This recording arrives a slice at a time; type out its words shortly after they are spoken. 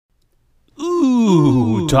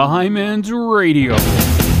Two Diamonds Radio.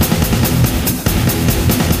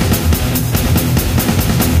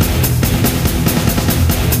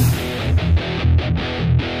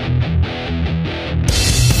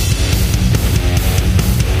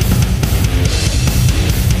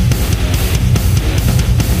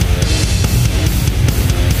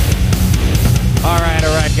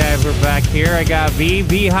 Guys, we're back here. I got V.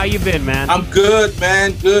 V, how you been, man? I'm good,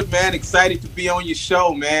 man. Good, man. Excited to be on your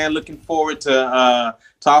show, man. Looking forward to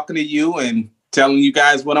talking to you and telling you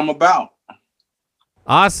guys what I'm about.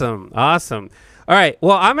 Awesome. All right.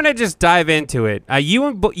 Well, I'm going to just dive into it.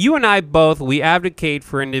 You and I both, we advocate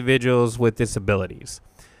for individuals with disabilities.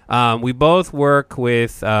 We both work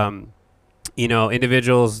with,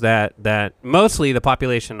 individuals that mostly the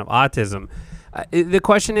population of autism. The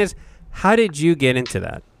question is, how did you get into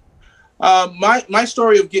that? My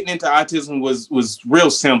story of getting into autism was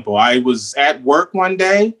real simple. I was at work one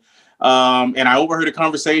day, and I overheard a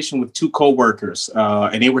conversation with two coworkers,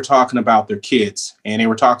 and they were talking about their kids, and they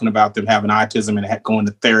were talking about them having autism and going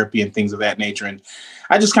to therapy and things of that nature. And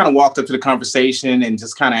I just kind of walked up to the conversation and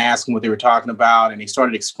just kind of asked them what they were talking about, and they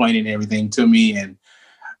started explaining everything to me. And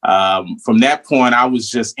from that point, I was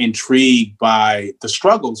just intrigued by the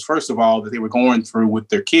struggles, first of all, that they were going through with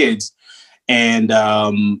their kids, and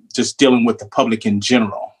just dealing with the public in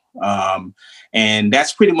general. And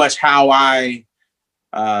that's pretty much how I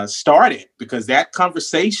started, because that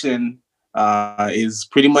conversation is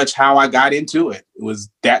pretty much how I got into it. It was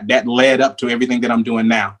that led up to everything that I'm doing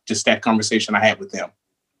now, just that conversation I had with them.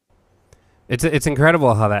 It's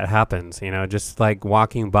incredible how that happens, just like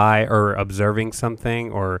walking by or observing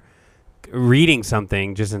something or reading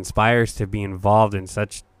something just inspires to be involved in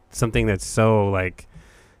something that's so like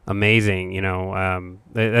amazing,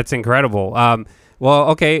 that's incredible. Well,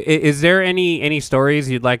 okay. Is there any stories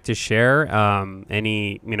you'd like to share?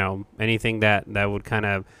 Anything that would kind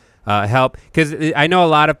of help? Because I know a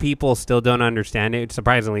lot of people still don't understand it.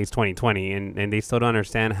 Surprisingly, it's 2020 and they still don't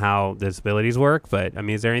understand how disabilities work. But I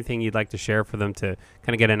mean, is there anything you'd like to share for them to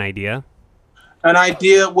kind of get an idea?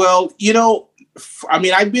 Well,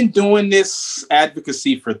 I've been doing this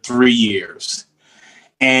advocacy for 3 years.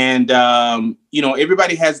 And,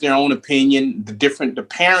 everybody has their own opinion. The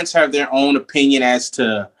parents have their own opinion as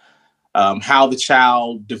to how the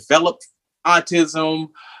child developed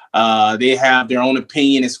autism. They have their own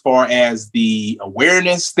opinion as far as the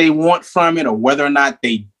awareness they want from it or whether or not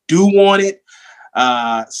they do want it.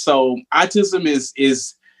 So autism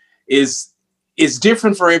is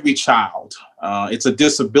different for every child. It's a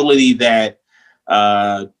disability that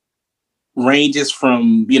ranges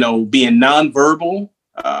from, being nonverbal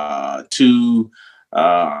to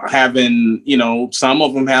having, some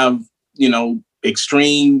of them have,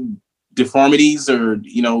 extreme deformities or,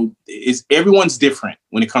 everyone's different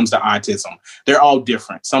when it comes to autism. They're all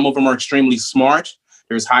different. Some of them are extremely smart.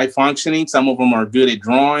 There's high functioning. Some of them are good at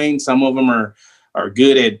drawing. Some of them are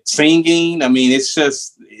good at singing. I mean, it's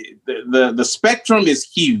just the spectrum is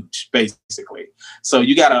huge, basically. So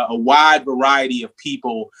you got a wide variety of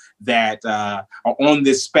people that are on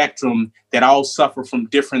this spectrum that all suffer from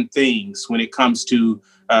different things when it comes to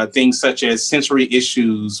things such as sensory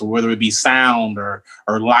issues, or whether it be sound or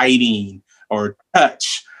lighting or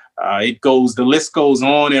touch. The list goes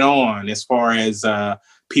on and on as far as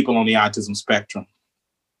people on the autism spectrum.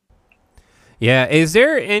 Yeah. Is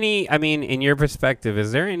there any, in your perspective,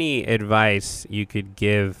 is there any advice you could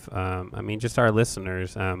give, just our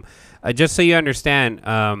listeners, just so you understand,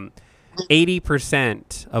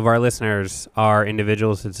 80% of our listeners are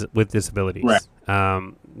individuals with disabilities. Right.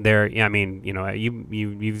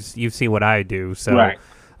 You've seen what I do. So, right.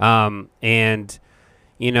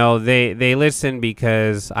 They listen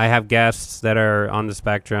because I have guests that are on the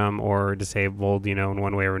spectrum or disabled, in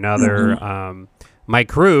one way or another. Mm-hmm. My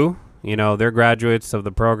crew, they're graduates of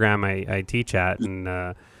the program I teach at.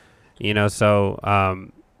 And,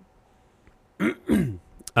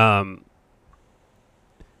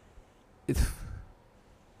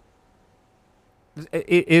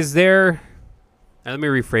 is there, let me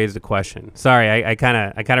rephrase the question. Sorry, I kind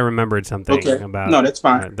of remembered something about no, that's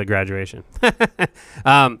fine. The graduation.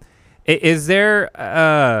 Is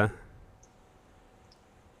there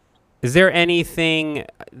anything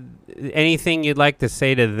you'd like to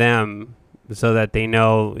say to them so that they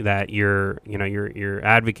know that you're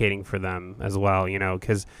advocating for them as well,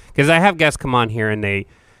 because I have guests come on here and they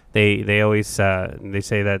always they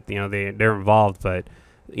say that they're involved, but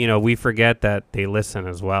we forget that they listen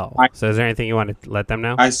as well. So is there anything you want to let them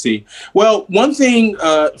know? I see. Well, one thing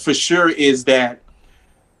for sure is that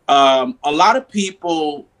a lot of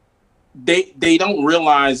people, they don't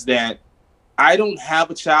realize that I don't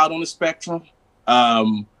have a child on the spectrum.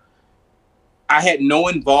 Um, I had no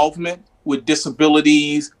involvement with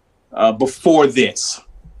disabilities before this.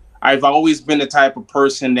 I've always been the type of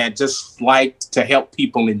person that just liked to help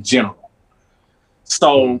people in general.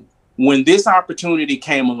 So when this opportunity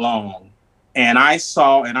came along and I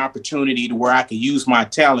saw an opportunity to where I could use my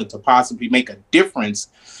talent to possibly make a difference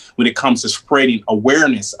when it comes to spreading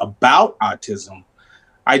awareness about autism,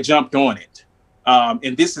 I jumped on it.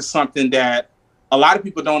 And this is something that a lot of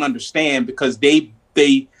people don't understand because they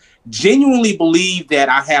genuinely believe that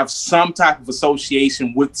I have some type of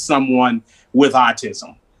association with someone with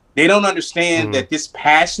autism. They don't understand that this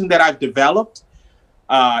passion that I've developed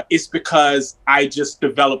is because I just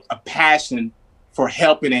developed a passion for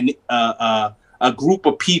helping a group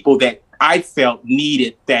of people that I felt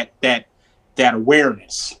needed that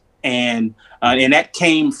awareness. And that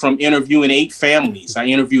came from interviewing 8 families. I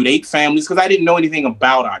interviewed 8 families because I didn't know anything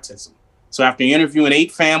about autism. So after interviewing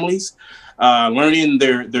 8 families, learning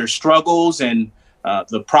their struggles and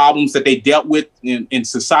the problems that they dealt with in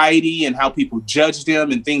society and how people judged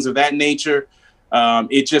them and things of that nature,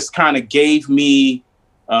 it just kind of gave me,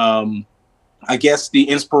 I guess, the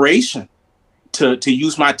inspiration to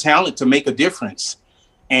use my talent to make a difference.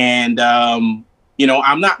 And, you know,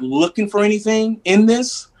 I'm not looking for anything in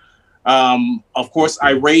this. Of course,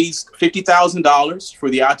 I raised $50,000 for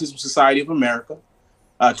the Autism Society of America,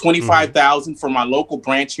 $25,000 for my local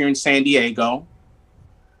branch here in San Diego,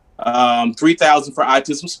 $3,000 for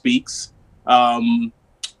Autism Speaks. And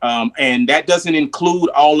that doesn't include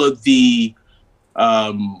all of the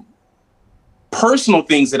personal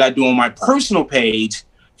things that I do on my personal page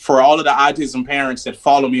for all of the autism parents that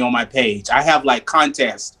follow me on my page. I have like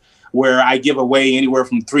contests where I give away anywhere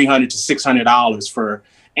from $300 to $600 for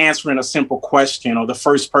answering a simple question, or the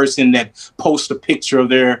first person that posts a picture of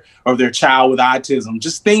their child with autism.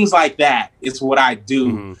 Just things like that is what I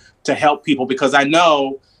do to help people, because I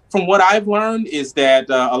know from what I've learned is that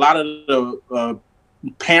a lot of the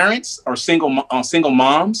parents are single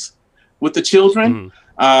moms with the children.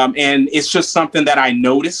 And it's just something that I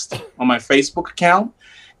noticed on my Facebook account.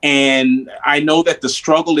 And I know that the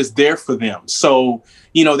struggle is there for them. So,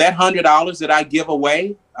 you know, that $100 that I give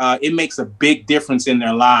away, it makes a big difference in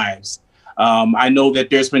their lives. I know that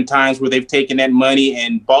there's been times where they've taken that money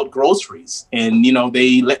and bought groceries, and, you know,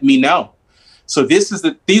 they let me know. So these are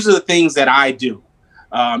the things that I do.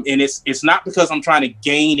 And it's not because I'm trying to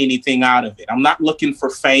gain anything out of it. I'm not looking for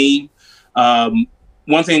fame.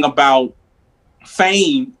 One thing about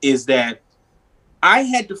fame is that I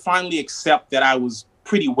had to finally accept that I was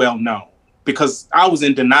pretty well known, because I was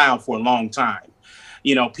in denial for a long time.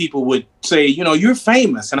 You know, people would say, you know, you're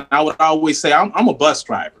famous. And I would always say, I'm a bus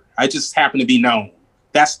driver. I just happen to be known.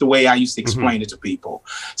 That's the way I used to explain it to people.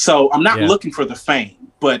 So I'm not looking for the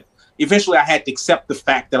fame, but eventually I had to accept the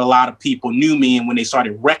fact that a lot of people knew me. And when they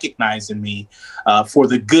started recognizing me for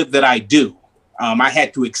the good that I do, I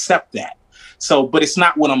had to accept that. So, but it's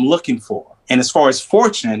not what I'm looking for. And as far as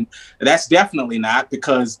fortune, that's definitely not,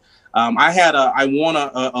 because I won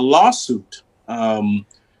a lawsuit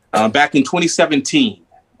back in 2017.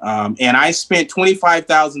 And I spent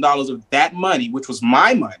 $25,000 of that money, which was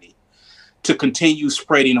my money, to continue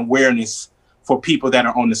spreading awareness for people that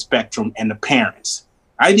are on the spectrum and the parents.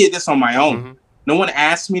 I did this on my own. No one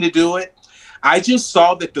asked me to do it. I just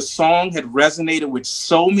saw that the song had resonated with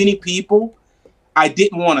so many people. I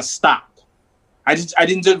didn't want to stop. I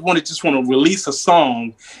didn't just want to release a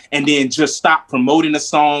song and then just stop promoting the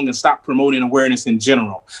song and stop promoting awareness in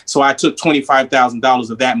general. So I took $25,000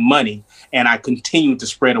 of that money and I continued to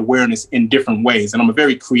spread awareness in different ways. And I'm a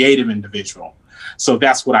very creative individual. So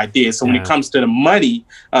that's what I did. So when it comes to the money,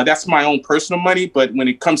 that's my own personal money. But when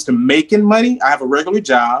it comes to making money, I have a regular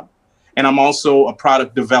job and I'm also a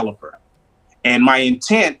product developer. And my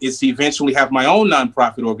intent is to eventually have my own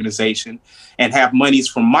nonprofit organization and have monies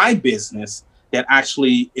from my business that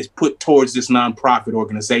actually is put towards this nonprofit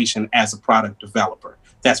organization as a product developer.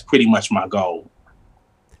 That's pretty much my goal.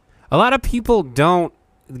 A lot of people don't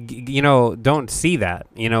see that,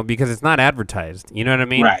 because it's not advertised. You know what I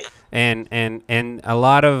mean? Right. And a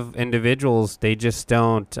lot of individuals, they just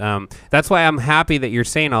don't. That's why I'm happy that you're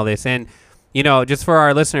saying all this. And, just for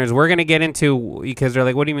our listeners, we're going to get into, because they're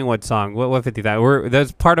like, what do you mean, what song? What 50,000?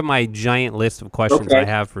 That's part of my giant list of questions I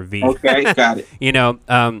have for V. Okay, got it.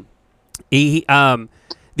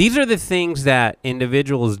 These are the things that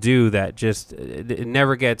individuals do that just it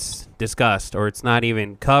never gets discussed, or it's not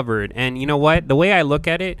even covered. And you know what? The way I look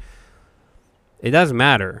at it, it doesn't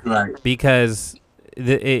matter, right? Because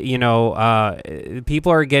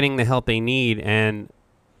people are getting the help they need, and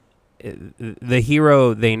the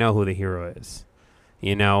hero, they know who the hero is,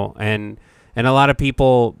 and And a lot of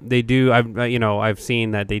people, they do. I've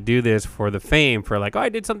seen that they do this for the fame, for like, oh, I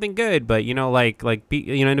did something good. But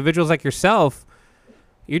individuals like yourself,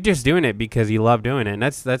 you're just doing it because you love doing it, and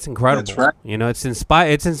that's incredible. That's right.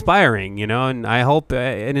 It's inspiring. And I hope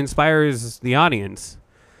it inspires the audience.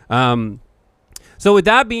 So with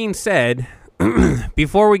that being said,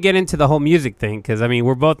 before we get into the whole music thing, because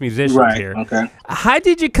we're both musicians here. Okay. How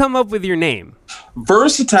did you come up with your name?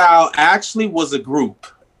 Versatile actually was a group,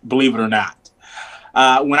 believe it or not.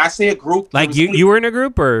 When I say a group, like you were in a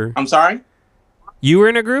group, or I'm sorry, you were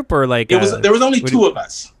in a group, or like there was only two of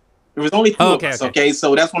us. There was only two of us. Okay,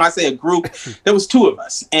 so that's when I say a group. There was two of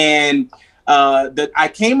us, and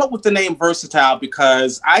I came up with the name Versatile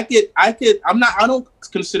because I don't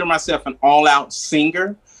consider myself an all-out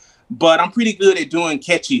singer, but I'm pretty good at doing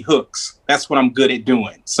catchy hooks. That's what I'm good at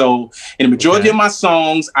doing. So in the majority of my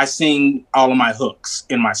songs, I sing all of my hooks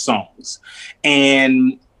in my songs,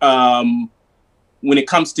 and when it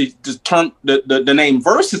comes to the name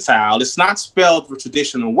Versatile, it's not spelled the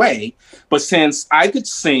traditional way, but since I could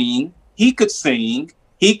sing, he could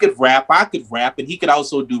rap, I could rap, and he could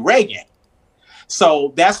also do reggae.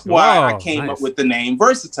 So that's why I came up with the name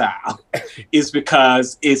Versatile, is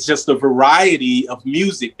because it's just a variety of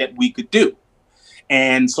music that we could do.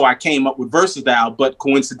 And so I came up with Versatile, but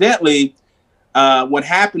coincidentally, what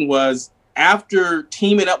happened was after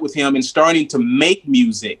teaming up with him and starting to make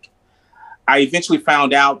music, I eventually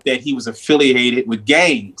found out that he was affiliated with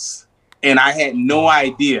gangs, and I had no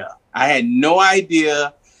idea.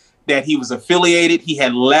 That he was affiliated. He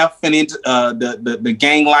had left and into the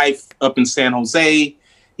gang life up in San Jose.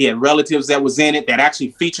 He had relatives that was in it that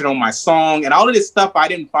actually featured on my song, and all of this stuff I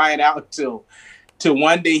didn't find out till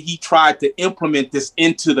one day he tried to implement this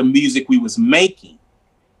into the music we was making.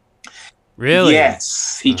 Really?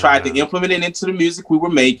 Yes, he tried to implement it into the music we were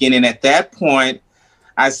making, and at that point,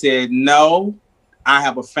 I said, no, I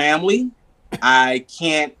have a family. I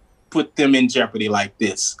can't put them in jeopardy like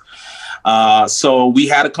this. So we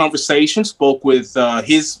had a conversation, spoke with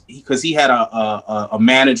because he had a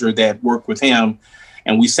manager that worked with him,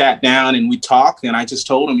 and we sat down and we talked, and I just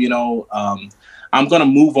told him, I'm going to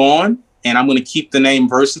move on, and I'm going to keep the name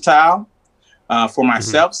Versatile for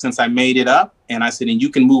myself since I made it up. And I said, and you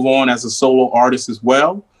can move on as a solo artist as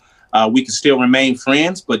well. We can still remain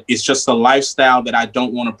friends, but it's just a lifestyle that I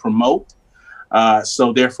don't want to promote.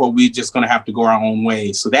 So therefore, we're just going to have to go our own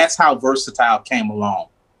way. So that's how Versatile came along.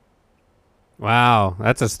 Wow,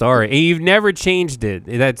 that's a story. And you've never changed it.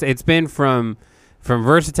 It's been from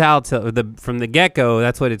Versatile from the get-go.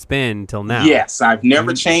 That's what it's been till now. Yes, I've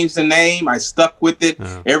never changed the name. I stuck with it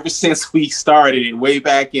ever since we started it way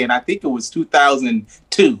back in. I think it was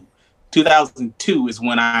 2002. 2002 is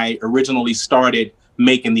when I originally started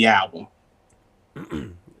making the album.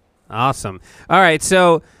 Awesome. All right,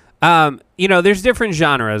 so there's different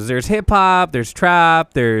genres. There's hip hop, there's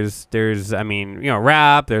trap, there's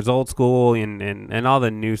rap, there's old school and all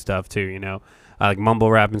the new stuff too, like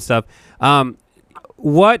mumble rap and stuff.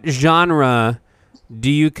 What genre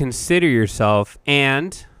do you consider yourself,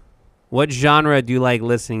 and what genre do you like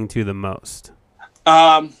listening to the most?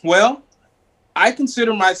 Well, I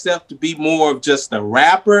consider myself to be more of just a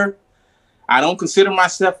rapper. I don't consider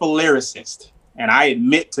myself a lyricist, and I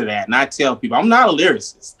admit to that. And I tell people I'm not a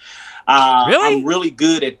lyricist. Really? I'm really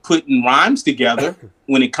good at putting rhymes together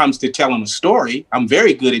when it comes to telling a story. I'm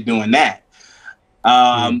very good at doing that.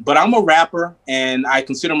 But I'm a rapper, and I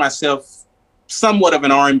consider myself somewhat of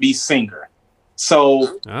an R&B singer.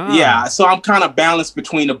 So, so I'm kind of balanced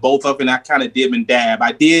between the both of them, and I kind of dib and dab.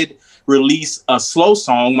 I did release a slow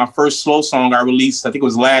song. My first slow song I released, I think it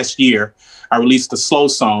was last year. I released a slow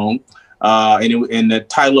song, and the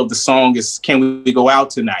title of the song is "Can We Go Out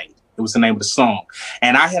Tonight?" It was the name of the song.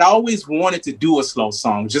 And I had always wanted to do a slow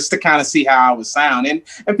song just to kind of see how I would sound. And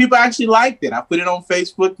people actually liked it. I put it on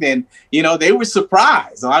Facebook, and, they were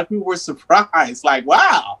surprised. A lot of people were surprised. Like,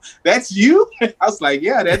 wow, that's you? I was like,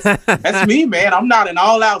 yeah, that's me, man. I'm not an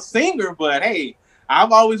all-out singer, but hey,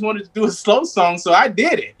 I've always wanted to do a slow song, so I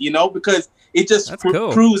did it, because it just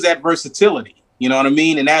proves that versatility. You know what I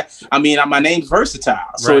mean? And my name's Versatile.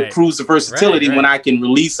 So it proves the versatility when I can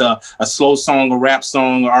release a slow song, a rap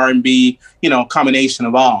song, or R&B, combination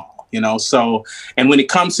of all, So, and when it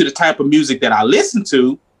comes to the type of music that I listen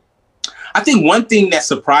to, I think one thing that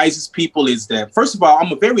surprises people is that, first of all,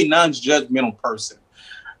 I'm a very non-judgmental person.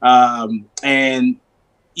 And,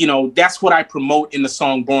 that's what I promote in the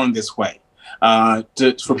song Born This Way,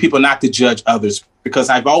 for people not to judge others, because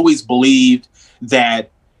I've always believed that,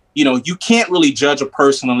 you can't really judge a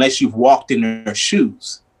person unless you've walked in their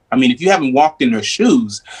shoes. I mean, if you haven't walked in their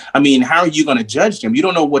shoes, I mean, how are you going to judge them? You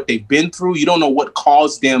don't know what they've been through. You don't know what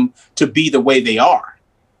caused them to be the way they are.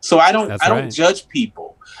 So I don't judge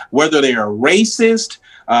people, whether they are racist,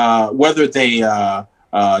 whether they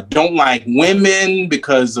don't like women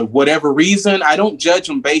because of whatever reason. I don't judge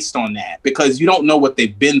them based on that, because you don't know what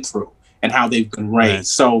they've been through and how they've been raised. Right.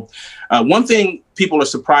 So one thing people are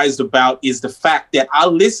surprised about is the fact that I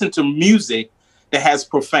listen to music that has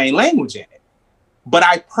profane language in it. But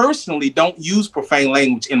I personally don't use profane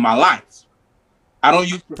language in my life. I don't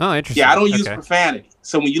use. Oh, interesting. Yeah, I don't use profanity.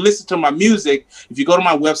 So when you listen to my music, if you go to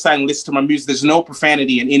my website and listen to my music, there's no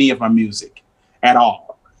profanity in any of my music at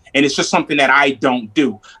all. And it's just something that I don't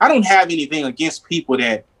do. I don't have anything against people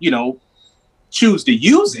that, choose to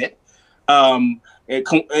use it. And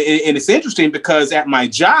it's interesting because at my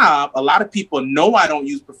job, a lot of people know I don't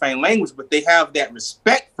use profane language, but they have that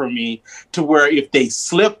respect for me to where if they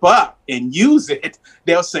slip up and use it,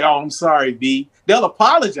 they'll say, "Oh, I'm sorry, B." They'll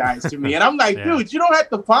apologize to me. And I'm like, dude, you don't have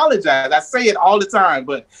to apologize. I say it all the time,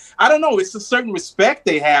 but I don't know. It's a certain respect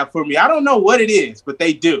they have for me. I don't know what it is, but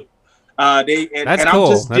they do. And I'm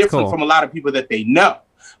just different from a lot of people that they know.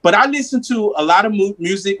 But I listen to a lot of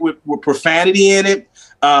music with profanity in it.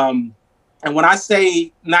 And when I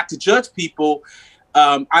say not to judge people,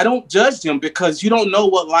 I don't judge them because you don't know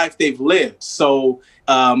what life they've lived. So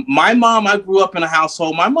my mom, I grew up in a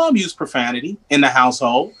household. My mom used profanity in the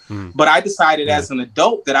household, but I decided as an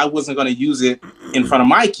adult that I wasn't going to use it in front of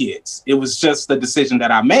my kids. It was just the decision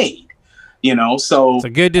that I made, so. It's a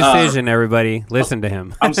good decision, everybody. Listen to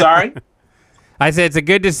him. I'm sorry? I said it's a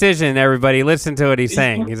good decision, everybody. Listen to what he's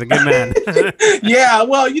saying. He's a good man. Yeah,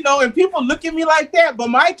 well, and people look at me like that, but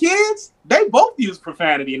my kids, they both use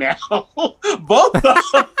profanity now. Both of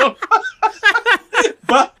them.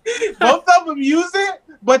 But both of them use it,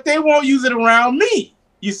 but they won't use it around me,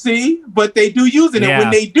 you see? But they do use it. And when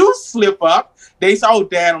they do slip up, they say, "Oh,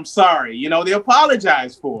 Dad, I'm sorry." They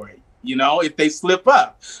apologize for it, if they slip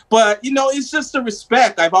up. But, it's just a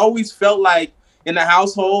respect. I've always felt like in the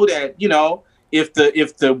household that, if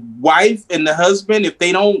the wife and the husband, if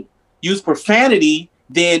they don't use profanity,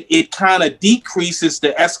 then it kind of decreases the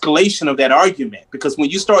escalation of that argument. Because when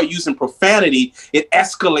you start using profanity, it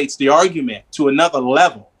escalates the argument to another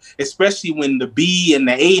level, especially when the B and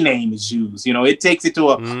the A name is used. It takes it to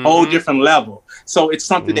a whole different level. So it's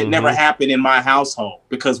something that never happened in my household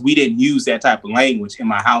because we didn't use that type of language in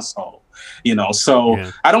my household. So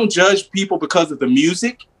I don't judge people because of the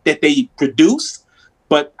music that they produce.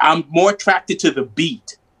 But I'm more attracted to the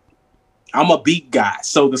beat. I'm a beat guy.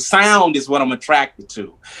 So the sound is what I'm attracted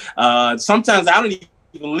to. Sometimes I don't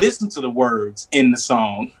even listen to the words in the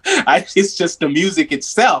song. It's just the music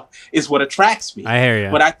itself is what attracts me. I hear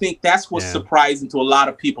you. But I think that's what's surprising to a lot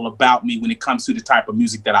of people about me when it comes to the type of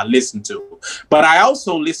music that I listen to. But I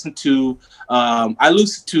also listen to,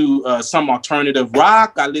 some alternative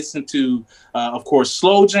rock. I listen to, of course,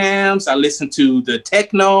 slow jams. I listen to the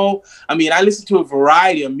techno. I mean, I listen to a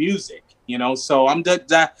variety of music, so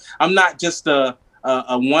I'm not just a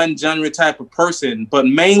one genre type of person, but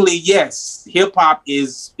mainly, yes, hip hop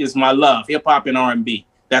is my love. Hip hop and R&B,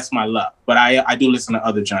 that's my love. But I do listen to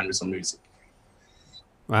other genres of music.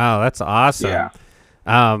 Wow, that's awesome. Yeah.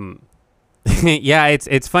 Yeah,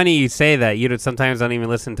 it's funny you say that. You sometimes don't even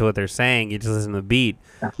listen to what they're saying. You just listen to the beat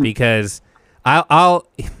because I'll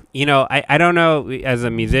I don't know, as a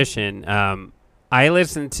musician, I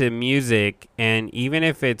listen to music, and even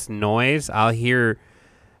if it's noise, I'll hear.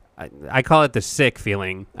 I call it the sick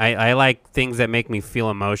feeling. I like things that make me feel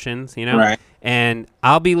emotions, Right. And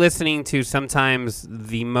I'll be listening to sometimes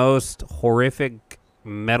the most horrific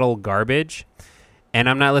metal garbage, and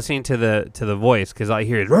I'm not listening to the voice because all I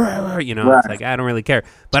hear is, right. It's like I don't really care.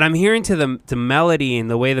 But I'm hearing to the melody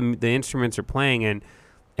and the way the instruments are playing, and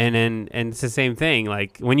it's the same thing.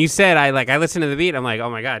 Like when you said I listen to the beat, I'm like,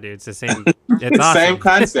 oh my god, dude, it's the same. It's awesome. Same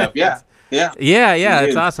concept, yeah. Yeah,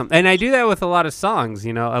 it's awesome. And I do that with a lot of songs,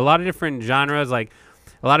 a lot of different genres. Like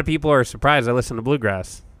a lot of people are surprised I listen to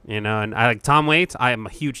bluegrass, and I like Tom Waits. I am a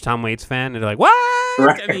huge Tom Waits fan. And they're like, what?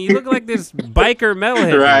 Right. I mean, you look like this biker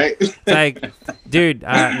metalhead. Right. It's like, dude,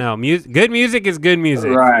 no, good music is good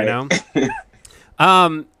music, right.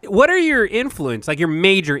 What are your your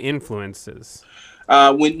major influences?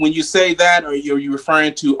 When you say that, are you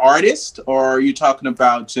referring to artists, or are you talking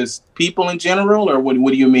about just people in general, or what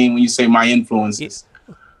do you mean when you say my influences?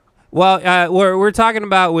 Well, we're talking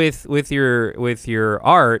about with your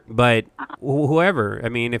art, but whoever. I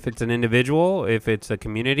mean, if it's an individual, if it's a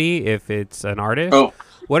community, if it's an artist,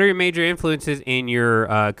 what are your major influences in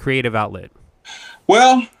your creative outlet?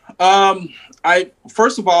 Well,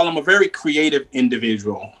 first of all, I'm a very creative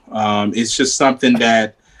individual. It's just something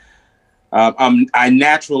that I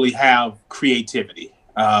naturally have creativity.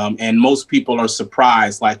 And most people are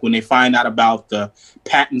surprised, like when they find out about the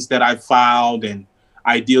patents that I've filed and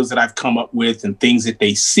ideas that I've come up with and things that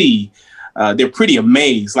they see, they're pretty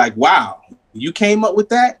amazed, like, wow, you came up with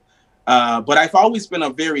that? But I've always been a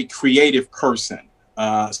very creative person.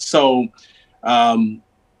 So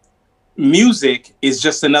music is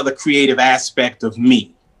just another creative aspect of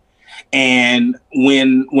me. And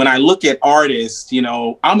when I look at artists, you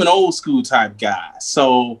know, I'm an old school type guy.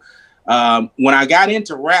 So when I got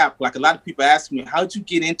into rap, like a lot of people ask me, how'd you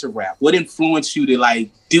get into rap? What influenced you to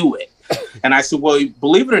like do it? And I said, well,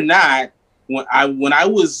 believe it or not, when I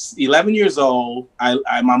was 11 years old,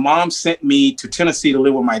 my mom sent me to Tennessee to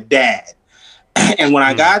live with my dad. And when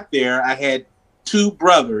I got there, I had two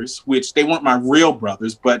brothers, which they weren't my real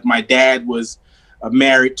brothers, but my dad was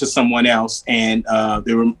married to someone else, and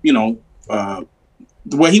they were, you know,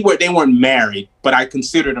 they weren't married, but I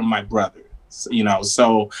considered them my brothers, you know.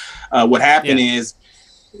 So what happened is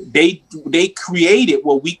they created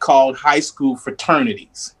what we called high school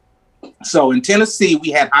fraternities. So in Tennessee, we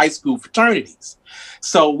had high school fraternities.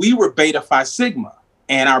 So we were Beta Phi Sigma,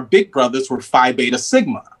 and our big brothers were Phi Beta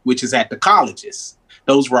Sigma, which is at the colleges.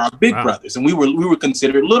 Those were our big brothers, and we were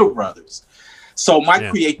considered little brothers. So my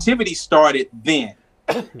creativity started then,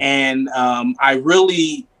 and I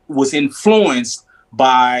really was influenced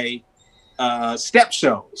by step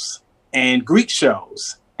shows and Greek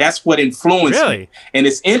shows. That's what influenced me. And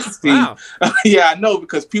it's interesting. Wow. Yeah, I know,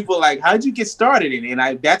 because people are like, how'd you get started in it?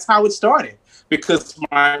 And that's how it started, because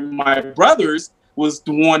my brothers was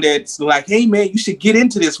the one that's like, hey man, you should get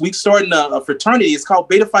into this. We starting a fraternity. It's called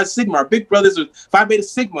Beta Phi Sigma. Our big brothers are Phi Beta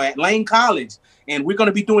Sigma at Lane College, and we're going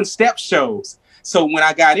to be doing step shows. So when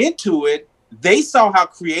I got into it, they saw how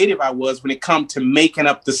creative I was when it come to making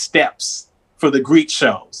up the steps for the Greek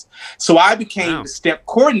shows. So I became the step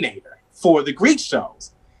coordinator for the Greek shows.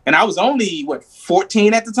 And I was only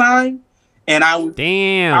 14 at the time, and I was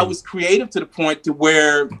creative to the point to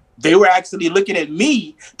where they were actually looking at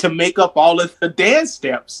me to make up all of the dance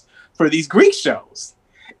steps for these Greek shows.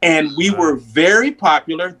 And we were very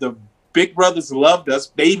popular. The big brothers loved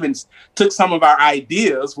us. They even took some of our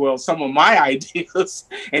ideas, some of my ideas,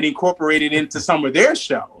 and incorporated into some of their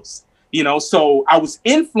shows. You know, so I was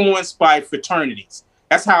influenced by fraternities.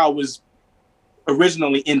 That's how I was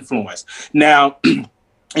originally influenced. Now,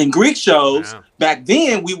 in Greek shows, back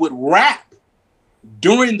then, we would rap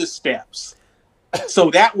during the steps.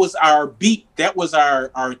 So that was our beat. That was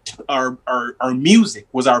our music,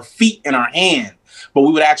 was our feet and our hand. But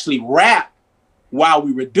we would actually rap while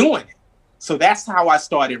we were doing it. So that's how I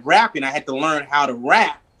started rapping. I had to learn how to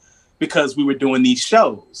rap because we were doing these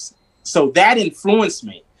shows. So that influenced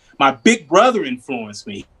me. My big brother influenced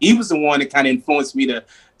me. He was the one that kind of influenced me to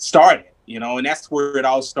start it, you know, and that's where it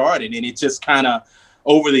all started. And it just kind of,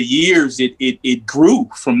 over the years, it grew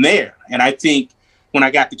from there. And I think when I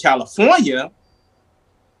got to California,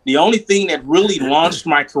 the only thing that really launched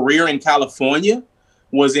my career in California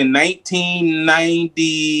was in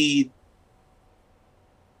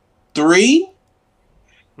 1993,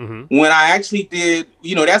 when I actually did,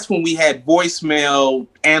 you know, that's when we had voicemail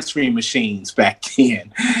answering machines back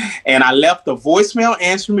then. And I left the voicemail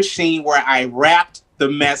answering machine where I rapped the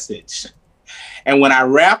message. And when I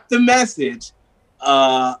rapped the message,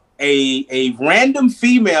 a random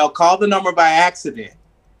female called the number by accident,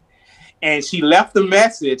 and she left the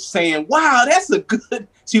message saying, wow, that's a good,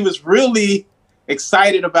 she was really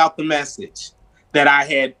excited about the message that I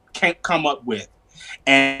had come up with.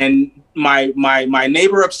 And my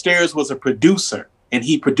neighbor upstairs was a producer, and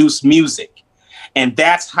he produced music. And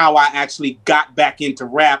that's how I actually got back into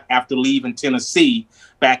rap after leaving Tennessee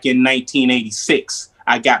back in 1986.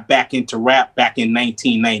 I got back into rap back in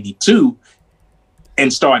 1992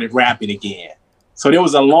 and started rapping again. So there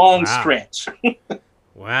was a long stretch.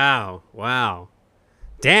 Wow.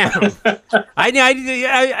 Damn.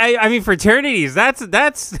 I mean, fraternities, that's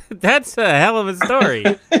a hell of a story.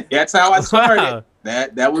 That's how I started. Wow.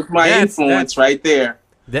 That was my influence right there.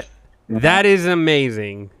 That is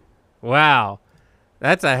amazing. Wow.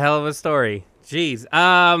 That's a hell of a story. Jeez.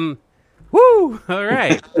 Woo. All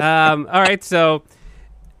right. All right. So,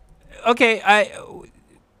 okay.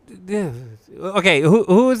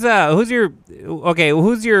 Who's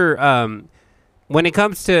your when it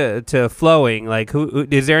comes to flowing, like who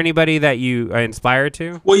is there anybody that you are inspired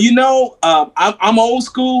to? Well, you know, I'm old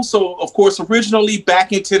school, so of course originally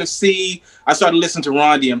back in Tennessee, I started listening to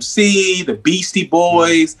Run DMC, the Beastie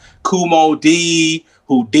Boys, Kool Moe Dee,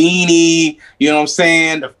 Houdini, you know what I'm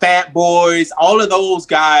saying, the Fat Boys, all of those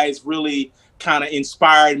guys really kind of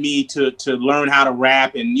inspired me to learn how to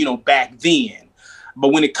rap, and you know, back then. But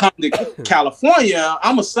when it comes to California,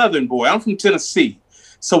 I'm a Southern boy. I'm from Tennessee.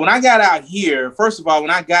 So when I got out here, first of all,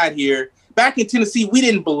 when I got here, back in Tennessee, we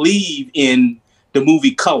didn't believe in the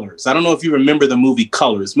movie Colors. I don't know if you remember the movie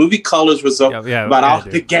Colors. Movie Colors was about all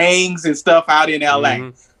the gangs and stuff out in LA. Mm-hmm.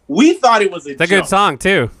 We thought it was a joke. It's a good song,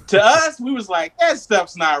 too. To us, we was like, that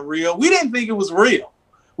stuff's not real. We didn't think it was real.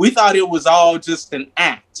 We thought it was all just an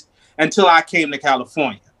act until I came to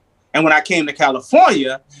California. And when I came to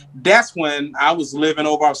California, that's when I was living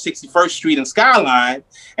over on 61st Street and Skyline.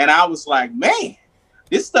 And I was like, man,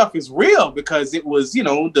 this stuff is real, because it was, you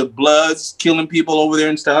know, the Bloods killing people over there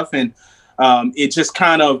and stuff. And it just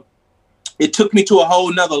kind of, it took me to a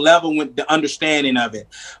whole nother level with the understanding of it.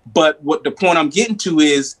 But what the point I'm getting to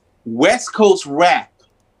is West Coast rap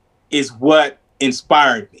is what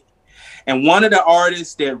inspired me. And one of the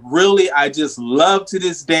artists that really I just love to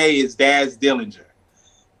this day is Daz Dillinger.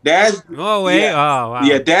 Daz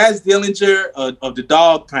Dillinger of the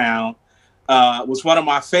Dog Pound was one of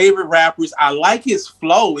my favorite rappers. I like his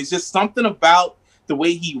flow. It's just something about the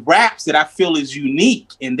way he raps that I feel is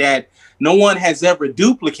unique and that no one has ever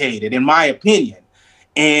duplicated, in my opinion.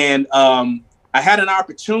 And I had an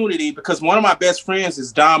opportunity because one of my best friends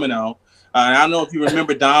is Domino. I don't know if you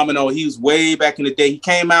remember Domino. He was way back in the day. He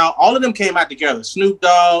came out. All of them came out together. Snoop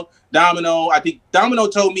Dogg, Domino. I think Domino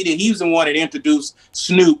told me that he was the one that introduced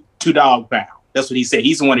Snoop to Dog Pound. That's what he said.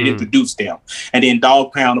 He's the one that introduced them. And then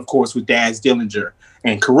Dog Pound, of course, with Daz Dillinger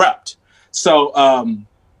and Corrupt. So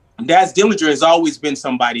Daz Dillinger has always been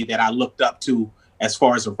somebody that I looked up to as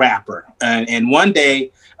far as a rapper. And one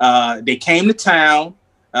day they came to town,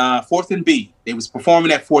 4th and B. They was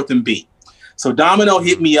performing at 4th and B. So Domino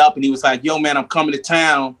hit me up and he was like, yo, man, I'm coming to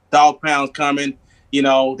town. Dog Pound's coming. You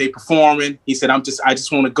know, they performing. He said, I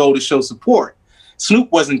just want to go to show support.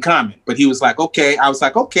 Snoop wasn't coming, but he was like, okay. I was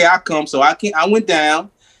like, okay, I'll come. So I went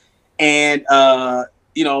down and,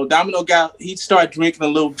 you know, Domino he started drinking a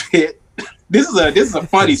little bit. This is a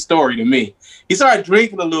funny story to me. He started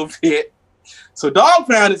drinking a little bit. So Dog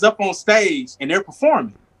Pound is up on stage and they're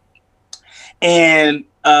performing. And,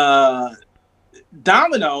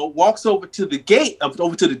 Domino walks over to the gate,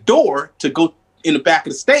 over to the door to go in the back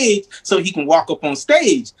of the stage so he can walk up on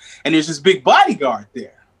stage. And there's this big bodyguard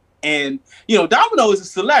there. And, you know, Domino is a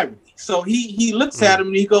celebrity. So he looks at him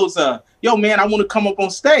and he goes, yo, man, I want to come up on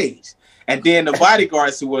stage. And then the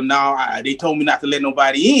bodyguard said, well, no, they told me not to let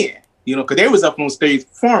nobody in, you know, because they was up on stage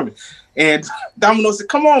performing. And Domino said,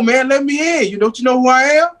 come on, man, let me in. You know who I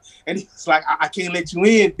am? And he was like, I can't let you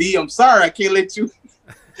in, D. I'm sorry, I can't let you in.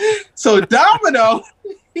 So Domino,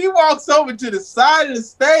 he walks over to the side of the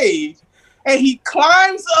stage and he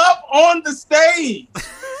climbs up on the stage.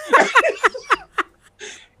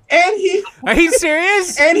 And are you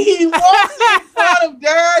serious? And he walks in front of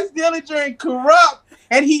Daz Dillinger and Corrupt,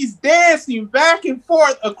 and he's dancing back and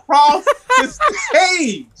forth across the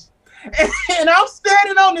stage. And I'm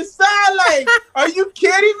standing on the side like, are you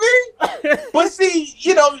kidding me? But see,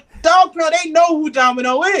 you know, Dog Pound, they know who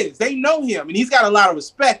Domino is. They know him, and he's got a lot of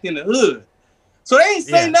respect in the hood. So they ain't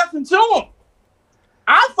say nothing to him.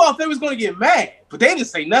 I thought they was going to get mad, but they didn't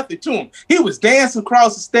say nothing to him. He was dancing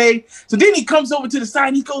across the stage. So then he comes over to the side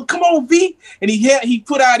and he goes, come on, V. And he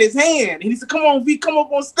put out his hand and he said, come on, V, come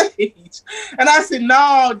up on stage. And I said,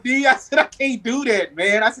 no, D. I said, I can't do that,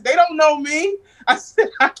 man. I said, they don't know me. I said,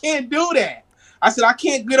 I can't do that. I said, I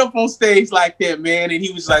can't get up on stage like that, man. And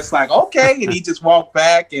he was just like, okay. And he just walked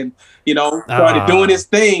back and, you know, started doing his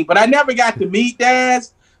thing. But I never got to meet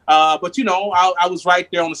Daz. But, you know, I was right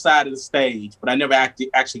there on the side of the stage, but I never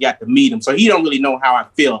actually got to meet him. So he don't really know how I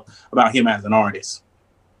feel about him as an artist.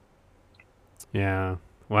 Yeah.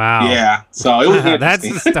 Wow. Yeah. So it was that's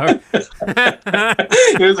the story.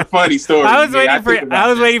 It was a funny story. I was waiting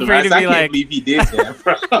for you to be like, I can't believe he did that,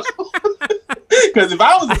 bro. Because if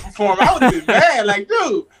I was a performer, I would have been mad. Like,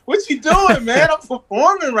 dude, what you doing, man? I'm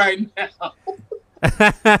performing right now.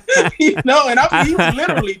 You know, and he was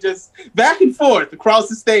literally just back and forth across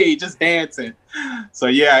the stage, just dancing. So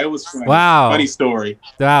yeah, it was funny. Wow. Funny story.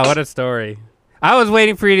 Wow, what a story. I was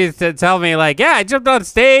waiting for you to tell me, like, yeah, I jumped on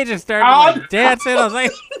stage and started dancing. I was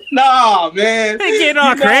like, no, man. Getting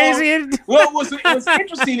all crazy. What was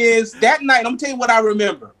interesting is that night, I'm going to tell you what I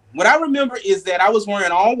remember. What I remember is that I was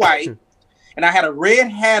wearing all white and I had a red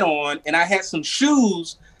hat on and I had some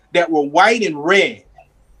shoes that were white and red,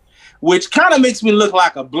 which kind of makes me look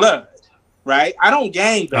like a blood, right? I don't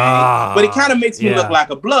gang bang, but it kind of makes me look like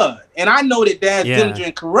a blood. And I know that Daz Dillinger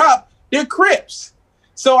and Corrupt, they're Crips.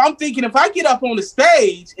 So I'm thinking if I get up on the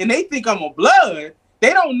stage and they think I'm a blood,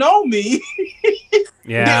 they don't know me.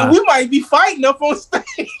 Yeah. We might be fighting up on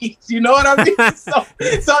stage. You know what I mean? So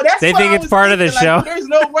that's They what think I it's was part of the thinking, show. like, there's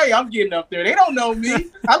no way I'm getting up there. They don't know me.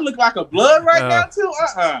 I look like a blood right now too.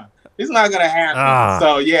 It's not gonna happen.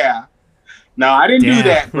 So yeah. No, I didn't do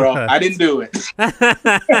that, bro. I didn't do it.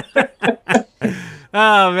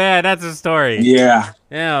 Oh man, that's a story. Yeah.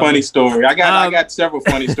 Yeah. Funny story. I got several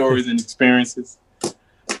funny stories and experiences.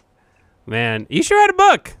 Man, you should write a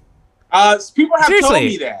book. People have Seriously. told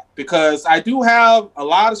me that because I do have a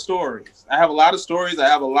lot of stories. I have a lot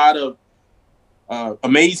of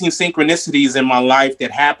amazing synchronicities in my life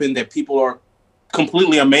that happen that people are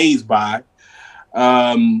completely amazed by.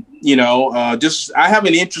 I have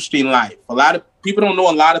an interesting life. A lot of people don't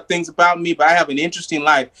know a lot of things about me, but I have an interesting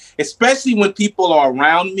life, especially when people are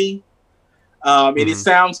around me. And it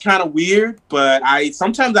sounds kind of weird, but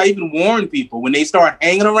sometimes I even warn people when they start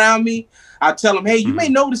hanging around me. I tell them, hey, you may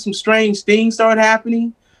notice some strange things start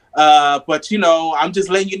happening. But, I'm just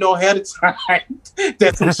letting you know ahead of time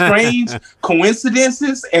that some strange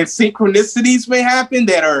coincidences and synchronicities may happen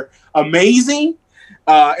that are amazing.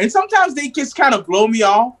 And sometimes they just kind of blow me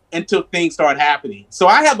off until things start happening. So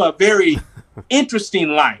I have a very interesting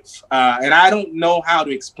life, and I don't know how to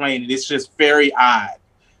explain it. It's just very odd.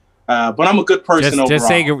 But I'm a good person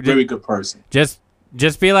overall. Very good person.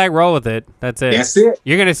 Just be like, roll with it. That's it. That's it.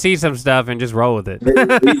 You're gonna see some stuff and just roll with it.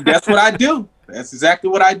 That's what I do. That's exactly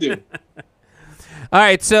what I do. All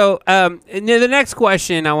right. So, and then the next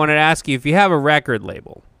question I wanted to ask you: if you have a record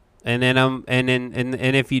label, and then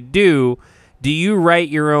and if you do you write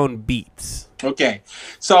your own beats? Okay.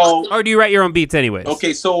 So, or do you write your own beats anyways?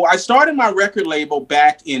 Okay. So I started my record label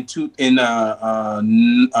back in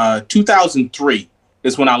 2003.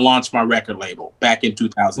 Is when I launched my record label back in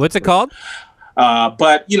 2000. What's it called?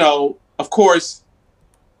 But of course,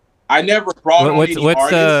 I never brought on any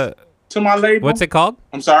artists to my label. What's it called?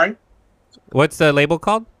 I'm sorry. What's the label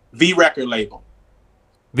called? V Record Label.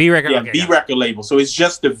 V Record. Yeah, Okay, V Record Label. So it's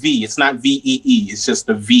just the V. It's not VEE. It's just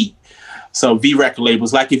the V. So V Record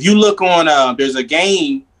Labels. Like if you look on, there's a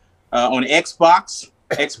game on Xbox,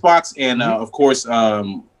 and of course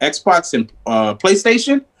Xbox and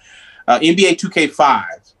PlayStation. NBA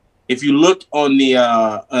 2K5. If you look on the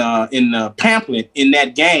in the pamphlet in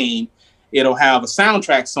that game, it'll have a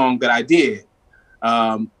soundtrack song that I did,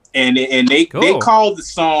 and they called the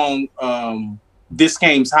song "This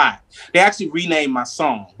Game's Hot." They actually renamed my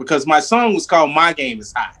song because my song was called "My Game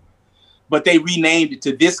Is Hot," but they renamed it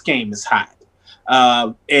to "This Game Is Hot,"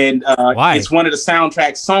 and it's one of the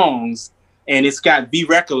soundtrack songs, and it's got V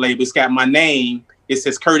Record Label. It's got my name. It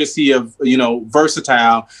says courtesy of,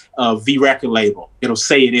 Versatile V Record Label. It'll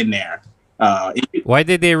say it in there. Why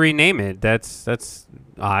did they rename it? That's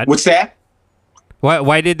odd. What's that?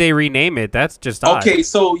 Why did they rename it? That's just odd. Okay,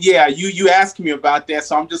 so yeah, you asked me about that,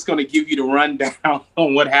 so I'm just going to give you the rundown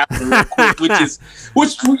on what happened real quick, which it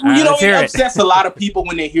upsets a lot of people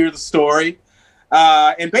when they hear the story.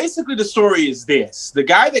 And basically the story is this. The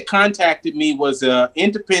guy that contacted me was an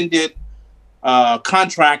independent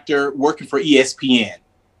contractor working for ESPN.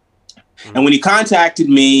 And when he contacted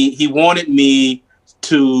me, he wanted me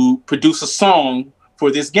to produce a song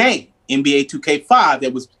for this game, NBA 2K5,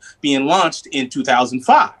 that was being launched in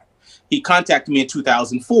 2005. He contacted me in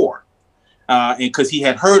 2004 and because he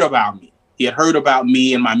had heard about me. He had heard about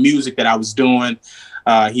me and my music that I was doing.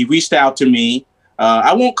 He reached out to me.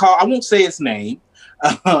 I won't say his name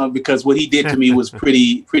because what he did to me was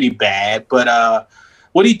pretty bad. But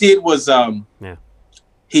what he did was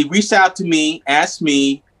he reached out to me, asked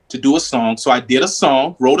me to do a song. So I did a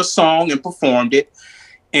song, wrote a song, and performed it.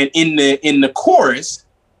 And in the chorus,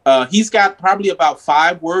 he's got probably about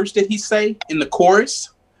 5 words that he say in the chorus.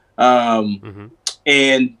 And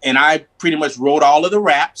I pretty much wrote all of the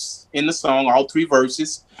raps in the song, all 3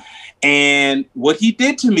 verses. And what he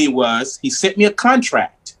did to me was he sent me a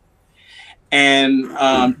contract. And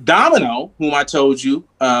Domino, whom I told you,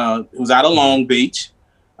 was out of Long Beach.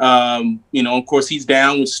 Of course, he's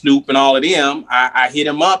down with Snoop and all of them. I hit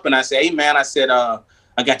him up and I said, hey, man, I said,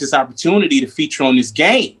 I got this opportunity to feature on this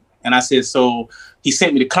game. And I said, so he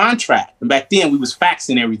sent me the contract. And back then we was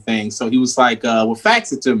faxing everything. So he was like, well,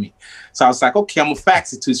 fax it to me. So I was like, okay, I'm going to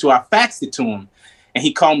fax it to you. So I faxed it to him. And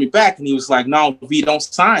he called me back and he was like, no, V, don't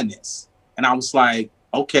sign this. And I was like,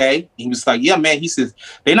 okay. And he was like, yeah, man. He says,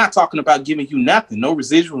 they're not talking about giving you nothing, no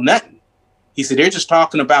residual, nothing. He said, they're just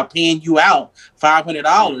talking about paying you out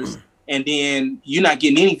 $500 and then you're not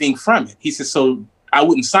getting anything from it. He said, so I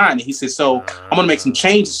wouldn't sign it. He said, so I'm going to make some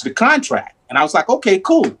changes to the contract. And I was like, okay,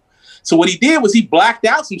 cool. So what he did was he blacked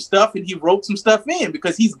out some stuff and he wrote some stuff in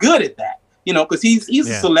because he's good at that. You know, because he's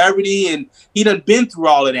a celebrity and he done been through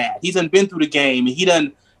all of that. He's done been through the game, and he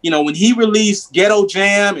done, you know, when he released Ghetto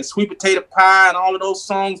Jam and Sweet Potato Pie and all of those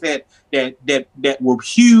songs that were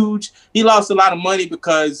huge, he lost a lot of money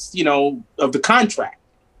because, you know, of the contract.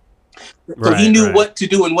 So he knew what to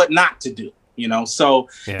do and what not to do, you know. So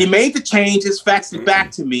he made the changes, faxed it back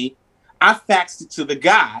to me. I faxed it to the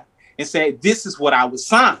guy and said, this is what I was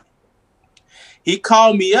signed. He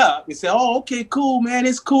called me up and said, oh, okay, cool, man.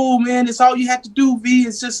 It's cool, man. It's all you have to do, V.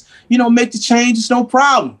 It's just, you know, make the changes. No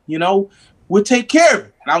problem. You know, we'll take care of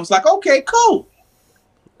it. And I was like, okay, cool.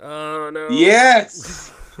 Oh, no.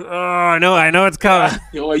 Yes. Oh, no, I know it's coming.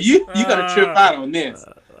 Well, you're going to trip out on this.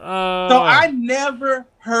 So I never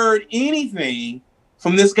heard anything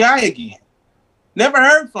from this guy again. Never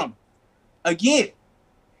heard from him again.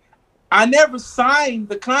 I never signed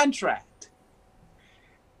the contract.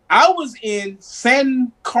 I was in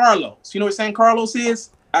San Carlos. You know what San Carlos is?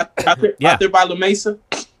 Out there by La Mesa.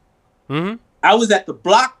 Mm-hmm. I was at the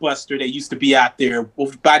Blockbuster that used to be out there,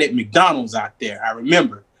 by that McDonald's out there. I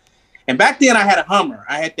remember. And back then I had a Hummer.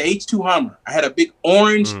 I had the H2 Hummer. I had a big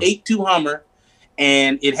orange H2 Hummer,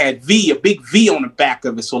 and it had a big V on the back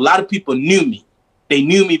of it. So a lot of people knew me. They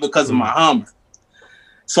knew me because of my Hummer.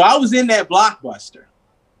 So I was in that Blockbuster.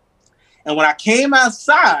 And when I came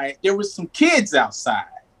outside, there was some kids outside.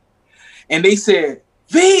 And they said,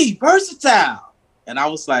 V, Versatile. And I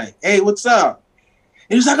was like, hey, what's up?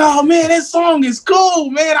 And he was like, oh, man, that song is cool,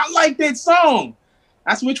 man. I like that song.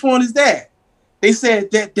 I said, which one is that? They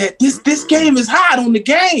said that this game is hot on the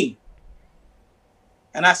game.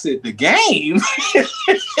 And I said, the game?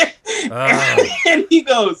 And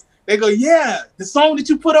they go, yeah, the song that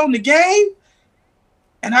you put on the game?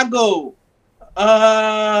 And I go,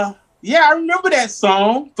 yeah, I remember that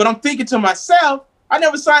song, but I'm thinking to myself, I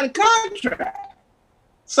never signed a contract.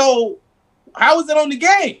 So how is it on the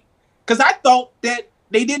game? Because I thought that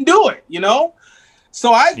they didn't do it, you know?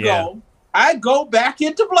 So I go back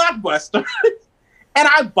into Blockbuster and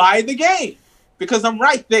I buy the game because I'm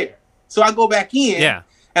right there. So I go back in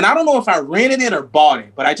and I don't know if I rented it or bought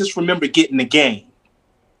it, but I just remember getting the game.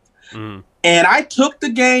 And I took the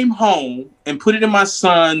game home and put it in my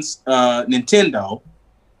son's Nintendo.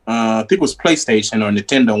 I think it was PlayStation or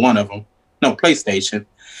Nintendo, one of them. No, PlayStation.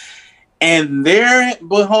 And there,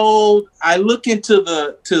 behold, I look into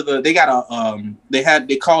they got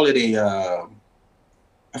they call it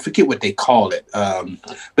I forget what they call it. But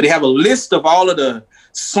they have a list of all of the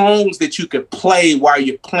songs that you could play while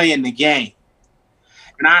you're playing the game.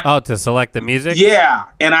 And to select the music? Yeah.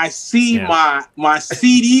 And I see my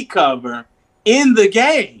CD cover in the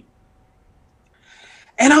game.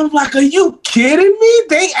 And I'm like, are you kidding me?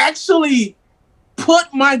 They actually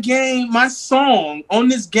put my song on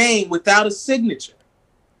this game without a signature.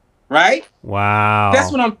 Right? Wow.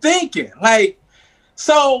 That's what I'm thinking. Like,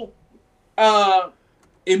 so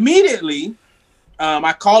immediately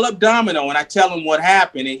I call up Domino and I tell him what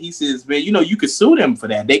happened. And he says, man, you know, you could sue them for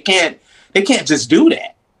that. They can't just do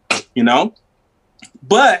that, you know?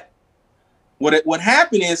 But what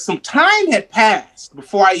happened is some time had passed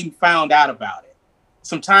before I even found out about it.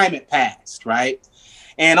 Some time had passed, right?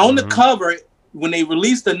 And on the cover, when they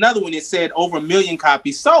released another one, it said over 1 million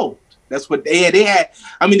copies sold. That's what they had.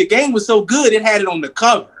 I mean, the game was so good, it had it on the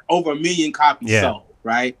cover, over 1 million copies sold,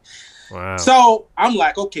 right? Wow. So I'm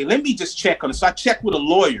like, okay, let me just check on it. So I checked with a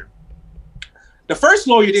lawyer. The first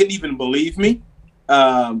lawyer didn't even believe me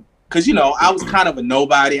because, you know, I was kind of a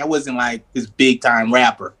nobody. I wasn't like this big time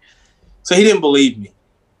rapper. So he didn't believe me.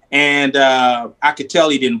 And I could tell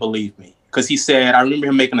he didn't believe me. Because he said, I remember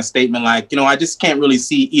him making a statement like, you know, I just can't really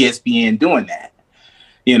see ESPN doing that,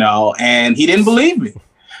 you know, and he didn't believe me.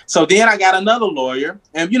 So then I got another lawyer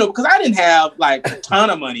and, you know, because I didn't have like a ton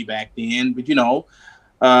of money back then, but, you know,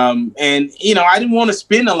 and, you know, I didn't want to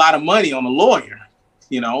spend a lot of money on a lawyer,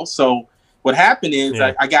 you know. So what happened is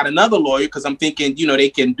I got another lawyer because I'm thinking, you know, they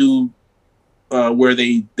can do where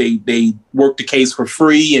they work the case for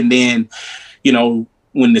free. And then, you know,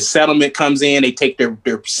 when the settlement comes in, they take their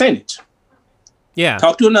percentage. Yeah.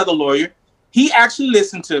 Talked to another lawyer. He actually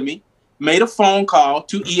listened to me, made a phone call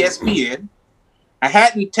to ESPN. I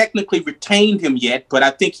hadn't technically retained him yet, but I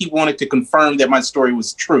think he wanted to confirm that my story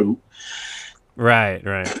was true. Right.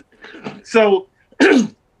 So,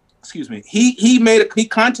 excuse me. He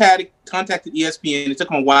contacted ESPN. It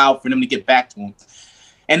took him a while for them to get back to him.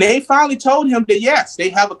 And they finally told him that, yes, they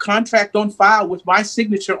have a contract on file with my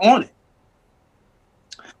signature on it.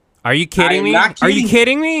 Are you kidding me? Are you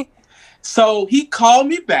kidding me? So he called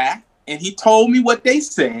me back and he told me what they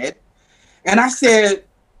said. And I said,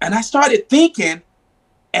 and I started thinking,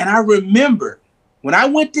 and I remembered when I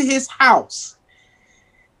went to his house,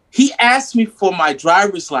 he asked me for my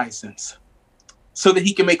driver's license so that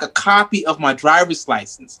he can make a copy of my driver's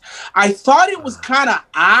license. I thought it was kind of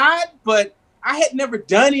odd, but I had never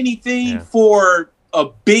done anything for a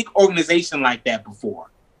big organization like that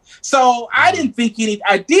before. So I didn't think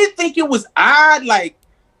I did think it was odd, like,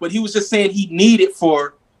 but he was just saying he needed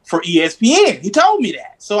for ESPN. He told me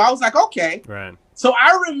that. So I was like, okay. Right. So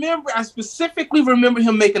I specifically remember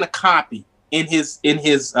him making a copy in his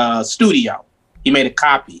studio. He made a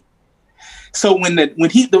copy. So when the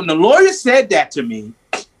lawyer said that to me,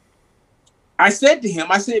 I said to him,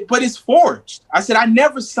 I said, but it's forged. I said, I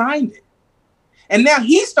never signed it. And now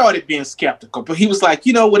he started being skeptical, but he was like,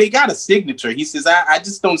 you know, well, they got a signature. He says, I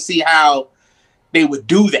just don't see how they would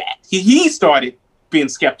do that. He started being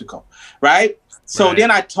skeptical, right? So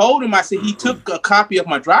then I told him, I said, he took a copy of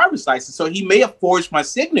my driver's license, so he may have forged my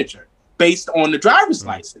signature based on the driver's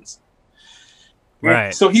license.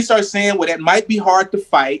 Right. So he started saying, well, that might be hard to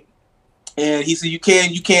fight. And he said, you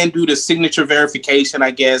can do the signature verification,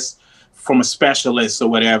 I guess, from a specialist or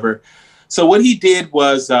whatever. So what he did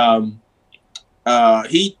was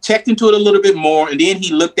he checked into it a little bit more, and then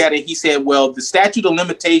he looked at it. He said, well, the statute of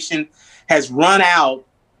limitation has run out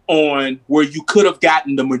on where you could have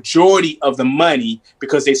gotten the majority of the money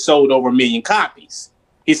because they sold over 1 million copies.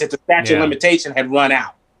 He said the statute of limitation had run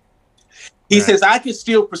out. He says, I could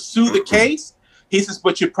still pursue the case. He says,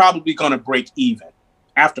 but you're probably going to break even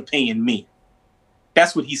after paying me.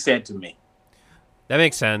 That's what he said to me. That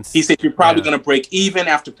makes sense. He said, you're probably going to break even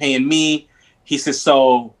after paying me. He says,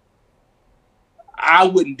 so I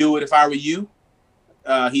wouldn't do it if I were you.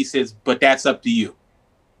 He says, but that's up to you.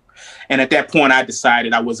 And at that point, I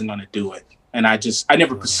decided I wasn't going to do it. And I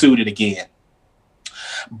never pursued it again.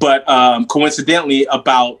 But coincidentally,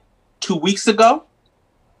 about 2 weeks ago,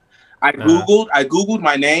 I Googled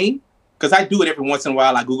my name, because I do it every once in a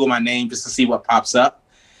while. I Google my name just to see what pops up.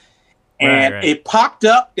 And it popped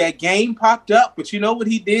up, that game popped up. But you know what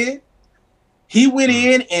he did? He went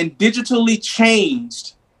in and digitally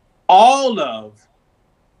changed all of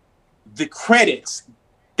the credits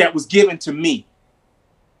that was given to me.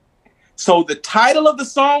 So the title of the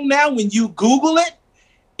song now, when you Google it,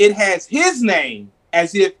 it has his name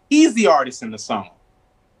as if he's the artist in the song.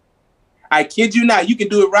 I kid you not. You can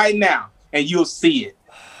do it right now and you'll see it.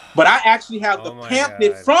 But I actually have the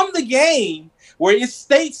pamphlet from the game where it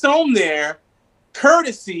states on there,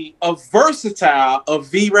 courtesy of Versatile of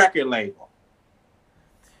V record label.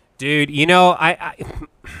 Dude, you know,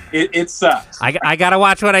 it sucks. I gotta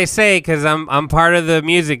watch what I say because I'm part of the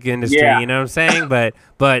music industry. Yeah. You know what I'm saying?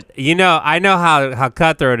 But you know, I know how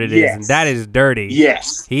cutthroat it is, and that is dirty.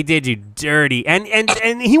 Yes, he did you dirty, and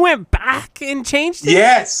he went back and changed it.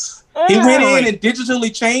 Yes, he went in and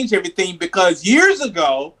digitally changed everything because years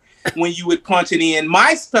ago, when you would punch it in,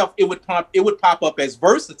 my stuff it would pop up as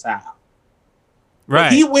Versatile. Right.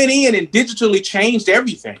 But he went in and digitally changed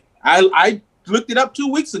everything. I looked it up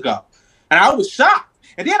 2 weeks ago, and I was shocked.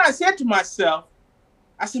 And then I said to myself,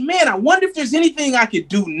 I said, man, I wonder if there's anything I could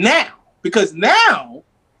do now. Because now,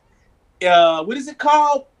 what is it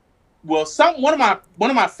called? Well, one of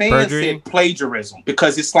my fans said plagiarism,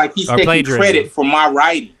 because it's like he's taking credit for my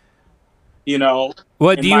writing. You know.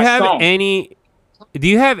 Well, do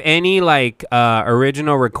you have any like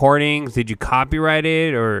original recordings? Did you copyright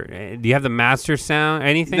it, or do you have the master sound?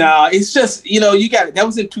 Anything? No, it's just, you know, you got it. That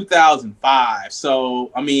was in 2005.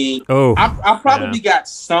 So I mean, I probably got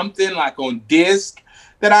something like on disc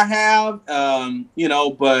that I have, you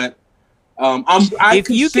know, but I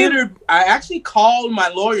actually called my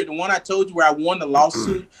lawyer, the one I told you where I won the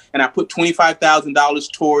lawsuit, and I put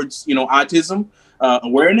 $25,000 towards, you know, autism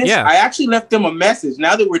awareness. Yeah. I actually left them a message.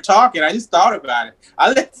 Now that we're talking, I just thought about it.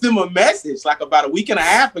 I left them a message like about a week and a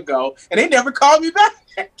half ago, and they never called me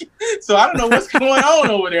back. So I don't know what's going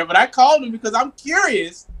on over there, but I called them because I'm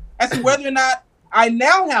curious as to whether or not I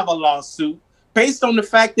now have a lawsuit based on the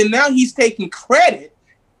fact that now he's taking credit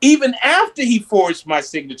even after he forged my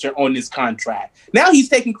signature on this contract. Now he's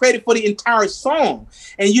taking credit for the entire song.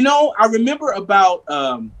 And, you know, I remember about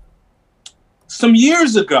some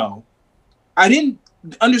years ago, I didn't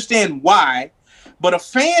understand why, but a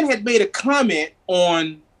fan had made a comment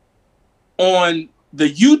on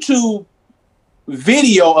the YouTube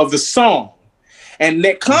video of the song. And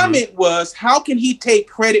that comment was, how can he take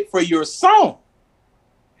credit for your song?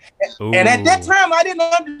 Ooh. And at that time, I didn't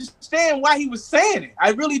understand why he was saying it.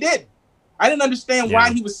 I really didn't. I didn't understand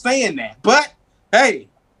why he was saying that. But, hey,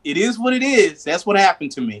 it is what it is. That's what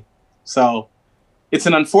happened to me. So it's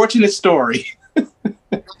an unfortunate story.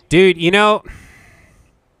 Dude, you know,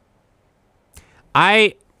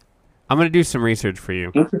 I'm gonna do some research for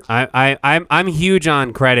you. I'm huge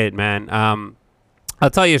on credit, man. I'll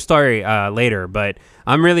tell you a story later, but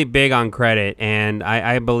I'm really big on credit, and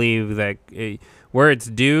I believe that where it's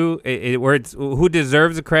due, where it's who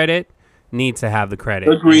deserves the credit needs to have the credit.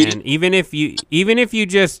 Agreed. And even if you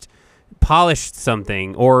just polished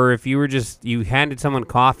something, or if you handed someone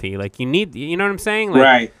coffee, like you know what I'm saying? Like,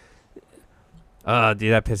 Right.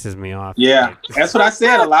 Dude, that pisses me off. Yeah, that's what I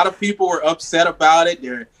said. A lot of people were upset about it.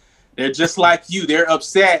 They're just like you. They're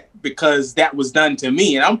upset because that was done to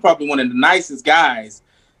me, and I'm probably one of the nicest guys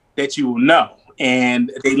that you will know.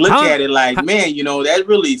 And they look at it like, man, that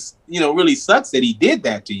really sucks that he did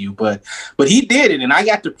that to you. But he did it, and I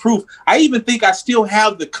got the proof. I even think I still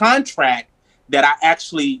have the contract that I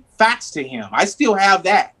actually faxed to him. I still have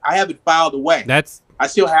that. I have it filed away. I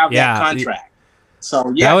still have that contract.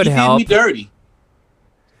 So yeah, he did me dirty.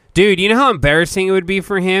 Dude, you know how embarrassing it would be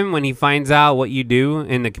for him when he finds out what you do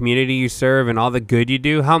in the community you serve and all the good you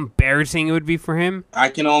do? How embarrassing it would be for him? I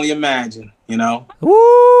can only imagine,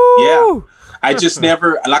 Woo! Yeah. I just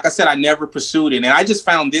never, like I said, I never pursued it. And I just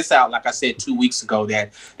found this out, like I said, 2 weeks ago,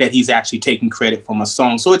 that he's actually taking credit for my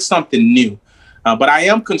song. So it's something new. But I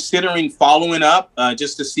am considering following up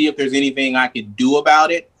just to see if there's anything I could do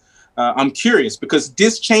about it. I'm curious because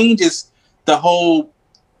this changes the whole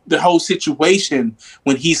situation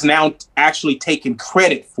when he's now actually taking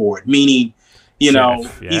credit for it, meaning, he's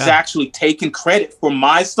actually taking credit for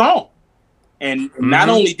my song. And not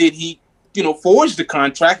only did he, forge the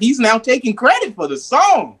contract, he's now taking credit for the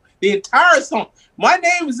song, the entire song. My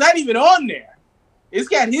name is not even on there. It's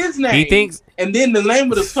got his name. He thinks, and then the name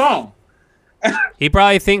of the song. He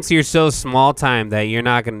probably thinks you're so small time that you're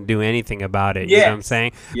not going to do anything about it. Yes. You know what I'm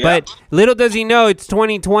saying? Yep. But little does he know it's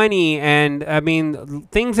 2020, and I mean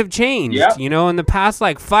things have changed. Yep. In the past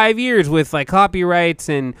 5 years with copyrights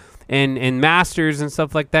and masters and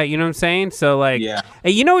stuff like that. You know what I'm saying? So hey,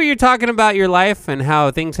 you know what you're talking about your life and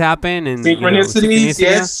how things happen and synchronicities.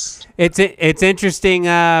 Yes, it's interesting.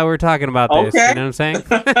 We're talking about this. You know what I'm saying?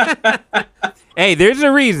 Hey, there's a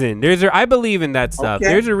reason. I believe in that stuff. Okay.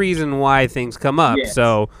 There's a reason why things come up. Yes.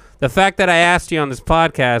 So the fact that I asked you on this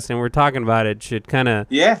podcast and we're talking about it should kind of,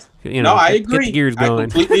 I agree. Get the gears going. I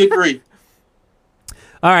completely agree.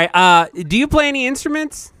 All right. Do you play any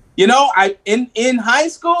instruments? I in high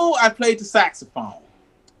school I played the saxophone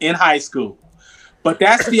in high school, but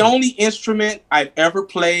that's the only instrument I've ever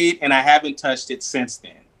played, and I haven't touched it since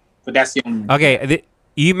then. But that's the only. Okay,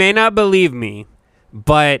 you may not believe me,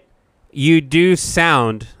 but you do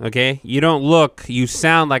sound, okay? You don't look, you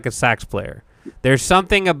sound like a sax player. There's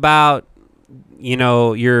something about,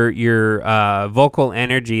 your vocal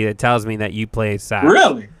energy that tells me that you play sax.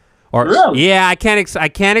 Really? Really? Yeah, I can't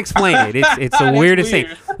explain it. It's the weirdest thing.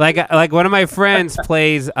 Like one of my friends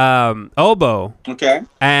plays oboe. Okay.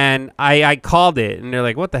 And I called it, and they're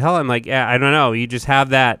like, "What the hell?" I'm like, "Yeah, I don't know. You just have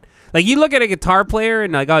that." Like, you look at a guitar player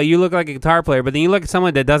and oh, you look like a guitar player, but then you look at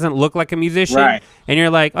someone that doesn't look like a musician, right, and you're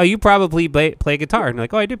like, oh, you probably play guitar. And you're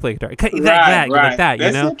like, oh, I do play guitar. Like that.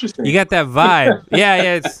 That's interesting. You got that vibe.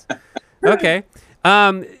 yeah, it's okay.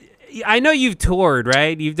 I know you've toured,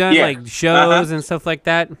 right? You've done shows and stuff like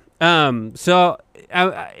that. So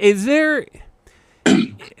is there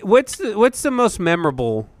what's the most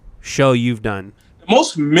memorable show you've done? The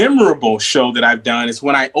most memorable show that I've done is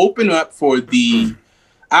when I opened up for the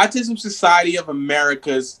Autism Society of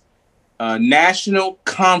America's national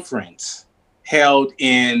conference held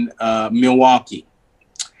in Milwaukee.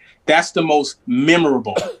 That's the most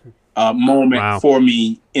memorable moment for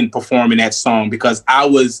me in performing that song, because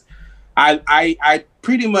I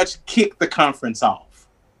pretty much kicked the conference off.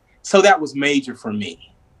 So that was major for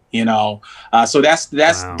me, So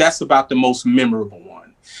that's about the most memorable one.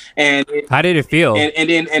 And how did it feel?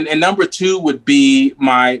 And number two would be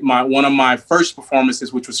my one of my first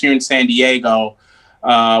performances, which was here in San Diego,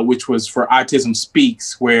 which was for Autism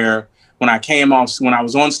Speaks, where when I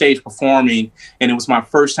was on stage performing, and it was my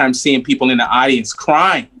first time seeing people in the audience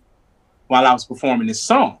crying while I was performing this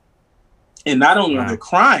song. And not only were they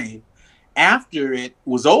crying, after it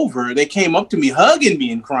was over, they came up to me hugging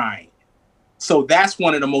me and crying. So that's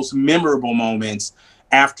one of the most memorable moments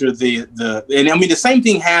after and I mean, the same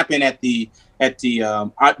thing happened at the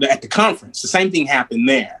conference. The same thing happened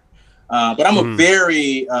there. But I'm a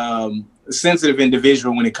very sensitive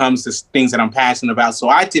individual when it comes to things that I'm passionate about. So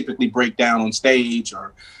I typically break down on stage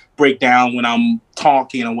or break down when I'm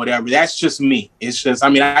talking or whatever. That's just me. It's just,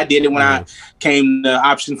 I did it when I came to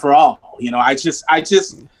Option for All.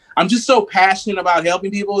 I'm just so passionate about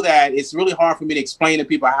helping people that it's really hard for me to explain to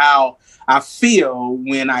people how I feel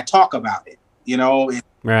when I talk about it.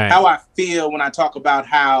 How I feel when I talk about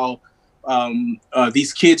how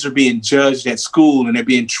these kids are being judged at school and they're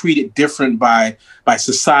being treated different by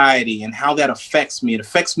society, and how that affects me. It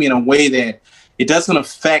affects me in a way that it doesn't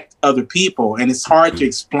affect other people, and it's hard to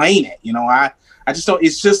explain it. I just don't.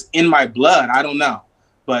 It's just in my blood. I don't know.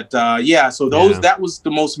 But so that was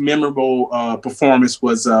the most memorable performance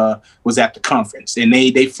was at the conference, and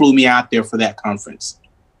they flew me out there for that conference.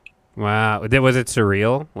 Wow. Was it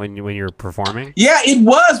surreal when you were performing? Yeah, it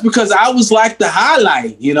was, because I was like the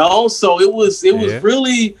highlight, So it was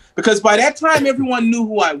really, because by that time everyone knew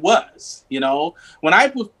who I was, When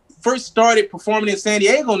I first started performing in San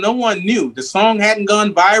Diego, no one knew. The song hadn't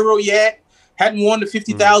gone viral yet, hadn't won the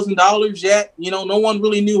 $50,000 yet. No one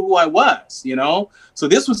really knew who I was, So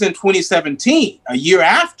this was in 2017, a year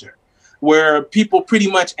after, where people pretty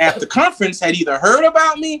much at the conference had either heard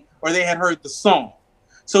about me or they had heard the song.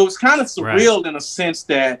 So it's kind of surreal in a sense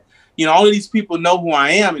that, all of these people know who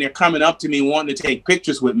I am, and they're coming up to me wanting to take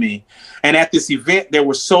pictures with me. And at this event, there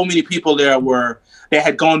were so many people that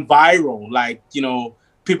had gone viral, like,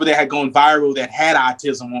 people that had gone viral that had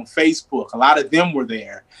autism on Facebook. A lot of them were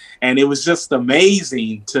there. And it was just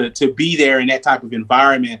amazing to be there in that type of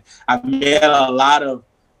environment. I met a lot of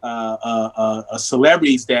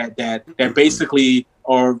celebrities that basically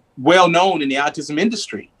are well known in the autism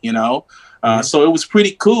industry, So it was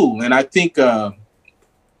pretty cool. And I think, when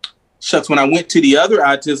I went to the other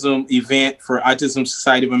autism event for Autism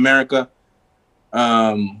Society of America,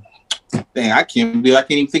 I can't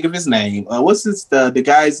even think of his name. What's the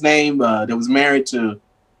guy's name that was married to,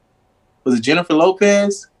 was it Jennifer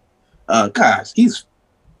Lopez? Gosh, he's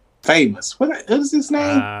famous. What is his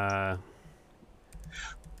name?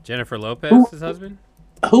 Jennifer Lopez, his husband?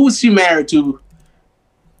 Who was she married to?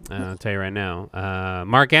 I'll tell you right now.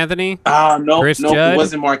 Mark Anthony? No, Chris Judd? It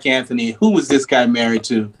wasn't Mark Anthony. Who was this guy married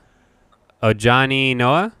to? Oh, Johnny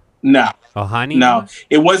Noah? No. Ohani? No,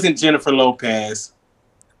 it wasn't Jennifer Lopez.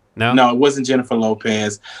 No, it wasn't Jennifer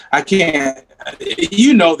Lopez. I can't.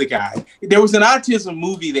 The guy. There was an autism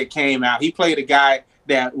movie that came out. He played a guy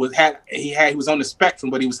that he was on the spectrum,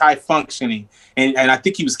 but he was high functioning, and I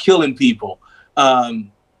think he was killing people.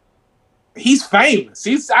 He's famous.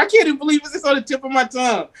 I can't even believe it's on the tip of my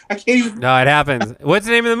tongue. I can't even. No, it happens. What's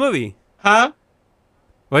the name of the movie? Huh?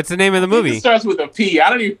 What's the name of the movie? It starts with a P. I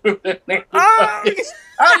don't even remember the name. I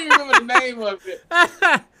don't even remember the name of it.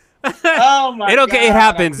 Oh my God! It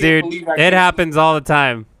happens, dude. It happens all the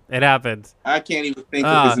time. It happens. I can't even think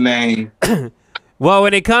of his name. Well,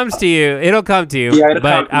 when it comes to you, it'll come to you. Yeah, it'll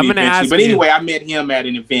come to I'm me gonna eventually. ask. But you, anyway, I met him at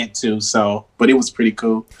an event too. But it was pretty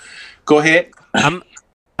cool. Go ahead. I'm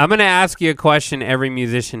gonna ask you a question every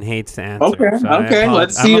musician hates to answer. Okay.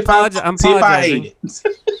 Let's see if I hate it.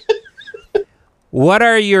 What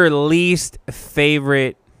are your least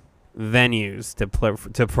favorite venues to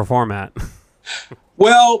perform at?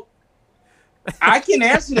 Well, I can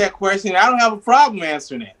answer that question. I don't have a problem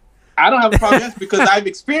answering it. I don't have a problem answering because I've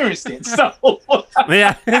experienced it. So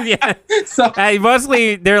yeah. So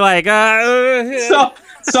mostly they're like,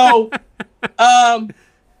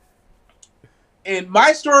 and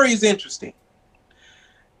my story is interesting.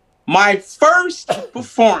 My first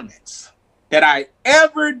performance that I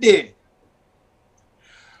ever did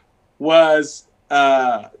was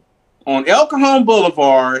on El Cajon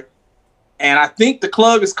Boulevard, and I think the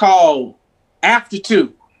club is called After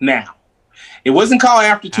Two now. It wasn't called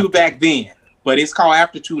After Two back then, but it's called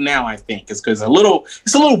After Two now. I think it's because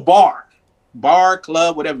it's a little bar,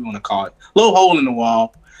 club, whatever you want to call it, little hole in the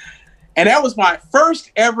wall. And that was my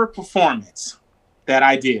first ever performance that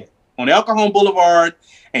I did on El Cajon Boulevard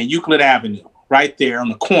and Euclid Avenue, right there on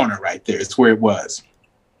the corner. Right there, it's where it was.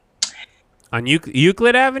 On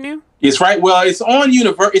Euclid Avenue? It's right. Well, it's on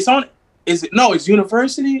It's on. Is it? No, it's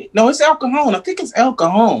University. No, it's El Cajon. I think it's El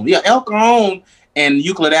Cajon. Yeah, El Cajon and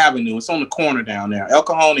Euclid Avenue. It's on the corner down there. El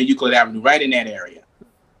Cajon and Euclid Avenue, right in that area.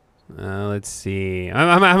 Let's see.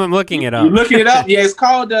 I'm looking it up. You're looking it up? Yeah, it's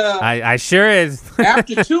called. I sure is.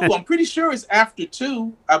 After Two. I'm pretty sure it's After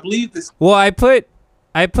Two. I believe this. Well, I put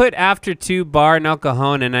After Two bar in El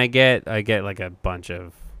Cajon, and I get like a bunch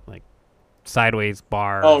of like sideways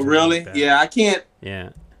bars. Oh, really? Like yeah, I can't. Yeah.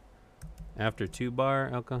 After Two bar,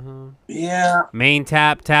 El Cajon. Yeah. Main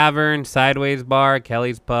Tap Tavern, Sideways Bar,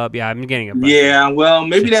 Kelly's Pub. Yeah, I'm getting a bunch. Yeah, well,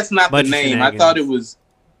 maybe that's not the name. I thought it was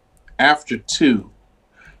After Two.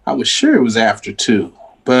 I was sure it was After Two.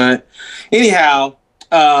 But anyhow,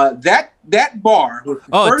 that bar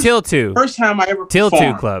was Till Two. First time I ever Till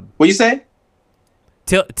performed. Two Club. What you say?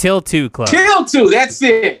 Till Two Club. Till Two, that's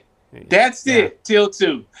it. That's it. Till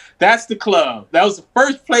Two. That's the club. That was the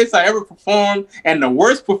first place I ever performed and the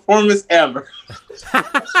worst performance ever.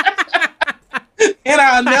 And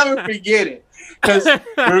I'll never forget it. Because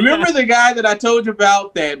remember the guy that I told you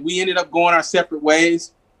about that we ended up going our separate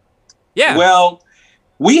ways? Yeah. Well,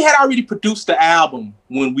 we had already produced the album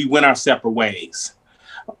when we went our separate ways.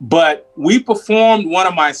 But we performed one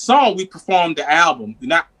of my songs. We performed the album,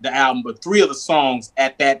 not the album, but 3 of the songs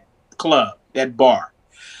at that club, that bar.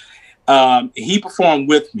 He performed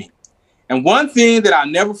with me. And one thing that I'll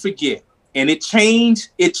never forget, and it changed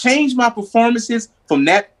my performances from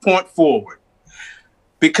that point forward.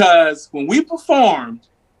 Because when we performed,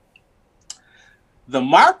 the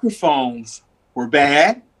microphones were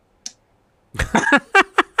bad.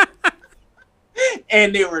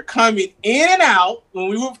 And they were coming in and out when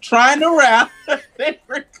we were trying to rap. They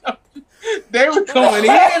were coming in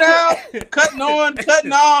and out, cutting on,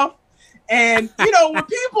 cutting off. And, when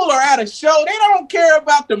people are at a show, they don't care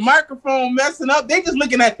about the microphone messing up. They just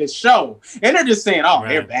looking at the show. And they're just saying, oh,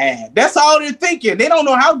 They're bad. That's all they're thinking. They don't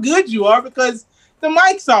know how good you are because the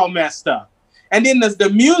mic's all messed up. And then the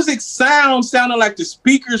music sounded like the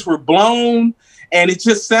speakers were blown. And it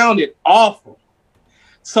just sounded awful.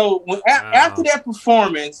 So after that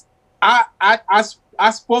performance,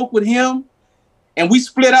 I spoke with him, and we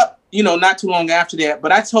split up, not too long after that.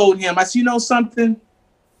 But I told him, I said, you know something?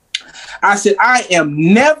 I said, I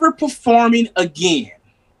am never performing again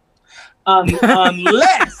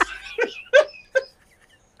unless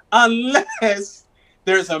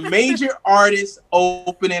there's a major artist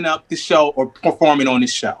opening up the show or performing on the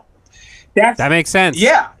show. That makes sense.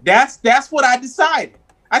 Yeah, that's what I decided.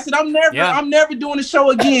 I said, I'm never doing a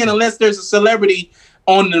show again unless there's a celebrity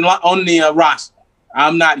on the roster.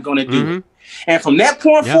 I'm not going to do it. And from that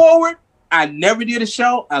point forward, I never did a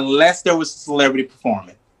show unless there was a celebrity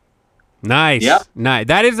performing. Nice. Yep. Nice.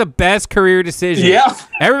 That is the best career decision. Yeah.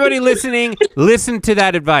 Everybody listening, listen to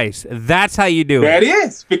that advice. That's how you do it. That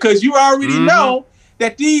is, because you already know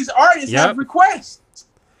that these artists have requests.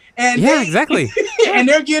 And exactly. And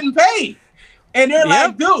they're getting paid. And they're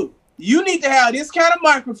like, dude, you need to have this kind of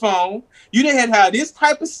microphone. You need to have this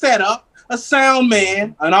type of setup, a sound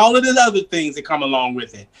man, and all of the other things that come along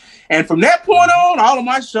with it. And from that point on, all of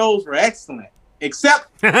my shows were excellent. Except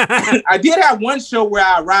I did have one show where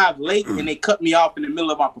I arrived late and they cut me off in the middle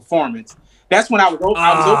of my performance. That's when I was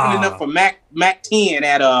opening up for Mac 10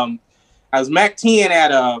 at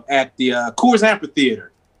the Coors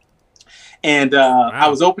Amphitheater. And I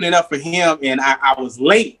was opening up for him, and I was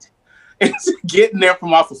late. Getting there for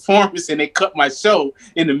my performance, and they cut my show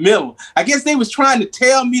in the middle. I guess they was trying to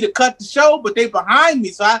tell me to cut the show, but they behind me,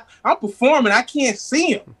 so I'm performing. I can't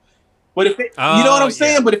see them. But if they, you know what I'm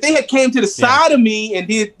saying? Yeah. But if they had came to the side of me and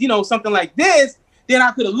did something like this, then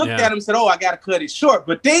I could have looked at them and said, "Oh, I got to cut it short."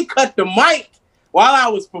 But they cut the mic while I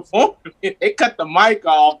was performing. They cut the mic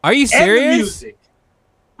off. Are you serious? And the music.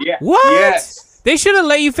 Yeah. What? Yes. They should have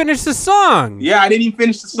let you finish the song. Yeah, I didn't even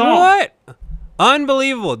finish the song. What?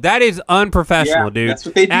 Unbelievable. That is unprofessional, dude. That's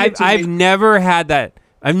what they did I've never had that.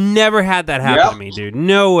 I've never had that happen to me, dude.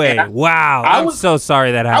 No way. Wow. I'm so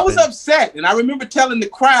sorry that happened. I was upset. And I remember telling the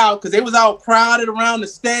crowd, because they was all crowded around the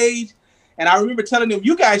stage. And I remember telling them,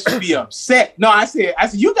 you guys should be upset. No, I said,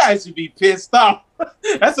 you guys should be pissed off.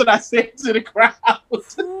 That's what I said to the crowd.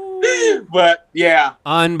 But yeah.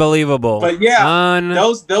 Unbelievable. But yeah,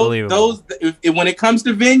 those when it comes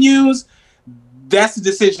to venues, that's the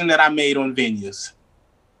decision that I made on venues.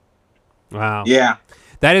 Wow. Yeah.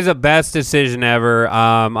 That is the best decision ever.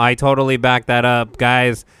 I totally back that up.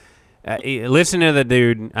 Guys, listen to the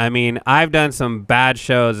dude. I mean, I've done some bad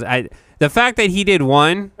shows. The fact that he did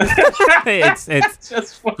one, it's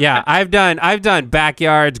just fun. Yeah, I've done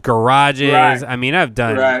backyards, garages. Right. I mean, I've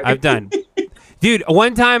done. Dude,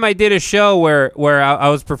 one time I did a show where I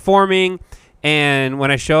was performing, and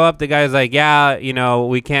when I show up, the guy's like, "Yeah,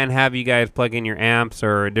 we can't have you guys plug in your amps,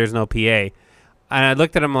 or there's no PA." And I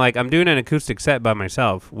looked at him like, I'm doing an acoustic set by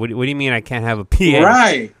myself. What do you mean I can't have a PA?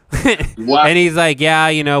 Right. Wow. And he's like,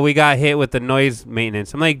 yeah, we got hit with the noise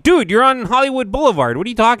maintenance. I'm like, dude, you're on Hollywood Boulevard. What are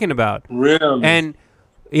you talking about? Really? And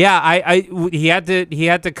yeah, he had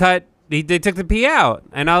to cut. They took the PA out,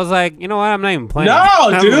 and I was like, you know what? I'm not even playing.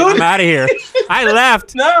 No, dude. I'm out of here. I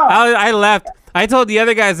left. No. I left. I told the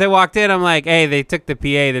other guys that walked in, I'm like, hey, they took the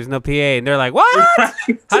PA. There's no PA. And they're like, what?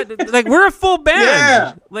 Like, we're a full band.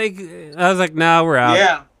 Yeah. Like, I was like, no, we're out.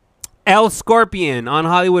 Yeah. El Scorpion on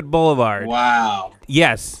Hollywood Boulevard. Wow.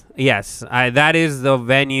 Yes. That is the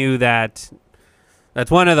venue that's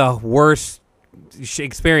one of the worst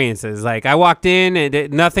experiences. Like, I walked in,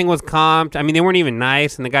 and nothing was comped. I mean, they weren't even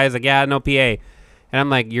nice. And the guy's like, yeah, no PA. And I'm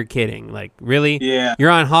like, you're kidding. Like, really? Yeah. You're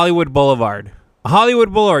on Hollywood Boulevard.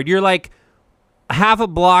 You're like half a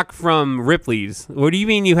block from Ripley's. What do you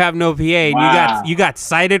mean you have no PA? And Wow. you got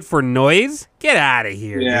cited for noise? Get out of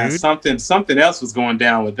here, Yeah, dude. something else was going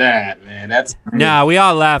down with that, man. That's No, we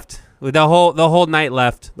all left. The whole night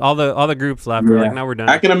left. All the groups left. We're like, no, we're done.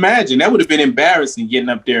 I can imagine that would have been embarrassing getting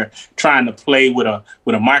up there trying to play with a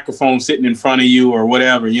microphone sitting in front of you or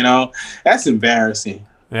whatever. You know, that's embarrassing.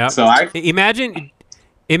 Yeah. So I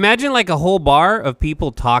Imagine like a whole bar of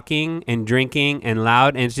people talking and drinking and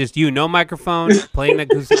loud, and it's just you, no microphone, playing the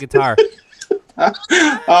acoustic guitar.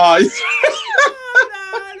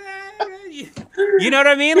 You know what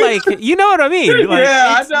I mean? Like, you know what I mean? Like,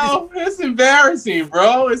 yeah, I know. It's embarrassing,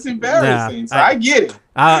 bro. It's embarrassing. So I get it.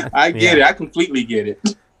 I get it. I completely get it.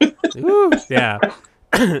 Ooh, yeah.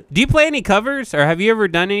 Do you play any covers, or have you ever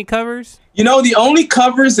done any covers? You know, the only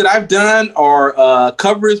covers that I've done are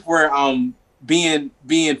covers where being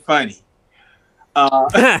funny.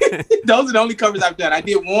 Those are the only covers I've done. I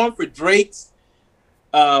did one for Drake's.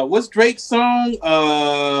 What's Drake's song?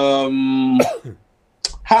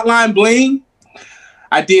 Hotline Bling.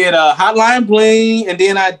 I did Hotline Bling, and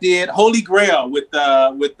then I did Holy Grail with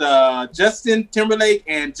Justin Timberlake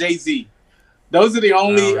and Jay-Z. Those are the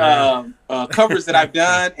only covers that I've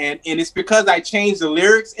done, and it's because I changed the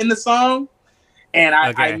lyrics in the song, and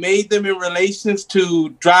I made them in relations to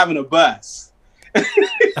driving a bus.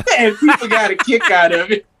 And people got a kick out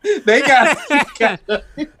of it. They got a kick out of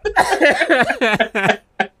it.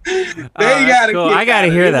 Cool. I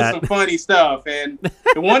gotta hear that. Some funny stuff, and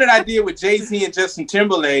the one that I did with Jay-Z and Justin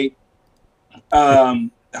Timberlake,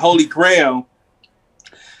 Holy Grail.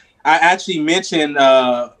 I actually mentioned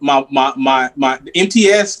my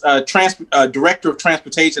MTS director of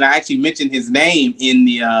transportation. I actually mentioned his name in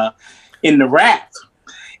the rap,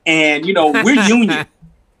 and you know we're union,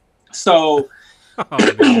 so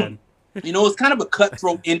you know it's kind of a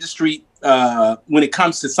cutthroat industry when it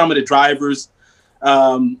comes to some of the drivers.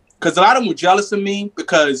 Because a lot of them were jealous of me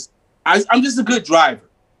because I'm just a good driver.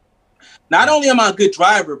 Not only am I a good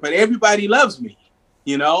driver, but everybody loves me.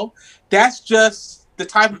 You know, that's just the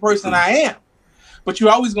type of person I am. But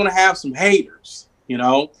you're always going to have some haters, you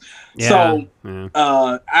know? Yeah,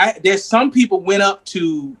 so there's some people went up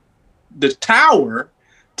to the tower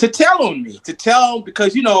to tell on me,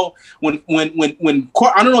 because, you know, when I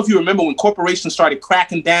don't know if you remember when corporations started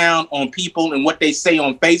cracking down on people and what they say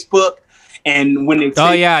on Facebook. And when they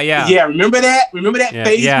say, remember that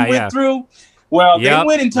phase we went through? Well, they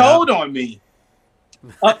went and told on me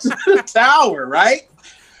up to the tower, right?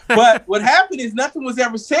 But what happened is nothing was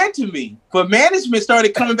ever said to me. But management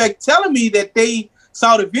started coming back telling me that they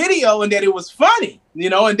saw the video and that it was funny, you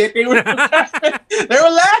know, and that they were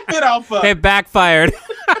laughing off of. It backfired.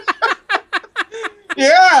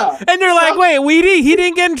 Yeah. And they're like, wait, he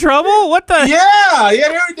didn't get in trouble? What the? Yeah,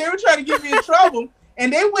 they were trying to get me in trouble.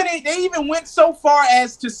 And they even went so far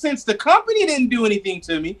as to, since the company didn't do anything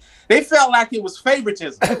to me, they felt like it was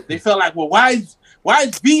favoritism. They felt like, well, why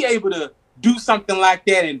is B able to do something like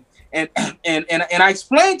that? And I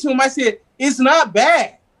explained to him, I said, it's not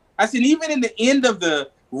bad. I said, even in the end of the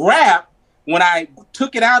rap, when I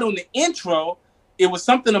took it out on the intro, it was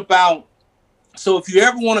something about, so if you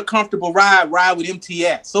ever want a comfortable ride with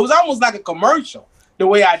MTS. So it was almost like a commercial, the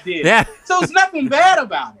way I did it. Yeah. So it's nothing bad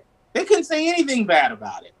about it. They couldn't say anything bad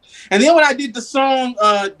about it. And then when I did the song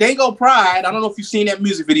Dago Pride, I don't know if you've seen that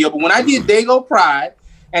music video, but when I did Dago Pride,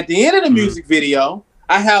 at the end of the music video,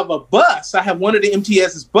 I have a bus. I have one of the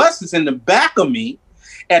MTS's buses in the back of me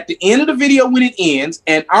at the end of the video when it ends.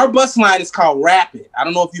 And our bus line is called Rapid. I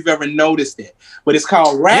don't know if you've ever noticed it, but it's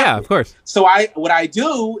called Rapid. Yeah, of course. So what I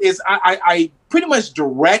do is I pretty much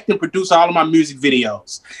direct and produce all of my music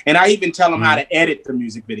videos. And I even tell them how to edit the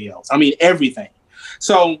music videos. I mean, everything.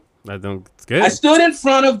 So it's good. I stood in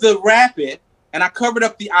front of the Rapid and I covered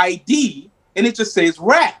up the ID and it just says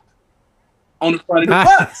rap on the front of the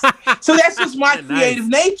bus. So that's just my creative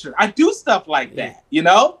nature. I do stuff like that, you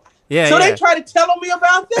know? Yeah. So they tried to tell me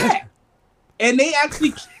about that. And they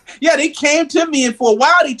actually, they came to me, and for a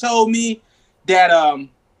while they told me that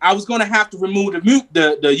I was going to have to remove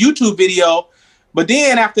the YouTube video. But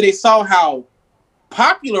then after they saw how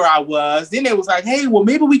popular I was, then they was like, hey, well,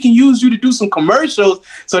 maybe we can use you to do some commercials.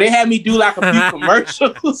 So they had me do like a few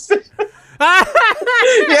commercials.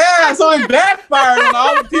 Yeah, so it backfired on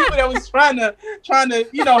all the people that was trying to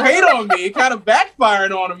hate on me. It kind of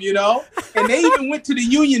backfired on them, you know. And they even went to the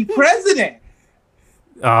union president.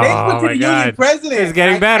 Oh, they went to the union president. It's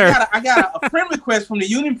getting better. I got a friend request from the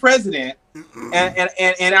union president, and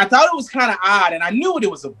I thought it was kind of odd, and I knew what it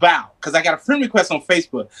was about because I got a friend request on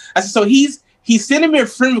Facebook. I said, so he's sending me a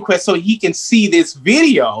friend request so he can see this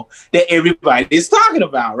video that everybody is talking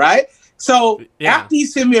about, right? So after he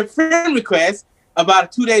sent me a friend request,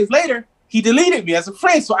 about 2 days later, he deleted me as a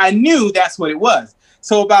friend. So I knew that's what it was.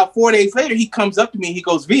 So about 4 days later, he comes up to me. He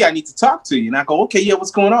goes, V, I need to talk to you. And I go, okay, yeah,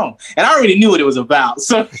 what's going on? And I already knew what it was about.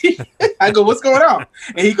 So I go, what's going on?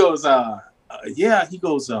 And he goes, yeah. He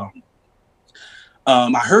goes,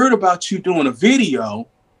 I heard about you doing a video,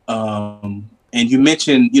 and you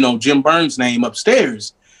mentioned, Jim Burns' name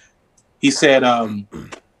upstairs. He said, are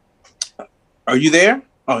you there?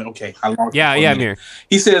 Oh, okay. Yeah, I'm here.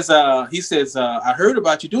 He says, I heard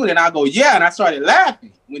about you doing it. And I go, yeah. And I started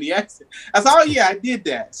laughing when he asked it. I said, oh, yeah, I did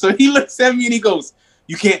that. So he looks at me and he goes,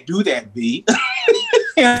 you can't do that, V.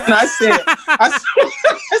 And I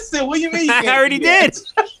said, what do you mean you can't I already did.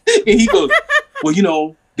 And he goes,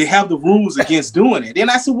 well, they have the rules against doing it. And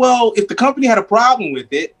I said, well, if the company had a problem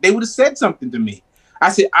with it, they would have said something to me.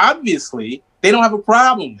 I said, obviously, they don't have a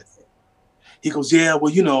problem with it. He goes, yeah,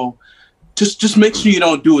 well, just make sure you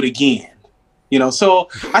don't do it again. So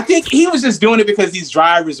I think he was just doing it because these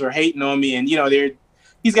drivers are hating on me and,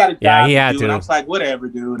 he's got a job he had to do. to. And I was like, whatever,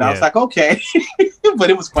 dude. Yeah. I was like, okay.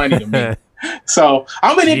 But it was funny to me. So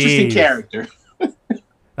I'm an interesting character. Dude,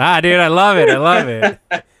 I love it.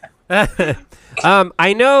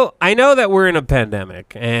 I know that we're in a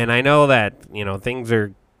pandemic, and I know that things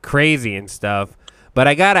are crazy and stuff. But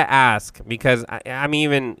I gotta ask, because I'm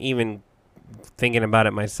even thinking about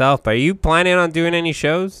it myself. But are you planning on doing any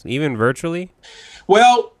shows, even virtually?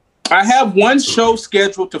 Well, I have one show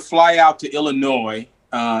scheduled to fly out to Illinois.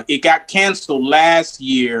 It got canceled this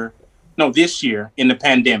year in the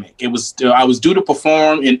pandemic. It was I was due to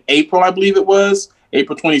perform in April, I believe it was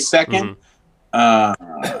April 22nd,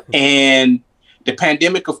 and the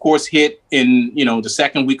pandemic, of course, hit in the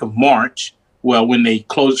second week of March. Well, when they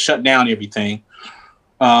shut down everything.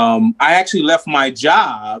 I actually left my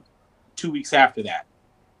job 2 weeks after that.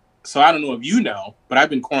 So I don't know if you know, but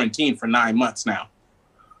I've been quarantined for 9 months now.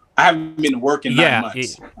 I haven't been working 9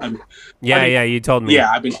 months. You told me.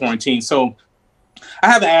 Yeah, I've been quarantined. So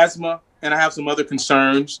I have asthma and I have some other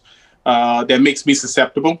concerns that makes me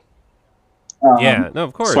susceptible.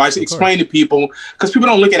 Of course. So I explain to people, because people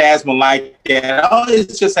don't look at asthma like that. Oh,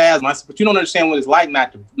 it's just asthma. I said, but you don't understand what it's like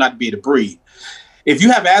not to be able to breathe. If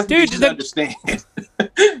you have asthma, you just understand.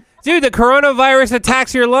 Dude, the coronavirus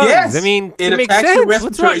attacks your lungs. Yes, I mean, it makes attacks sense. your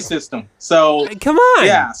respiratory system. So come on.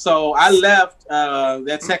 Yeah. So I left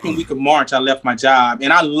that second week of March. I left my job,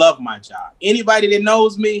 and I love my job. Anybody that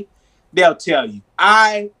knows me, they'll tell you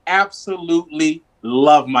I absolutely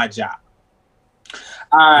love my job.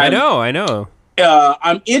 I know.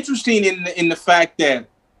 I'm interested in the fact that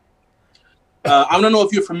I don't know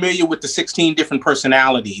if you're familiar with the 16 different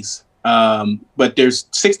personalities, but there's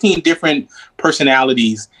 16 different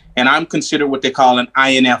personalities, and I'm considered what they call an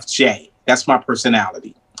INFJ. That's my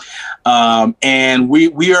personality. And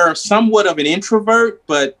we are somewhat of an introvert,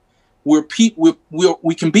 but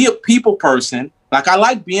we can be a people person. Like, I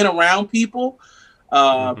like being around people,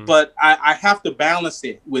 but I have to balance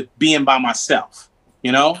it with being by myself.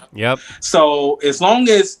 Yep. So as long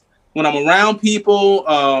as when I'm around people,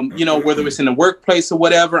 whether it's in the workplace or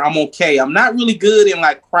whatever, I'm okay. I'm not really good in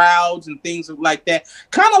like crowds and things like that.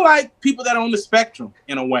 Kind of like people that are on the spectrum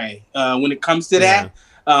in a way. When it comes to that,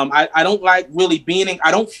 I don't like really being in. I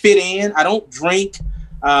don't fit in. I don't drink.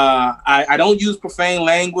 I don't use profane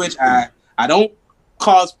language. I don't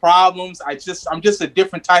cause problems. I'm just a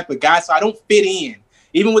different type of guy. So I don't fit in.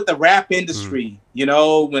 Even with the rap industry,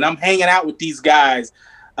 when I'm hanging out with these guys,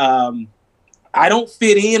 I don't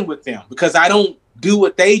fit in with them because I don't do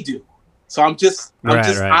what they do. So I'm just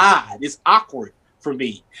odd. It's awkward for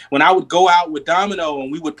me. When I would go out with Domino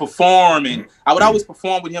and we would perform, and I would always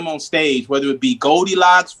perform with him on stage, whether it be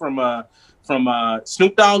Goldilocks from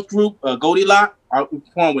Snoop Dogg's group, Goldilocks. I would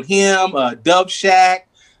perform with him, Dub Shack,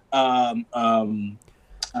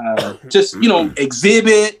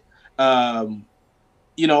 Exhibit.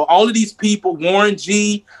 All of these people, Warren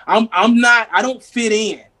G. I don't fit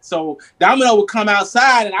in. So Domino would come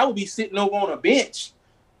outside and I would be sitting over on a bench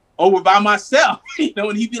over by myself,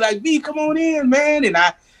 and he'd be like, V, come on in, man.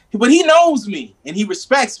 But he knows me and he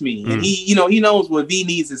respects me. And he knows what V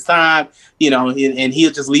needs his time, and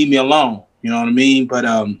he'll just leave me alone. You know what I mean? But,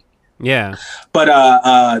 yeah. But,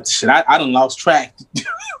 I done lost track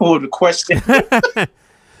of the question.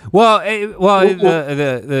 Well,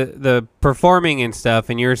 the performing and stuff,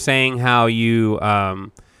 and you're saying how you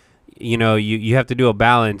have to do a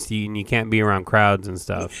balance, and you can't be around crowds and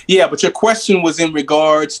stuff. Yeah, but your question was in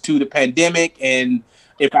regards to the pandemic and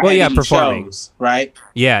if I had any performing shows, right?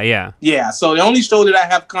 Yeah. So the only show that I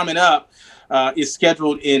have coming up is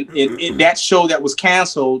scheduled in that show that was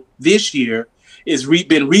canceled this year is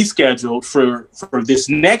been rescheduled for this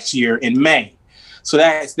next year in May. So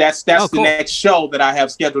that's Oh, the cool. next show that I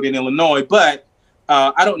have scheduled in Illinois. But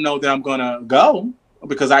I don't know that I'm going to go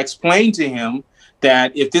because I explained to him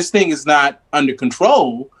that if this thing is not under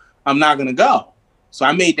control, I'm not going to go. So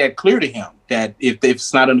I made that clear to him that if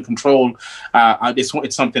it's not under control,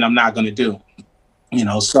 it's something I'm not going to do. You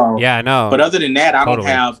know, so Yeah, I know. But other than that, I Totally.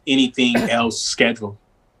 don't have anything else scheduled.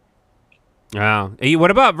 Wow. Hey,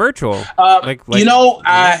 what about virtual?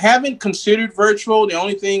 I haven't considered virtual. The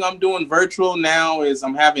only thing I'm doing virtual now is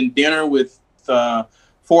I'm having dinner with 4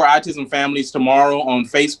 autism families tomorrow on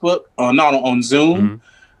Facebook, on Zoom,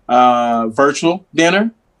 virtual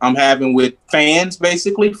dinner. I'm having with fans,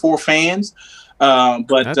 basically 4 fans.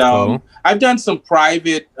 That's cool. I've done some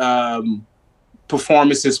private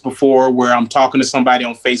performances before where I'm talking to somebody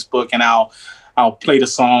on Facebook and I'll play the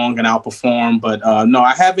song and I'll perform. But no,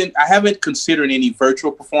 I haven't considered any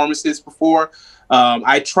virtual performances before.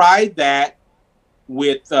 I tried that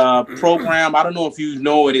with a program. I don't know if you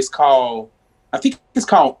know it. I think it's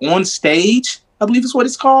called On Stage. I believe it's what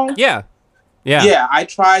it's called. Yeah. I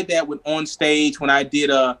tried that with On Stage when I did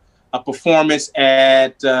a performance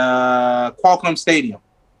at Qualcomm Stadium,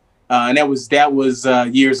 and that was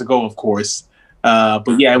years ago, of course.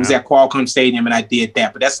 But yeah, it was at Qualcomm Stadium, and I did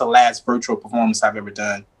that. But that's the last virtual performance I've ever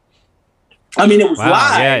done. I mean, it was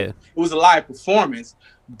live. Yeah. It was a live performance,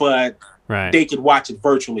 but they could watch it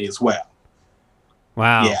virtually as well.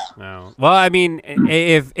 Wow. Yeah. Wow. Well, I mean,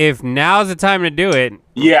 if now's the time to do it.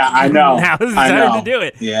 Yeah, I know. Now's the time to do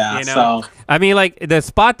it. Yeah. You know? So I mean, like the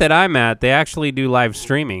spot that I'm at, they actually do live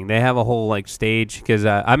streaming. They have a whole like stage because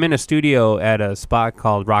I'm in a studio at a spot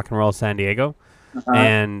called Rock and Roll San Diego.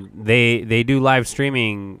 And they do live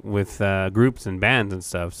streaming with groups and bands and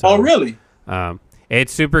stuff. So, oh, really?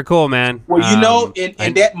 It's super cool, man. Well, you know,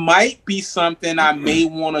 and that might be something I may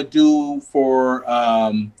want to do for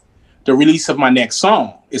the release of my next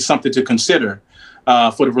song. It's something to consider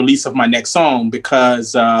for the release of my next song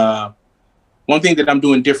because one thing that I'm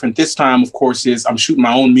doing different this time, of course, is I'm shooting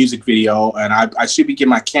my own music video, and I should be getting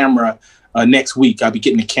my camera next week. I'll be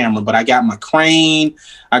getting the camera, but I got my crane,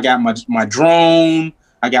 I got my drone,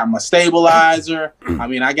 I got my stabilizer. I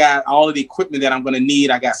mean, I got all of the equipment that I'm going to need.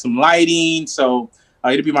 I got some lighting, so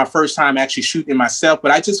it'll be my first time actually shooting myself. But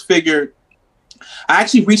I just figured, I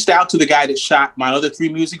actually reached out to the guy that shot my other 3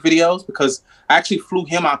 music videos because I actually flew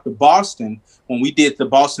him out to Boston when we did the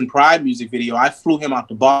Boston Pride music video. I flew him out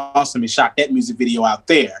to Boston and shot that music video out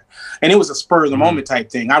there. And it was a spur of the moment type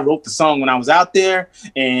thing. I wrote the song when I was out there,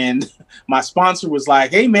 and my sponsor was like,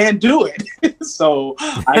 hey, man, do it. So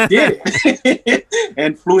I did it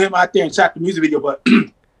and flew him out there and shot the music video. But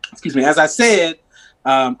excuse me, as I said,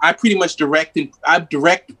 I pretty much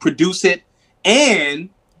produce it, and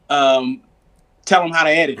tell them how to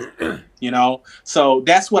edit it, you know? So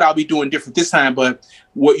that's what I'll be doing different this time. But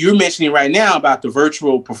what you're mentioning right now about the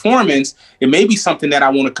virtual performance, it may be something that I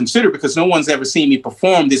want to consider because no one's ever seen me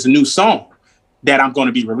perform this new song that I'm going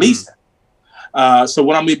to be releasing. So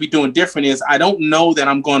what I'm going to be doing different is I don't know that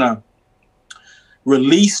I'm going to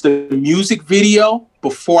release the music video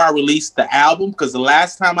before I release the album, because the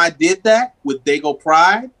last time I did that with Dago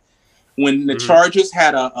Pride, when the Chargers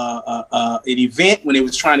had an event when they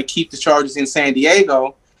was trying to keep the Chargers in San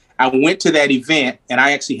Diego, I went to that event and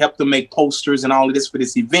I actually helped them make posters and all of this for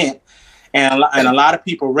this event. And a lot of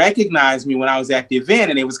people recognized me when I was at the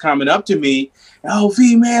event, and they was coming up to me, oh,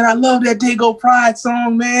 V, man, I love that Dago Pride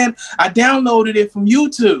song, man. I downloaded it from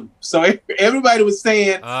YouTube. So everybody was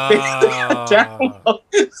saying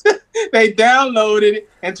they downloaded it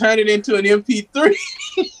and turned it into an MP3.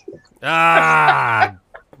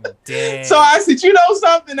 Dang. So I said, you know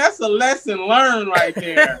something? That's a lesson learned right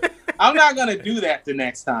there. I'm not going to do that the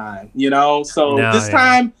next time, you know? So this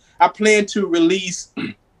time I plan to release,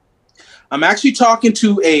 I'm actually talking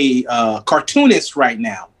to a cartoonist right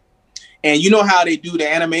now. And you know how they do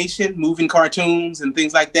the animation, moving cartoons and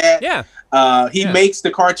things like that? Yeah. He makes the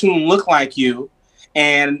cartoon look like you.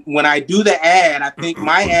 And when I do the ad, I think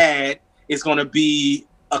my ad is going to be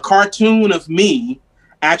a cartoon of me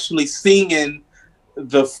actually singing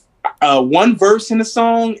the one verse in the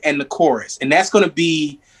song and the chorus, and that's going to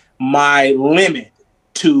be my limit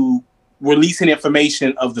to releasing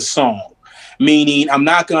information of the song. Meaning, I'm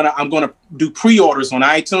gonna do pre-orders on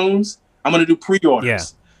iTunes. I'm gonna do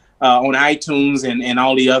pre-orders on iTunes and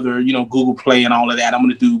all the other, you know, Google Play and all of that. I'm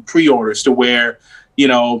gonna do pre-orders to where, you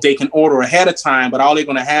know, they can order ahead of time, but all they're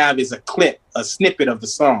gonna have is a snippet of the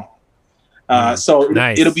song. So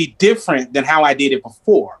nice. It'll be different than how I did it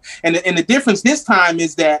before. And the difference this time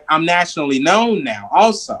is that I'm nationally known now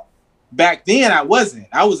also. Back then I was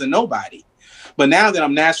a nobody. But now that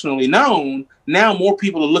I'm nationally known, now more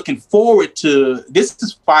people are looking forward to, this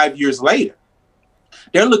is 5 years later.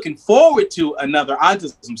 they're looking forward to another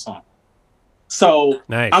autism song. So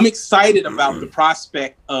Nice. I'm excited about the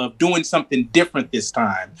prospect of doing something different this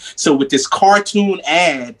time. So with this cartoon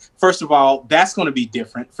ad, first of all, that's going to be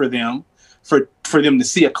different for them, for them to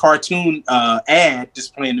see a cartoon ad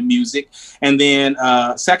just playing the music. And then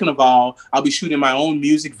second of all, I'll be shooting my own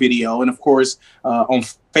music video. And of course, on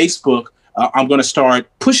Facebook, I'm going to start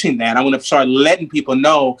pushing that. I'm going to start letting people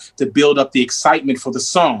know to build up the excitement for the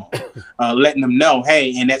song, letting them know,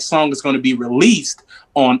 hey, and that song is going to be released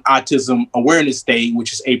on Autism Awareness Day,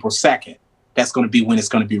 which is April 2nd. That's going to be when it's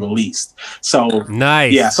going to be released. So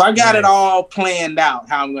nice. Yeah, so I got it all planned out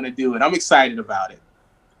how I'm going to do it. I'm excited about it.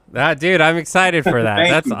 Dude, I'm excited for that.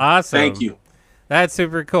 That's you. awesome. Thank you. That's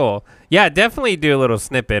super cool. Yeah, definitely do a little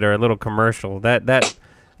snippet or a little commercial.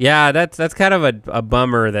 Yeah, that's kind of a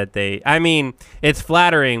bummer that they. I mean, it's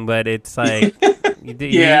flattering, but it's like, you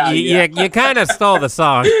kind of stole the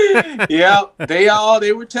song. Yeah,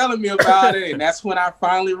 they were telling me about it, and that's when I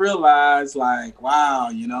finally realized, like, wow,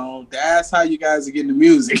 that's how you guys are getting the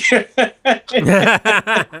music.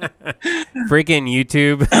 Freaking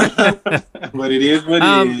YouTube. But it is what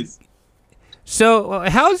it is. So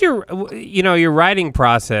how's your writing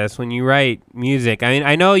process when you write music? I mean,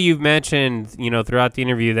 I know you've mentioned, throughout the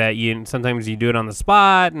interview that sometimes you do it on the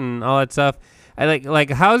spot and all that stuff. I like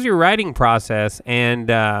how's your writing process and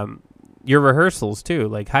your rehearsals too?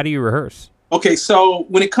 Like, how do you rehearse? Okay, so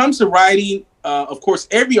when it comes to writing, of course,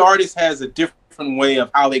 every artist has a different way of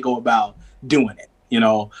how they go about doing it.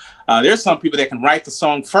 There's some people that can write the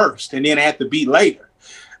song first and then add the beat later.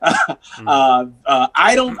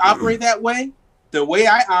 I don't operate that way. The way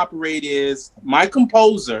I operate is my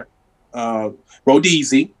composer,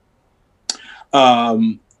 Rhodeezy,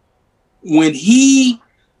 when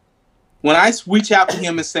I reach out to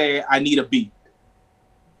him and say, I need a beat,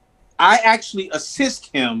 I actually assist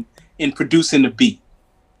him in producing the beat.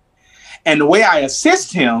 And the way I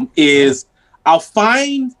assist him is I'll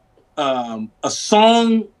find a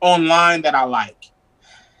song online that I like.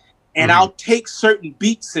 And I'll take certain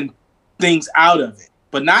beats and things out of it,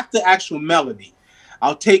 but not the actual melody.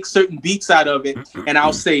 I'll take certain beats out of it and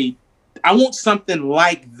I'll say, I want something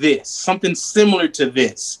like this, something similar to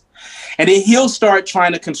this. And then he'll start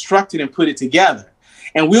trying to construct it and put it together.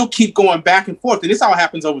 And we'll keep going back and forth. And this all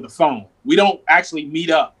happens over the phone. We don't actually meet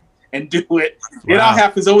up and do it. Wow. It all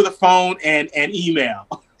happens over the phone and email.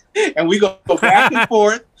 And we go back and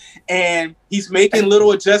forth. And he's making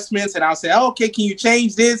little adjustments. And I'll say, oh, okay, can you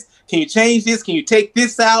change this? Can you change this? Can you take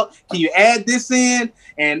this out? Can you add this in?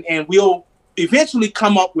 And we'll eventually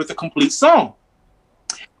come up with a complete song.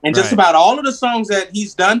 And just about all of the songs that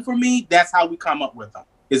he's done for me, that's how we come up with them,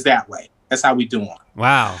 is that way. That's how we do them.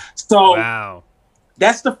 Wow. So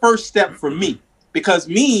that's the first step for me. Because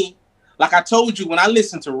me, like I told you, when I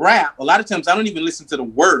listen to rap, a lot of times I don't even listen to the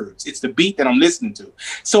words. It's the beat that I'm listening to.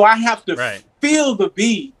 So I have to feel the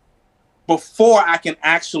beat before I can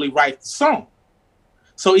actually write the song.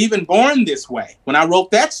 So even Born This Way, when I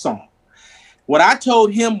wrote that song, what I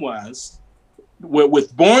told him was,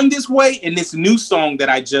 with Born This Way and this new song that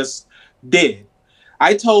I just did,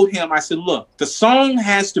 I told him, I said, look, the song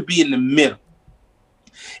has to be in the middle.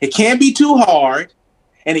 It can't be too hard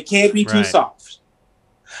and it can't be too soft.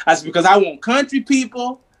 I said, because I want country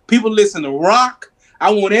people listen to rock. I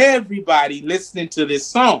want everybody listening to this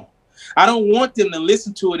song. I don't want them to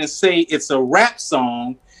listen to it and say it's a rap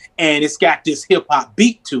song and it's got this hip hop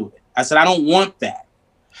beat to it. I said, I don't want that.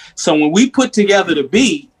 So when we put together the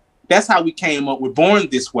beat, that's how we came up with Born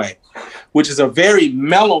This Way, which is a very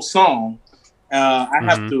mellow song. I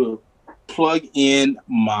have to plug in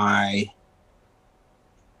my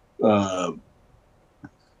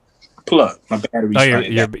plug. My battery's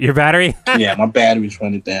running down. Your battery? Yeah, my battery's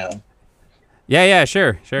running down. Yeah,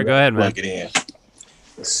 sure. Go ahead, man. Plug it in.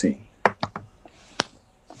 Let's see.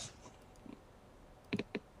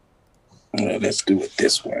 Let's do it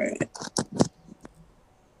this way.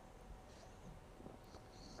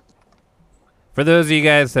 For those of you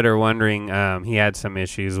guys that are wondering, he had some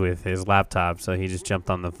issues with his laptop, so he just jumped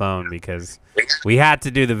on the phone because we had to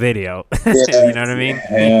do the video. You know what I mean?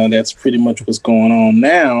 Yeah, that's pretty much what's going on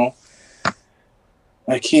now.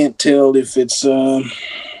 I can't tell if it's on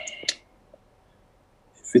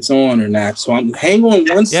or not. So hang on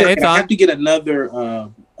one second. I have to get another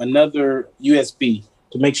USB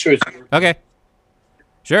to make sure it's okay.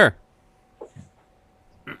 Sure.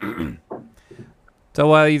 So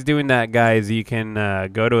while he's doing that, guys, you can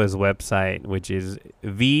go to his website, which is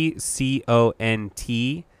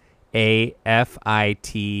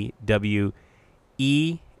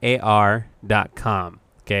VCONTAFITWEAR.com.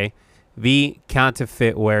 Okay,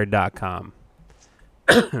 VCounterfeitwear.com.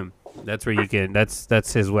 That's where you can. That's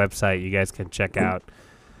his website. You guys can check out.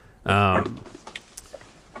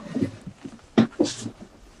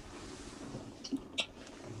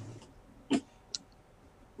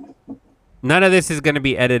 None of this is going to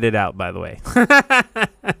be edited out, by the way.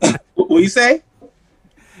 What you say?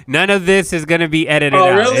 None of this is going to be edited out.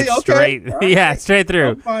 Oh, really? It's Okay. straight. All right. Yeah, straight through.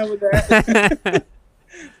 I'm fine with that.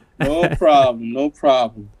 No problem. No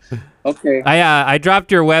problem. Okay. I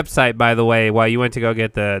dropped your website, by the way, while you went to go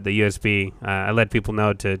get the USB. I let people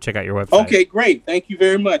know to check out your website. Okay, great. Thank you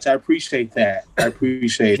very much. I appreciate that. I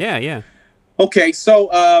appreciate it. Yeah. Okay, so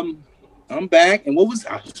I'm back, and what was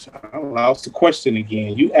I lost the question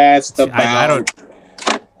again? You asked about. I don't.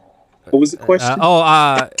 What was the question?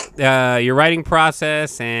 Your writing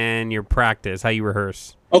process and your practice, how you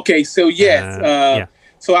rehearse. Okay, so yes, yeah.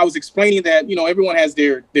 So I was explaining that everyone has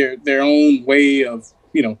their own way of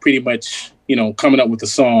pretty much coming up with a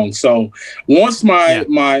song. So once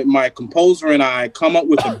my composer and I come up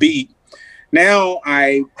with a beat, now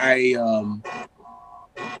I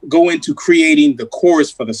go into creating the chorus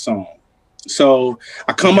for the song. So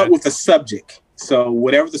I come up with a subject. So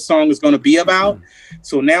whatever the song is going to be about.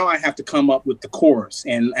 So now I have to come up with the chorus.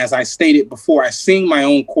 And as I stated before, I sing my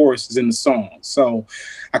own choruses in the song. So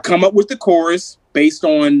I come up with the chorus based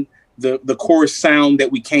on the chorus sound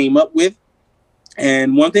that we came up with.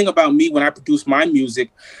 And one thing about me, when I produce my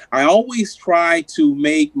music, I always try to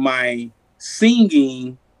make my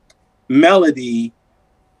singing melody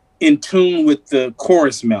in tune with the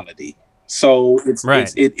chorus melody. So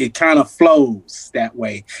it kind of flows that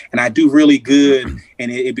way. And I do really good, and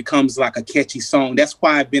it becomes like a catchy song. That's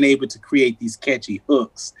why I've been able to create these catchy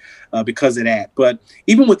hooks because of that. But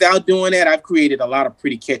even without doing that, I've created a lot of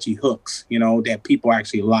pretty catchy hooks, that people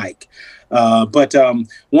actually like. But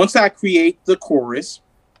once I create the chorus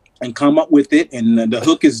and come up with it and the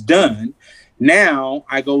hook is done, now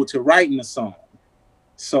I go to writing the song.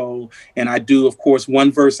 So, and I do, of course,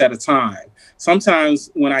 one verse at a time.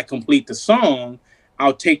 Sometimes when I complete the song,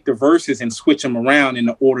 I'll take the verses and switch them around in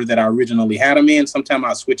the order that I originally had them in. Sometimes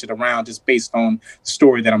I'll switch it around just based on the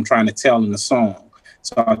story that I'm trying to tell in the song.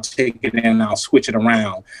 So I'll take it and I'll switch it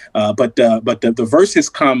around. But the verses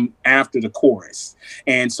come after the chorus.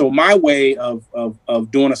 And so my way of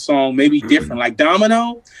doing a song may be different. Like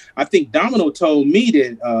Domino, I think Domino told me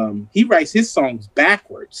that he writes his songs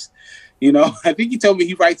backwards. I think he told me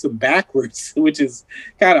he writes them backwards, which is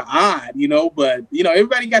kind of odd, but,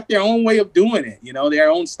 everybody got their own way of doing it,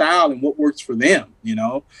 their own style and what works for them,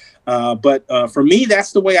 but for me,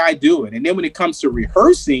 that's the way I do it. And then when it comes to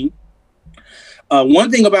rehearsing,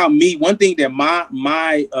 one thing about me, one thing that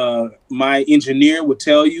my engineer would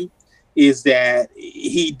tell you is that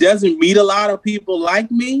he doesn't meet a lot of people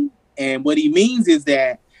like me. And what he means is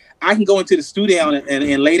that I can go into the studio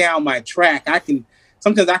and lay down my track.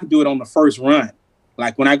 Sometimes I can do it on the first run.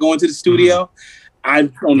 Like when I go into the studio,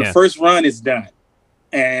 the first run is done.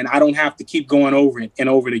 And I don't have to keep going over it and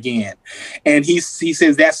over it again. And he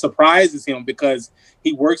says that surprises him because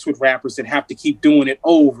he works with rappers that have to keep doing it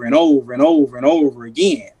over and over and over and over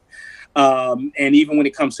again. And even when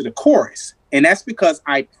it comes to the chorus. And that's because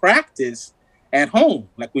I practice at home.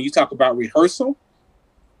 Like when you talk about rehearsal,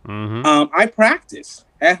 I practice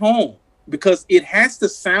at home because it has to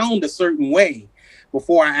sound a certain way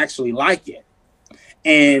before I actually like it.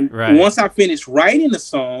 And once I finish writing the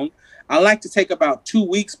song, I like to take about 2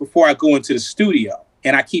 weeks before I go into the studio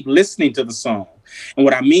and I keep listening to the song. And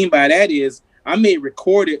what I mean by that is I may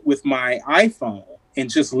record it with my iPhone and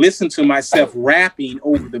just listen to myself rapping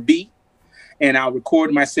over the beat. And I'll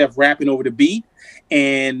record myself rapping over the beat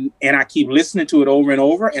and I keep listening to it over and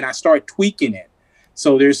over and I start tweaking it.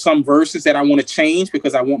 So there's some verses that I want to change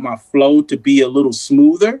because I want my flow to be a little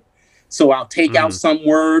smoother. So I'll take out some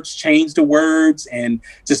words, change the words, and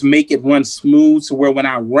just make it run smooth so where when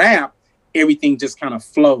I rap, everything just kind of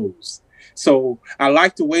flows. So I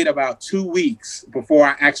like to wait about 2 weeks before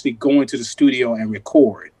I actually go into the studio and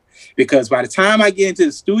record. Because by the time I get into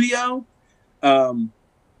the studio, one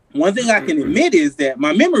thing I can admit is that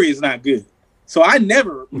my memory is not good. So I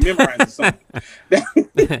never memorize a song.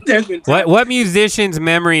 What musician's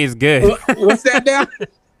memory is good? What's that now?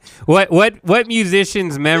 What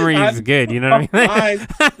musician's memory is good? You know what I mean?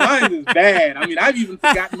 Mine is bad. I mean, I've even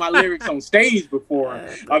forgotten my lyrics on stage before.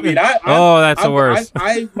 I mean, that's the worst.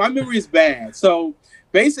 My memory is bad. So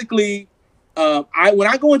basically, when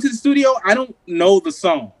I go into the studio, I don't know the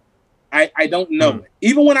song. I don't know it.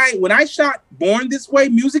 Even when I shot Born This Way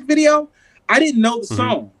music video, I didn't know the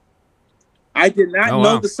song. I did not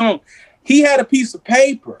know the song. He had a piece of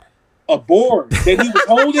paper, a board that he was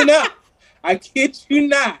holding up. I kid you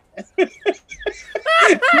not.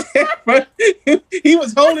 he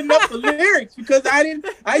was holding up the lyrics because I didn't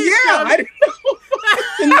know him.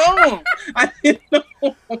 I didn't know him.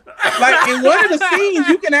 Like in one of the scenes,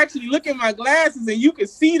 you can actually look at my glasses and you can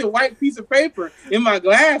see the white piece of paper in my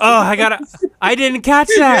glasses. Oh, I didn't catch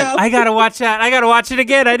that. Yeah. I gotta watch that. I gotta watch it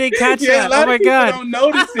again. I didn't catch that. A lot oh my of people God. don't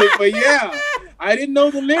notice it, but yeah. I didn't know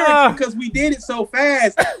the lyrics because we did it so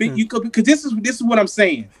fast. Because this is what I'm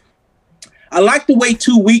saying. I like the way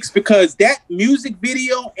 2 weeks because that music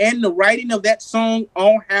video and the writing of that song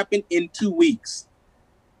all happened in 2 weeks.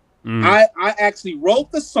 I actually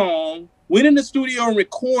wrote the song, went in the studio and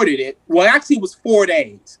recorded it. Well, actually it was 4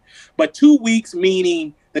 days, but 2 weeks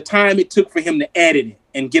meaning the time it took for him to edit it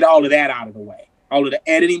and get all of that out of the way. All of the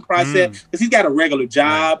editing process, because he's got a regular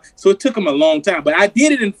job, so it took him a long time. But I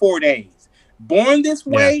did it in 4 days. Born This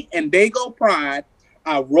Way and Dago Pride,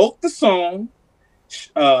 I wrote the song,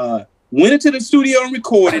 went into the studio and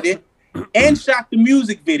recorded it, and shot the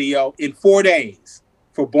music video in 4 days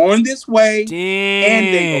for Born This Way and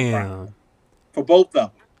Dago Pride. For both of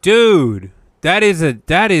them. Dude, that is a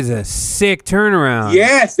sick turnaround.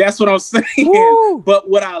 Yes, that's what I'm saying. Woo. But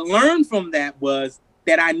what I learned from that was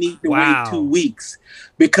that I need to wait 2 weeks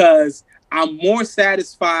because I'm more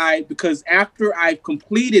satisfied because after I've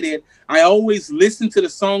completed it, I always listen to the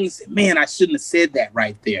song and say, man, I shouldn't have said that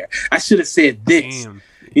right there. I should have said this. Damn.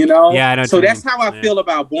 You know? Yeah, I know. So that's how I feel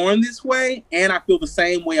about Born This Way, and I feel the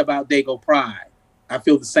same way about Dago Pride. I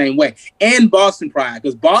feel the same way. And Boston Pride,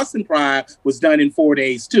 because Boston Pride was done in 4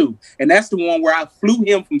 days too. And that's the one where I flew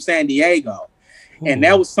him from San Diego. And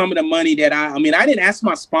that was some of the money that I didn't ask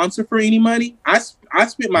my sponsor for any money. I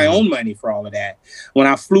spent my own money for all of that. When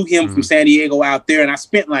I flew him from San Diego out there, and I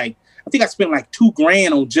spent like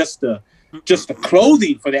 $2,000 on just the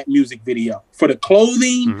clothing for that music video. For the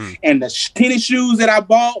clothing and the tennis shoes that I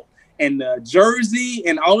bought and the jersey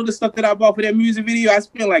and all of the stuff that I bought for that music video, I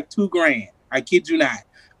spent like $2,000. I kid you not,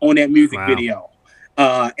 on that music video.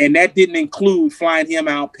 And that didn't include flying him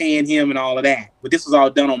out, paying him and all of that. But this was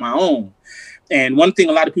all done on my own. And one thing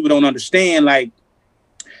a lot of people don't understand, like,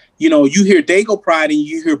 you know, you hear Dago Pride and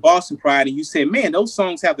you hear Boston Pride and you say, man, those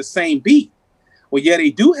songs have the same beat. Well, yeah,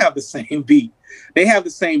 they do have the same beat. They have the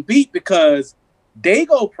same beat because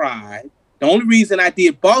Dago Pride, the only reason I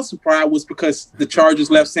did Boston Pride was because the Chargers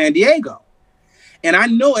left San Diego. And I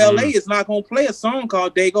know LA is not going to play a song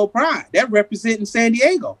called Dago Pride. That representing San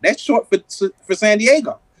Diego. That's short for San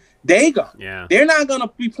Diego. Dago. Yeah. They're not going to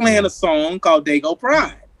be playing a song called Dago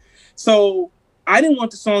Pride. So I didn't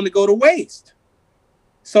want the song to go to waste.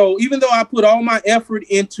 So even though I put all my effort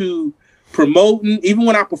into promoting, even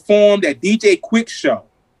when I performed at DJ Quick Show,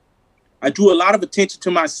 I drew a lot of attention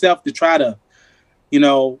to myself to try to, you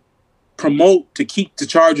know, promote to keep the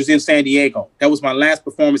Chargers in San Diego. That was my last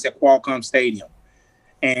performance at Qualcomm Stadium.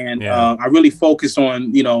 And I really focused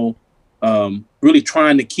on, you know, really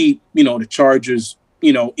trying to keep, you know, the Chargers,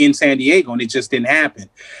 you know, in San Diego, and it just didn't happen.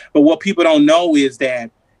 But what people don't know is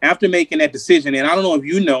that after making that decision, and I don't know if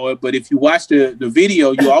you know it, but if you watch the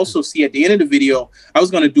video, you also see at the end of the video, I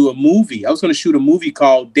was going to do a movie. I was going to shoot a movie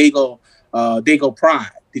called Dago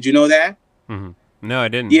Pride. Did you know that? Mm-hmm. No, I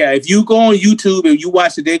didn't. Yeah, if you go on YouTube and you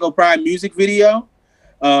watch the Dago Pride music video,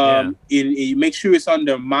 you make sure it's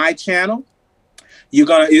under my channel.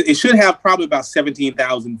 It should have probably about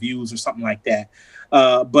 17,000 views or something like that.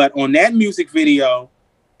 But on that music video,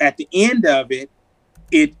 at the end of it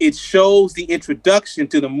shows the introduction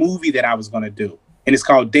to the movie that I was going to do. And it's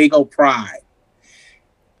called Dago Pride.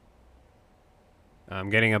 I'm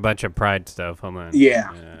getting a bunch of Pride stuff. Hold on.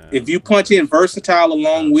 Yeah. If you punch in Versatile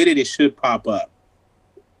along with it, it should pop up.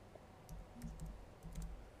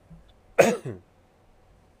 Hold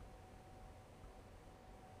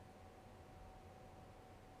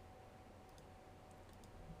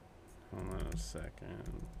on a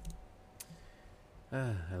second.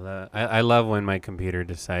 I love when my computer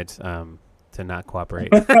decides to not cooperate.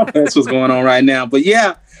 That's what's going on right now. But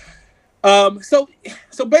yeah, so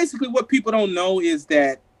basically, what people don't know is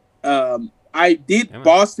that I did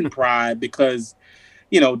Boston Pride because,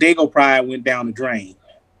 you know, Dago Pride went down the drain.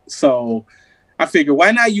 So I figured,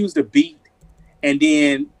 why not use the beat and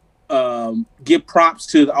then give props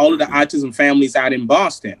to all of the autism families out in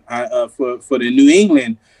Boston for the New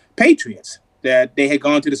England Patriots that they had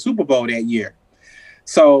gone to the Super Bowl that year.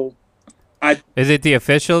 So, is it the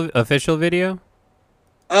official video?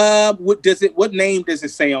 What name does it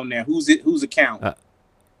say on there? Whose account?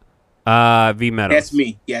 V Meadows. That's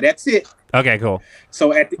me. Yeah, that's it. Okay, cool.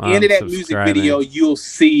 So at the end of that music video, you'll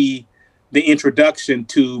see the introduction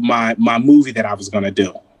to my movie that I was gonna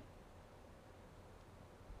do.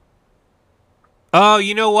 Oh,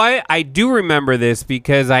 you know what? I do remember this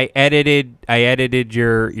because I edited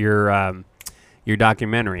your your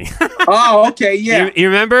documentary. Oh, okay, yeah. You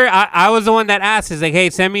remember? I was the one that asked. Is like, hey,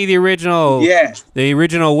 send me the original. Yeah. The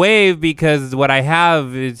original wave, because what I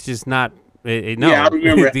have is just not. No. Yeah, I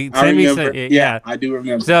remember. Yeah, I do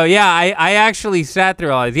remember. So yeah, I actually sat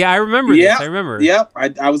through all this. Yeah, I remember this. I remember. Yep.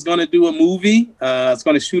 I was going to do a movie. I was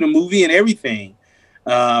going to shoot a movie and everything.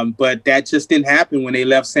 But that just didn't happen when they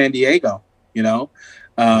left San Diego, you know?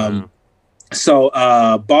 So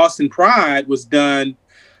Boston Pride was done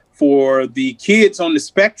for the kids on the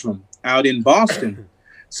spectrum out in Boston.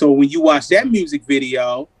 So when you watch that music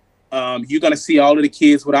video, you're going to see all of the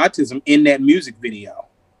kids with autism in that music video.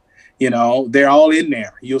 You know, they're all in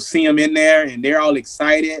there. You'll see them in there and they're all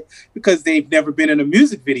excited because they've never been in a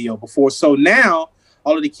music video before. So now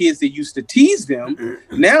all of the kids that used to tease them,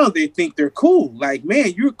 now they think they're cool. Like,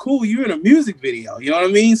 man, you're cool. You're in a music video. You know what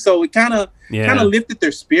I mean? So it kind of lifted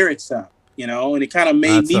their spirits up, you know, and it kind of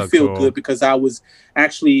made me feel good because I was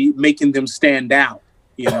actually making them stand out,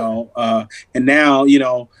 you know. And now, you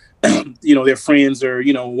know, their friends are,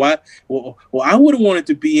 you know, what? Well, I would have wanted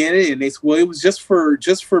to be in it, and they said, well, it was just for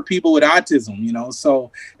people with autism, you know.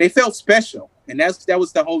 So they felt special, and that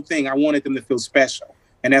was the whole thing. I wanted them to feel special,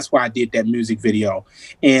 and that's why I did that music video.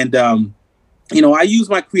 And you know, I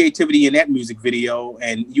used my creativity in that music video,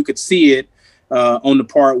 and you could see it on the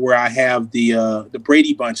part where I have the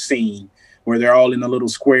Brady Bunch scene, where they're all in the little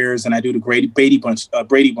squares, and I do the Brady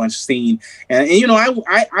Bunch scene, and you know,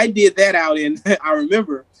 I did that out in. I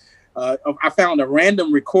remember. I found a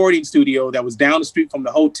random recording studio that was down the street from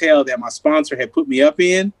the hotel that my sponsor had put me up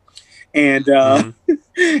in. And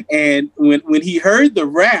and when he heard the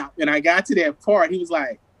rap and I got to that part, he was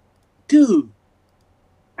like, dude,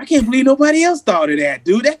 I can't believe nobody else thought of that,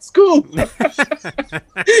 dude. That's cool.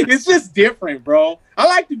 It's just different, bro. I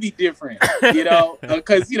like to be different, you know,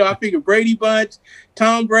 because, you know, I figure Brady Bunch,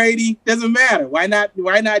 Tom Brady, doesn't matter. Why not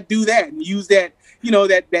do that and use that, you know,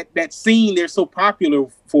 that scene they're so popular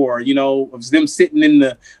for, you know, of them sitting in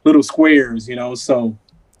the little squares, you know. So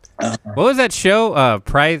what was that show?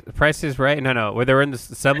 Price is Right? No, where they were in the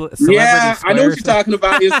celebrity yeah, square. I know what you're talking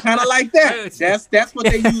about. It's kind of like that. That's what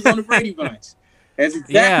they use on the Brady Bunch. That's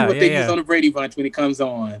exactly what they use on the Brady Bunch when it comes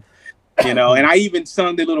on, you know. And I even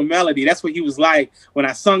sung the little melody. That's what he was like when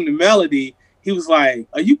I sung the melody. He was like,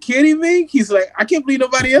 "Are you kidding me?" He's like, "I can't believe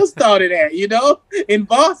nobody else thought of that," you know, in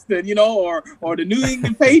Boston, you know, or the New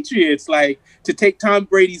England Patriots, like to take Tom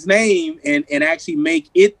Brady's name and actually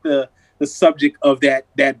make it the subject of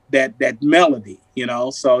that melody, you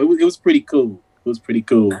know. So it was pretty cool. It was pretty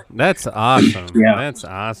cool. That's awesome. Yeah, that's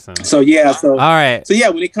awesome. So yeah, so all right. So yeah,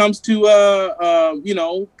 when it comes to you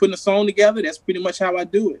know, putting a song together, that's pretty much how I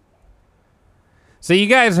do it. So you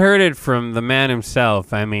guys heard it from the man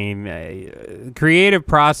himself. I mean, creative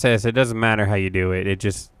process, it doesn't matter how you do it.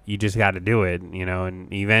 You just got to do it, you know,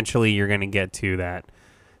 and eventually you're going to get to that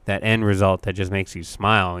end result that just makes you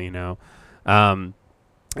smile, you know. And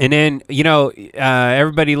then, you know,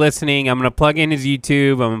 everybody listening, I'm going to plug in his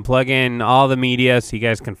YouTube. I'm going to plug in all the media so you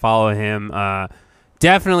guys can follow him.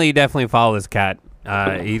 Definitely follow this cat.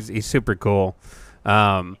 He's super cool.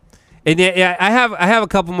 And yeah, I have a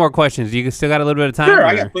couple more questions. You still got a little bit of time? Sure,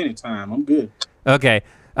 I got plenty of time. I'm good. Okay.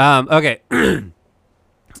 Okay.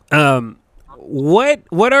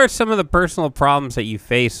 What are some of the personal problems that you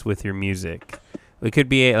face with your music? It could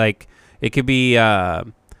be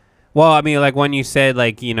well, I mean, like when you said,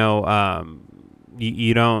 like, you know,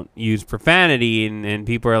 you don't use profanity and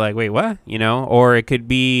people are like, wait, what? You know, or it could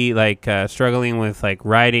be like struggling with like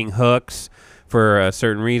writing hooks for a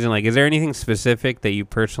certain reason. Like, is there anything specific that you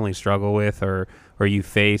personally struggle with or you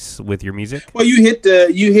face with your music? Well, you hit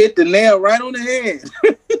the nail right on the head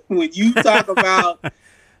when you talk about,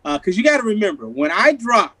 because you got to remember, when I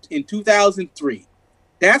dropped in 2003,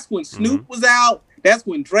 that's when Snoop was out. That's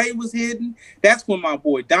when Dre was hitting. That's when my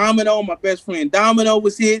boy Domino, my best friend Domino,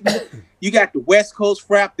 was hitting. You got the West Coast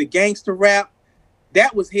rap, the gangster rap.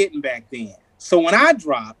 That was hitting back then. So when I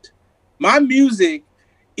dropped, my music,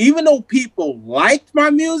 even though people liked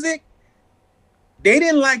my music, they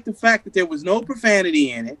didn't like the fact that there was no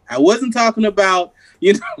profanity in it. I wasn't talking about,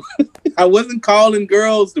 you know, I wasn't calling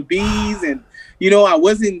girls the bees, and, you know, I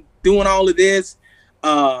wasn't doing all of this.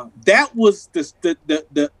 That was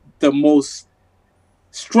the most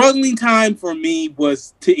struggling time for me,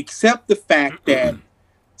 was to accept the fact that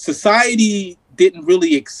society didn't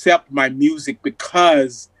really accept my music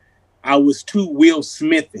because I was too Will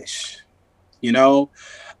Smithish, you know.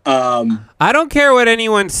 I don't care what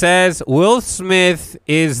anyone says. Will Smith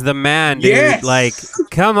is the man, dude. Yes. Like,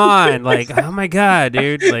 come on. Like, oh my God,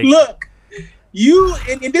 dude. Like, look,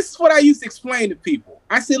 and this is what I used to explain to people.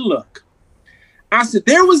 I said,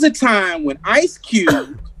 there was a time when Ice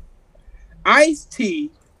Cube,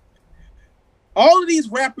 Ice-T, all of these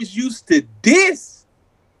rappers used to diss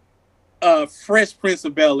Fresh Prince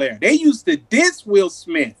of Bel-Air. They used to diss Will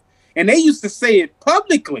Smith, and they used to say it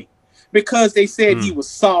publicly because they said he was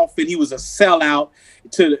soft and he was a sellout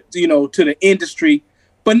to the industry.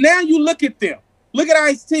 But now you look at them. Look at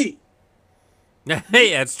Ice-T.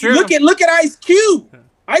 Hey, that's true. Look at Ice Cube.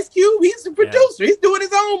 Ice Cube, he's the producer. He's doing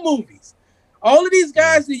his own movies. All of these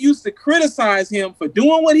guys that used to criticize him for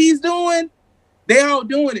doing what he's doing, they all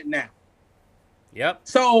doing it now. Yep.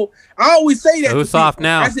 So I always say that. Who's soft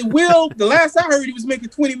now? I said, Will, the last I heard, he was making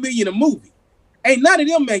 $20 million a movie. Ain't none of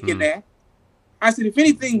them making that. I said, if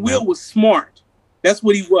anything, Will was smart. That's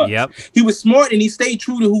what he was. Yep. He was smart and he stayed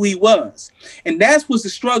true to who he was. And that was the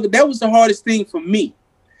struggle. That was the hardest thing for me,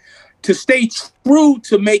 to stay true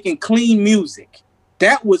to making clean music.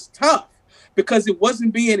 That was tough because it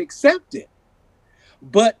wasn't being accepted.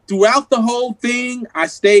 But throughout the whole thing, I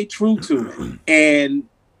stayed true to it. And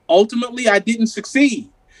ultimately, I didn't succeed.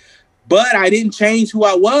 But I didn't change who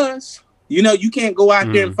I was. You know, you can't go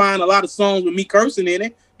out there and find a lot of songs with me cursing in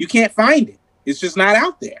it. You can't find it. It's just not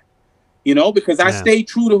out there. You know, because I stayed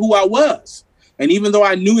true to who I was. And even though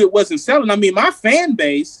I knew it wasn't selling, I mean, my fan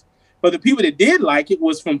base, for the people that did like it,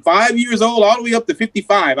 was from 5 years old all the way up to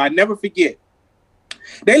 55. I never forget.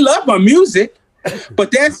 They love my music,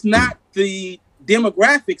 but that's not the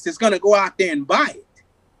demographics that's going to go out there and buy it.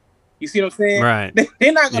 You see what I'm saying? Right.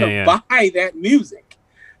 They're not going to buy that music.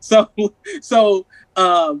 So,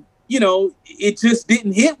 you know, it just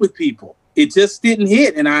didn't hit with people. It just didn't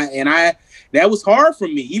hit. And I, that was hard for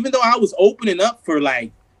me, even though I was opening up for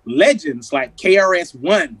like legends like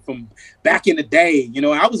KRS-One from back in the day. You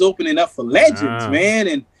know, I was opening up for legends,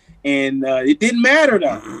 man. And it didn't matter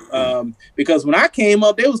though, because when I came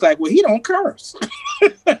up, they was like, well, he don't curse.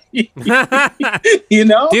 You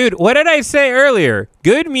know? Dude, what did I say earlier?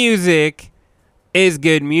 Good music is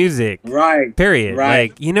good music. Right. Period. Right.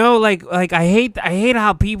 Like, you know, like I hate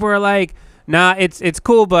how people are like, nah, it's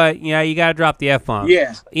cool, but yeah, you gotta drop the F-bomb.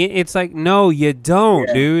 Yeah. It's like, no, you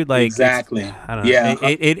don't, dude. Like, exactly. I don't know. Yeah.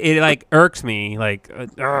 It like irks me. Like,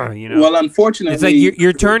 you know. Well, unfortunately, it's like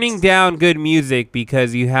you're turning down good music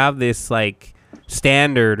because you have this like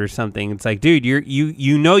standard or something. It's like, dude,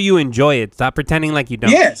 you know you enjoy it. Stop pretending like you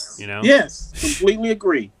don't. Yes. You know. Yes. Completely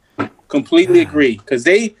agree. Completely agree. Because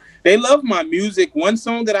they love my music. One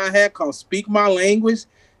song that I had called "Speak My Language."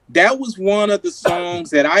 That was one of the songs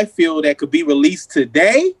that I feel that could be released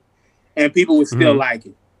today and people would still like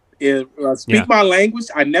it. Speak My Language,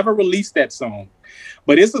 I never released that song.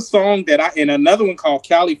 But it's a song that and another one called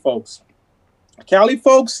Cali Folks. Cali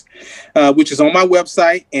Folks, which is on my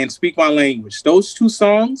website, and Speak My Language. Those two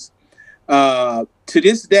songs, to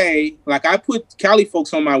this day, like I put Cali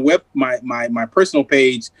Folks on my personal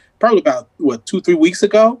page probably about, 2-3 weeks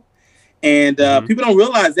ago. And people don't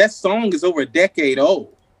realize that song is over a decade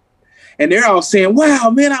old. And they're all saying,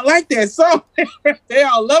 wow, man, I like that song. They're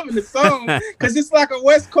all loving the song because it's like a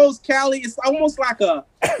West Coast Cali. It's almost like a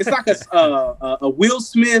Will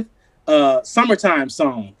Smith summertime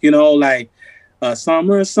song, you know, like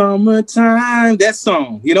summertime, that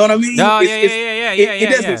song. You know what I mean? Oh, It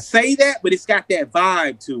doesn't say that, but it's got that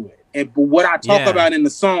vibe to it. And what I talk about in the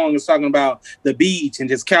song is talking about the beach and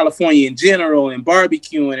just California in general and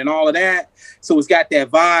barbecuing and all of that. So it's got that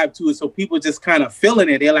vibe to it. So people just kind of feeling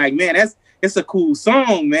it. They're like, man, it's a cool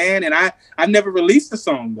song, man. And I've never released the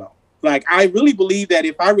song though. Like I really believe that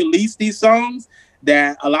if I release these songs,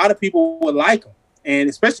 that a lot of people would like them. And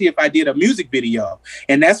especially if I did a music video.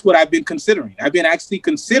 And that's what I've been considering. I've been actually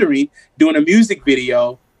considering doing a music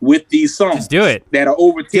video with these songs. Just do it. That are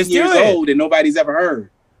over 10 years old and nobody's ever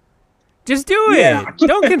heard. Just do it.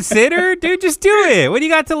 Don't consider, dude. Just do it. What do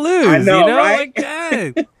you got to lose? I know, you know? right?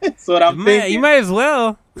 Like, that's what I'm thinking. You might as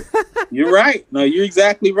well. You're right. No, you're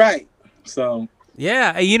exactly right. So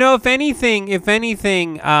yeah, you know, if anything,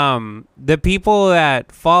 the people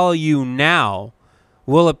that follow you now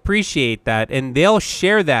will appreciate that, and they'll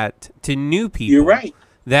share that to new people. You're right.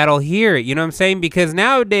 That'll hear it. You know what I'm saying? Because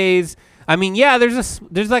nowadays, I mean, yeah,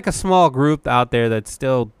 there's like a small group out there that's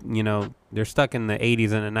still, you know, they're stuck in the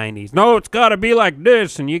 80s and the 90s. No, it's got to be like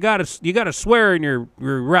this, and you got to swear in your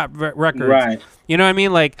rap records. Right. You know what I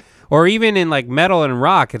mean? Like, or even in like metal and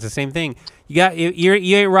rock, it's the same thing. You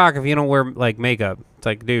ain't rock if you don't wear like makeup. It's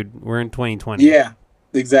like, dude, we're in 2020. Yeah,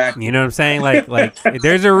 exactly. You know what I'm saying? Like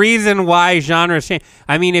there's a reason why genres change.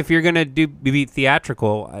 I mean, if you're gonna be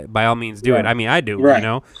theatrical, by all means do it. I mean, I do. Right. You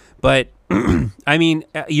know, but I mean,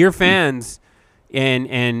 your fans.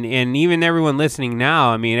 and even everyone listening now,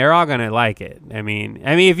 I mean, they're all gonna like it. I mean,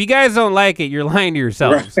 if you guys don't like it, you're lying to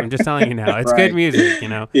yourselves. Right. I'm just telling you now. It's Right. good music, you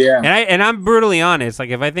know. Yeah. And I'm brutally honest. Like,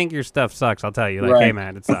 if I think your stuff sucks, I'll tell you. Like, Right. hey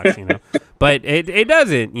man, it sucks, you know. But it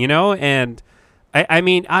doesn't, you know. And I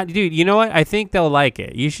mean, dude, you know what? I think they'll like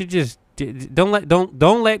it. You should just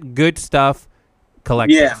don't let good stuff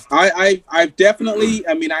collect. Yeah, dust. I definitely.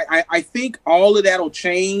 I mean, I think all of that'll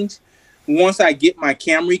change once I get my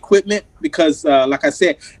camera equipment, because like I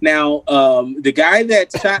said, now the guy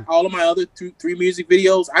that shot all of my other three music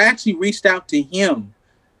videos, I actually reached out to him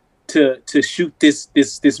to shoot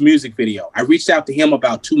this music video. I reached out to him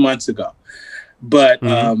about 2 months ago, but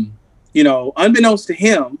you know, unbeknownst to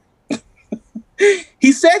him,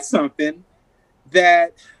 he said something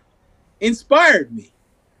that inspired me.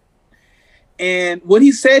 And what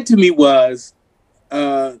he said to me was,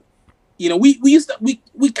 you know,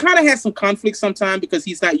 we kind of had some conflict sometimes because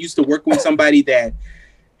he's not used to working with somebody that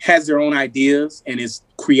has their own ideas and is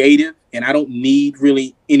creative. And I don't need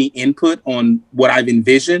really any input on what I've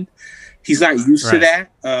envisioned. He's not used to that.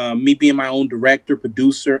 Me being my own director,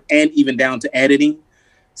 producer, and even down to editing.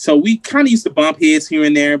 So we kind of used to bump heads here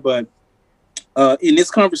and there. But in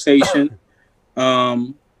this conversation,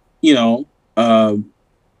 you know,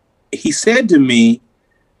 he said to me,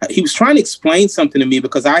 he was trying to explain something to me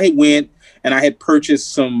because I had went and I had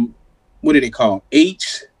purchased some, what do they call? They're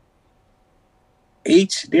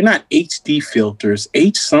not HD filters,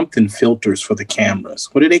 H something filters for the cameras.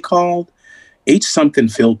 What are they called? H something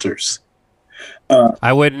filters.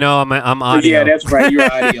 I wouldn't know. I'm audio. Yeah, that's right.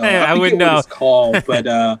 You're audio. I wouldn't know what it's called, but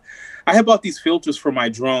I have bought these filters for my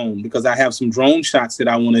drone because I have some drone shots that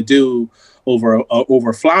I want to do over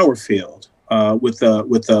a flower field. With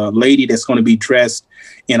a lady that's going to be dressed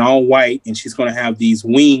in all white, and she's going to have these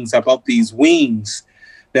wings. I bought these wings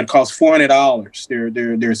that cost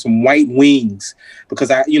 $400. They're some white wings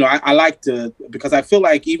because I like to, because I feel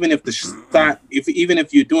like even if even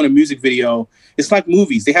if you're doing a music video, it's like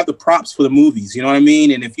movies. They have the props for the movies. You know what I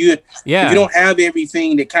mean? And if you don't have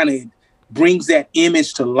everything that kind of brings that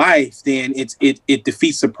image to life, then it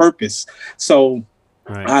defeats the purpose. So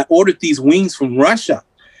I ordered these wings from Russia.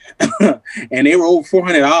 And they were over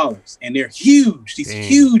 $400, and they're huge. These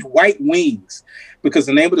huge white wings, because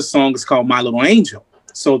the name of the song is called "My Little Angel."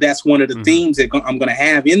 So that's one of the themes that I'm going to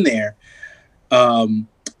have in there.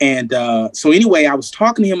 So anyway, I was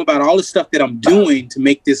talking to him about all the stuff that I'm doing to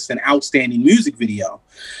make this an outstanding music video.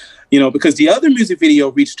 You know, because the other music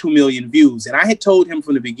video reached 2 million views, and I had told him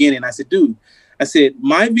from the beginning. I said, "Dude,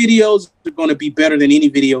 my videos are going to be better than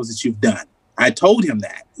any videos that you've done." I told him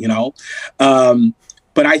that, you know.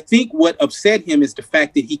 But I think what upset him is the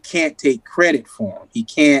fact that he can't take credit for him. He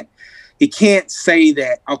can't say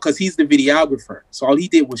that, because he's the videographer. So all he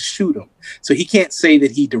did was shoot him. So he can't say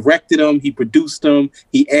that he directed him, he produced him,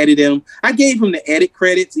 he edited him. I gave him the edit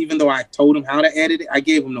credits, even though I told him how to edit it. I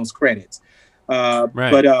gave him those credits.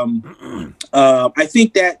 But I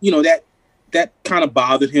think that, you know, that kind of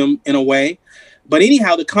bothered him in a way. But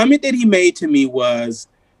anyhow, the comment that he made to me was,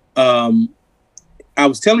 I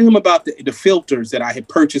was telling him about the filters that I had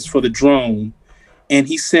purchased for the drone. And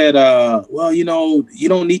he said, well, you know, you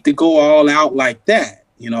don't need to go all out like that,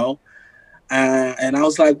 you know? And I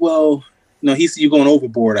was like, well, no, he said, you're going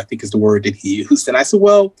overboard, I think is the word that he used. And I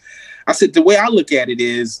said, the way I look at it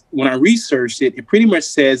is, when I researched it, it pretty much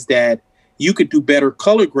says that you could do better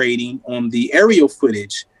color grading on the aerial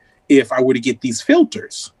footage if I were to get these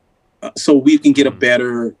filters. So we can get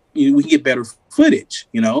better footage,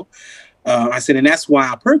 you know? I said, and that's why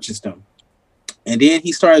I purchased them. And then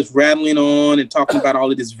he starts rattling on and talking about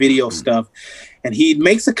all of this video stuff. And he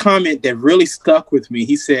makes a comment that really stuck with me.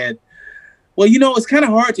 He said, well, you know, it's kind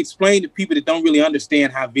of hard to explain to people that don't really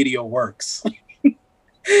understand how video works.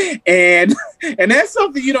 and that's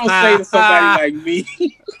something you don't say to somebody like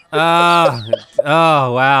me.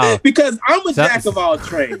 Oh, wow. Because I'm a jack of all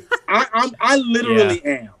trades. I literally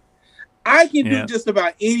am. I can do just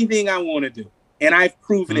about anything I want to do. And I've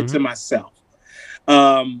proven it to myself.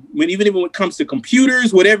 Even when it comes to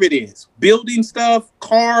computers, whatever it is, building stuff,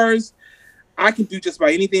 cars, I can do just about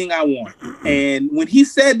anything I want. And when he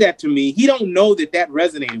said that to me, he don't know that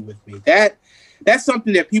resonated with me. That's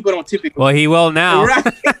something that people don't typically. Well, he will now. Right?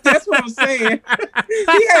 That's what I'm saying.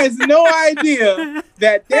 He has no idea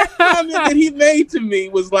that comment that he made to me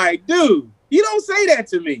was like, dude, you don't say that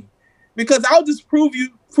to me, because I'll just prove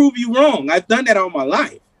you wrong. I've done that all my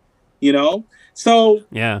life, you know? So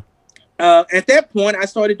at that point, I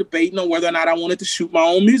started debating on whether or not I wanted to shoot my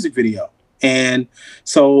own music video. And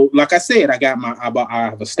so, like I said, I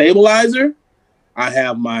have a stabilizer. I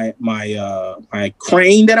have my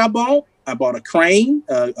crane that I bought. I bought a crane,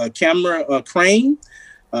 a camera, a crane.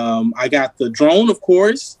 I got the drone, of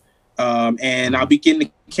course, and I'll be getting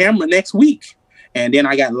the camera next week. And then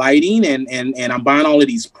I got lighting, and I'm buying all of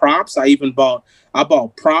these props. I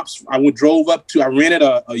bought props. I rented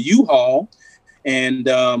a U-Haul, and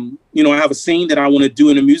I have a scene that I want to do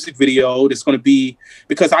in a music video. That's going to be,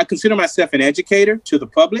 because I consider myself an educator to the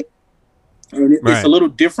public. And it's a little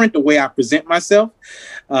different the way I present myself.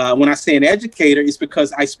 When I say an educator, it's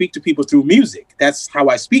because I speak to people through music. That's how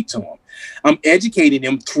I speak to them. I'm educating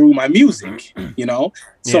them through my music,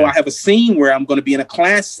 So I have a scene where I'm going to be in a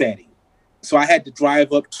class setting. So I had to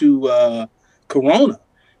drive up to Corona.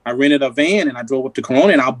 I rented a van and I drove up to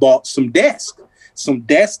Corona, and I bought some desks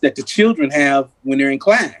that the children have when they're in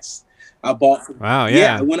class. I bought. Wow,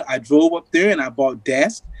 yeah. I drove up there and I bought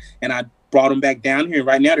desks, and I brought them back down here. And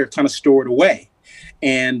right now they're kind of stored away.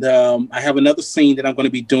 And I have another scene that I'm going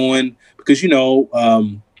to be doing because,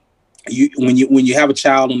 when you have a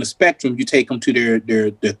child on the spectrum, you take them to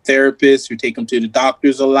their therapist, you take them to the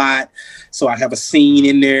doctors a lot. So I have a scene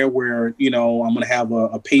in there where, I'm going to have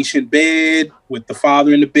a patient bed with the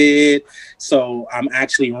father in the bed. So I'm going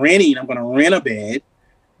to rent a bed.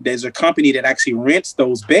 There's a company that actually rents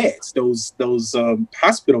those beds, those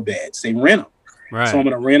hospital beds. They rent them. Right. So I'm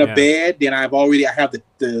going to rent a bed. Then I have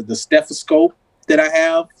the stethoscope that I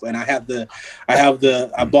have, and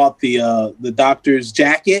I bought the doctor's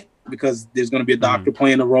jacket because there's going to be a doctor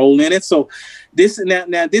playing a role in it. So this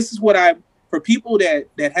is what for people that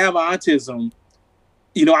have autism,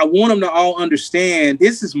 I want them to all understand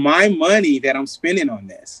this is my money that I'm spending on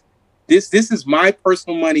this. This is my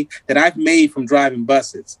personal money that I've made from driving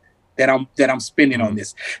buses that I'm spending on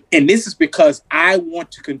this. And this is because I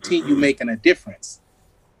want to continue making a difference.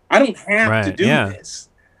 I don't have to do this,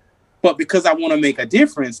 but because I want to make a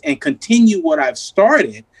difference and continue what I've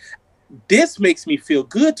started, this makes me feel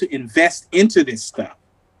good to invest into this stuff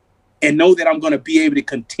and know that I'm going to be able to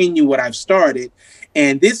continue what I've started.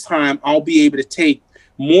 And this time I'll be able to take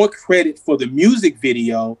more credit for the music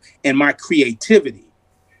video and my creativity,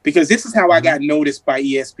 because this is how I got noticed by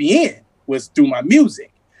ESPN, was through my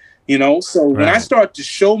music. So when I start to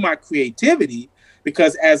show my creativity,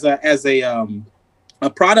 because as a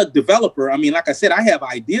product developer, I mean, like I said, I have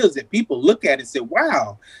ideas that people look at and say,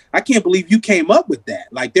 wow, I can't believe you came up with that.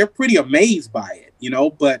 Like, they're pretty amazed by it,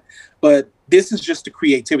 but this is just the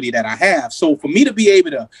creativity that I have. So for me to be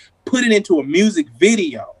able to put it into a music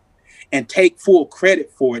video and take full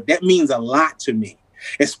credit for it, that means a lot to me,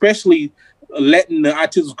 especially letting the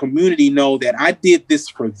autism community know that I did this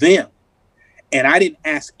for them. And I didn't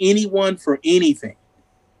ask anyone for anything.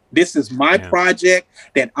 This is my project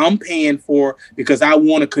that I'm paying for because I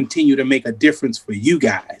want to continue to make a difference for you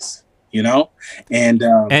guys, and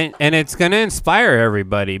it's going to inspire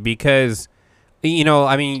everybody because,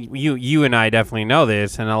 I mean, you and I definitely know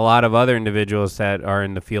this, and a lot of other individuals that are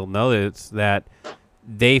in the field know this, that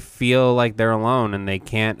they feel like they're alone and they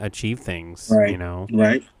can't achieve things,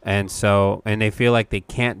 Right. And they feel like they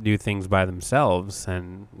can't do things by themselves,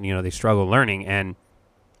 and, they struggle learning. And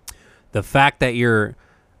the fact that you're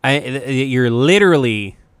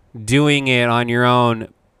literally doing it on your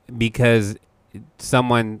own because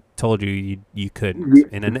someone told you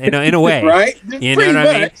couldn't in a way, right? You know what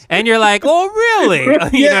I mean? And you're like, oh, really?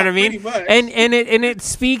 You know what I mean? Much. And it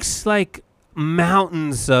speaks like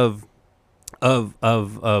mountains of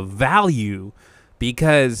value,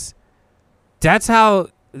 because that's how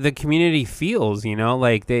the community feels,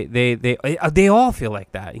 like they all feel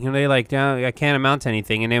like that, they like, I can't amount to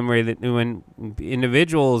anything. And then when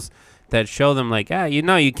individuals that show them like,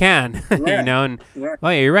 you can, right. And oh,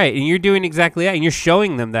 you're right, and you're doing exactly that, and you're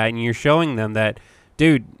showing them that,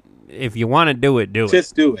 dude, if you want to do it,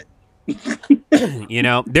 just do it.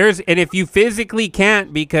 And if you physically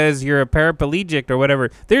can't because you're a paraplegic or whatever,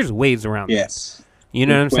 there's ways around yes that. You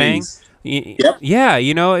know what I'm saying? Yep. Yeah,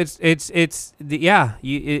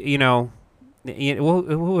 what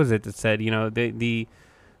was it that said,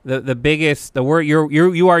 the biggest, the word,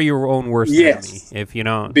 you are your own worst enemy. If you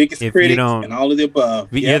don't, biggest critic and all of the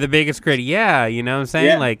above. You're the biggest critic. Yeah, you know what I'm saying?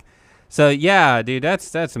 Yeah. Like, so yeah, dude,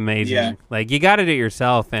 that's amazing. Yeah. Like, you got to do it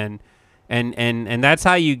yourself, and that's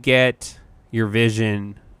how you get your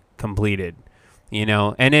vision completed,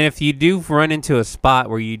 And then if you do run into a spot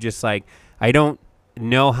where you just like, I don't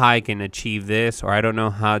know how I can achieve this, or I don't know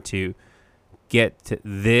how to get to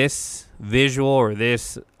this visual or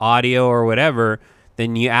this audio or whatever,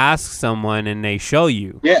 then you ask someone and they show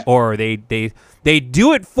you, or they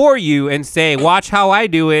do it for you and say, watch how I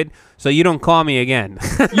do it, so you don't call me again.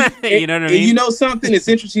 You know what I mean? You know something? It's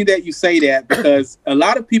interesting that you say that, because a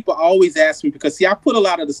lot of people always ask me, because see, I put a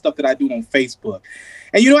lot of the stuff that I do on Facebook,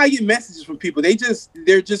 And I get messages from people.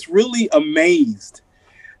 They're just really amazed.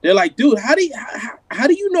 They're like, dude, how do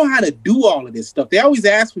you know how to do all of this stuff? They always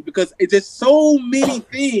ask me because it's just so many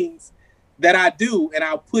things that I do, and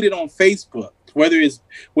I'll put it on Facebook. Whether it's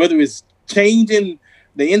changing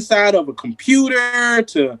the inside of a computer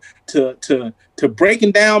to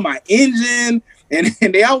breaking down my engine, and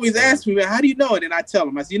they always ask me, how do you know it? And I tell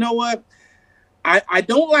them, I say, you know what? I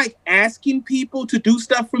don't like asking people to do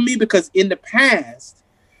stuff for me, because in the past,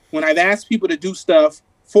 when I've asked people to do stuff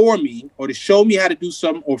for me or to show me how to do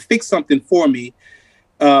something or fix something for me,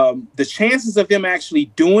 the chances of them actually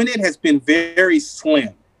doing it has been very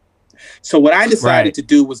slim. So what I decided to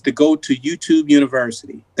do was to go to YouTube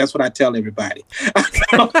University. That's what I tell everybody. I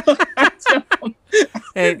tell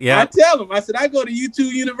them, I said, I go to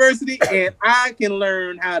YouTube University and I can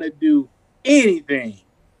learn how to do anything.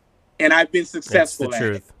 And I've been successful at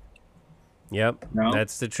it. Yep,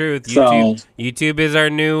 that's the truth. YouTube is our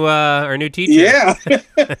new teacher. Yeah,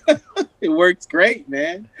 it works great,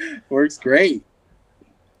 man. Works great.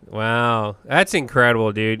 Wow, that's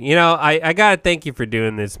incredible, dude. I gotta thank you for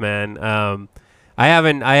doing this, man.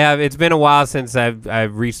 It's been a while since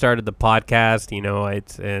I've restarted the podcast.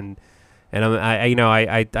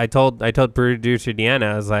 I told producer Deanna,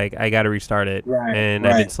 I was like, I gotta restart it, I've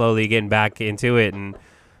been slowly getting back into it, and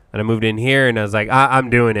I moved in here, and I was like, I'm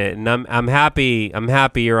doing it, and I'm happy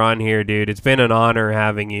you're on here, dude. It's been an honor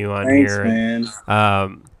having you on here. Thanks,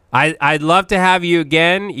 man. I'd love to have you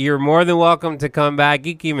again. You're more than welcome to come back.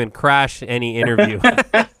 You can even crash any interview.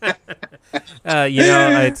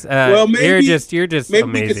 It's well, maybe you're just maybe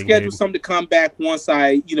amazing, we can schedule dude. something to come back once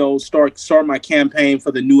I start my campaign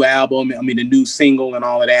for the new album. I mean, the new single and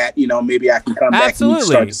all of that. Maybe I can come back and we can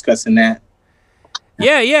start discussing that.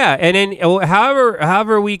 Yeah, and then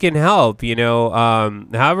however we can help,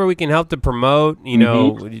 however we can help to promote,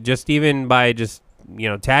 just even by just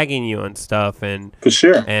tagging you and stuff, and for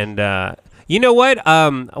sure. And you know what?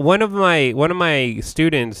 One of my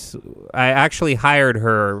students, I actually hired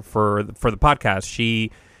her for the podcast.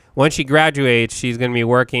 Once she graduates, she's going to be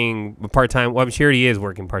working part-time. Well, she already is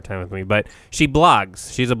working part-time with me, but she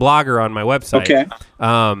blogs. She's a blogger on my website. Okay.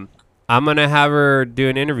 I'm going to have her do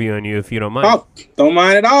an interview on you if you don't mind. Oh, don't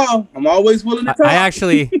mind at all. I'm always willing to talk.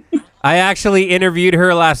 I actually interviewed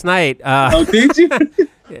her last night. Oh, did you?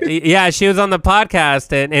 Yeah, she was on the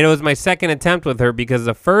podcast, and it was my second attempt with her, because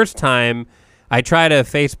the first time I tried to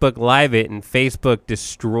Facebook Live it, and Facebook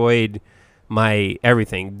destroyed my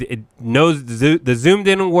everything. The Zoom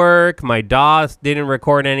didn't work. My DOS didn't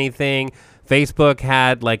record anything. Facebook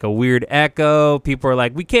had like a weird echo. People were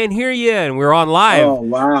like, "We can't hear you," and we were on live. Oh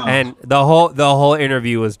wow! And the whole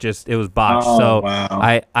interview was it was botched. Oh, so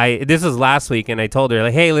wow. I this was last week, and I told her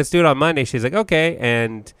like, "Hey, let's do it on Monday." She's like, "Okay,"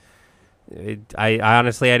 and I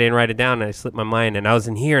honestly I didn't write it down, and I slipped my mind, and I was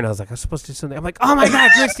in here, and I was like, I was supposed to do something. I'm like, oh my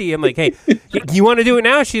God, Christy. I'm like, hey, you want to do it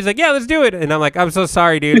now? She's like, yeah, let's do it. And I'm like, I'm so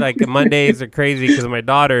sorry, dude. Like Mondays are crazy because of my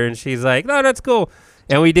daughter. And she's like, no, that's cool.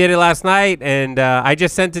 And we did it last night, and I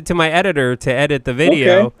just sent it to my editor to edit the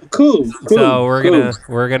video. Okay. Cool. So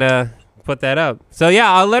we're gonna put that up. So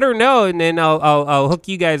yeah, I'll let her know, and then I'll hook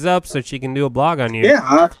you guys up so she can do a blog on you.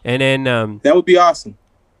 Yeah. And then that would be awesome,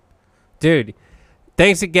 dude.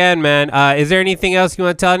 Thanks again, man. Is there anything else you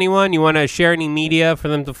want to tell anyone? You want to share any media for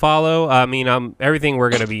them to follow? I mean, everything we're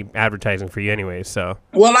going to be advertising for you anyway, so.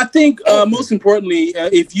 Well, I think most importantly,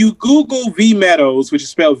 if you Google V Meadows, which is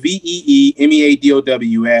spelled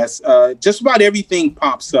VEEMEADOWS, just about everything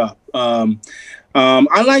pops up.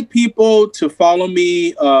 I like people to follow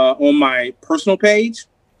me on my personal page.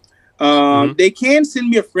 They can send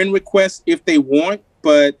me a friend request if they want,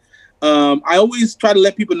 but I always try to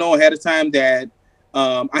let people know ahead of time that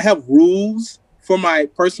I have rules for my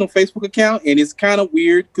personal Facebook account, and it's kind of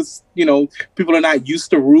weird because, people are not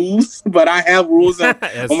used to rules, but I have rules on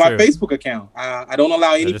my Facebook account. I don't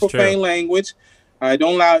allow any profane language. I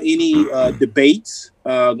don't allow any debates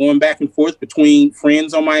going back and forth between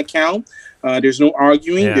friends on my account. There's no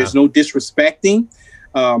arguing. Yeah. There's no disrespecting.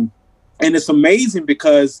 And it's amazing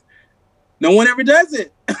because no one ever does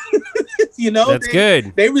it. That's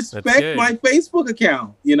good. They respect my Facebook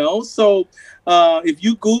account, so if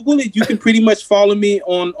you Google it, you can pretty much follow me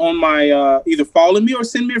on my either follow me or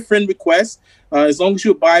send me a friend request. As long as you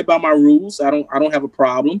abide by my rules, I don't have a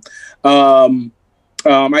problem.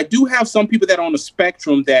 I do have some people that are on the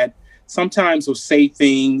spectrum that sometimes will say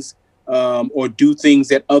things or do things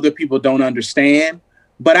that other people don't understand,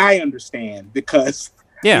 but I understand because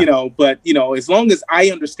but as long as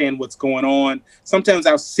I understand what's going on, sometimes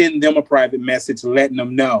I'll send them a private message letting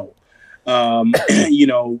them know,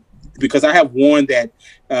 because I have one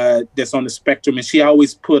that's on the spectrum, and she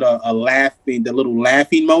always put the little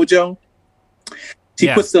laughing mojo. She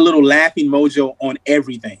puts the little laughing mojo on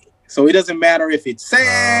everything. So it doesn't matter if it's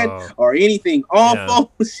sad or anything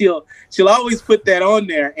awful. Yeah. She'll always put that on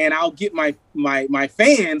there, and I'll get my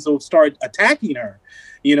fans will start attacking her.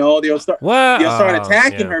 You know, they'll start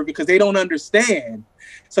attacking her because they don't understand.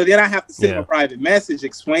 So then I have to send them a private message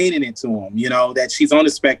explaining it to them, you know, that she's on the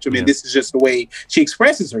spectrum and this is just the way she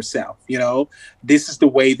expresses herself. You know, this is the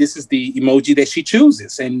emoji that she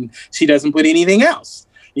chooses, and she doesn't put anything else.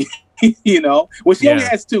 You know, well, she only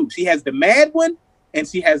has two. She has the mad one, and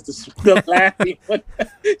she has the laughing one.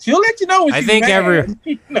 She'll let you know when she's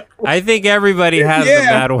mad. I think everybody has the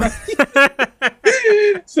mad one.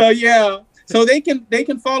 So they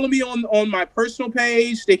can follow me on my personal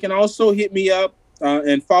page. They can also hit me up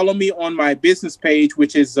and follow me on my business page,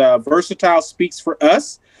 which is Versatile Speaks for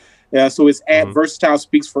Us. So it's at Versatile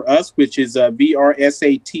Speaks for Us, which is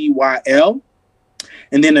VRSATYL,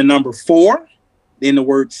 and then the number 4, then the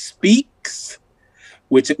word speaks,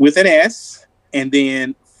 which with an S, and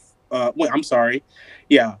then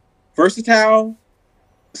Versatile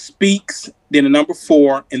Speaks, then the number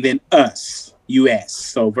 4, and then us, US.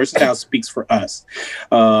 So Versatile Speaks for Us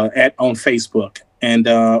on Facebook. And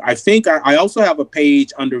I think I also have a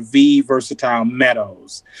page under V Versatile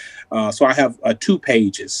Meadows. So I have 2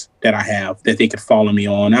 pages that I have that they could follow me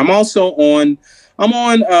on. I'm also on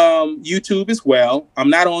YouTube as well.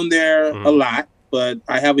 I'm not on there a lot, but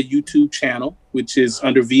I have a YouTube channel, which is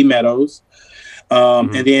under V Meadows.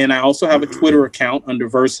 And then I also have a Twitter account under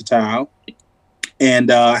Versatile.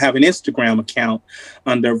 And I have an Instagram account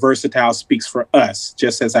under Versatile Speaks for Us,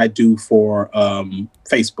 just as I do for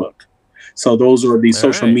Facebook. So those are the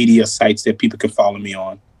social media sites that people can follow me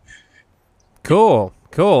on. Cool.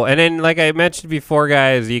 And then, like I mentioned before,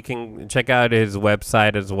 guys, you can check out his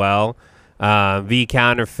website as well,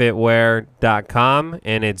 vcounterfeitwear.com,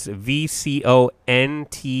 and it's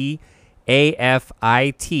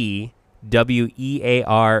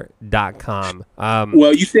VCONTAFITWEAR.com.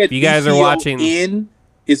 Well, you said if you guys are watching,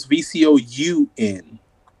 it's VCOUN.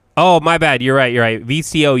 Oh, my bad. You're right.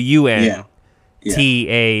 VCOUN.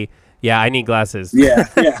 TA. Yeah, I need glasses. Yeah.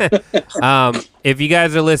 If you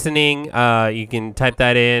guys are listening, you can type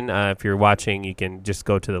that in. If you're watching, you can just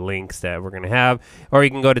go to the links that we're going to have. Or you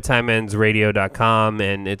can go to timeendsradio.com,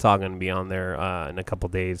 and it's all going to be on there in a couple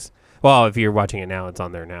days. Well, if you're watching it now, it's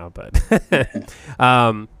on there now. But,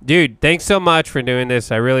 dude, thanks so much for doing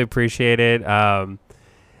this. I really appreciate it.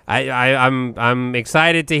 I'm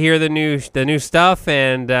excited to hear the new stuff,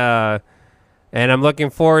 and I'm looking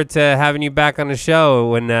forward to having you back on the show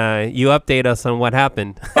when you update us on what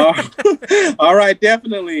happened. All right,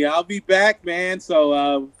 definitely. I'll be back, man.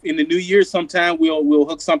 So in the new year sometime, we'll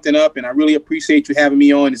hook something up, and I really appreciate you having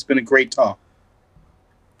me on. It's been a great talk.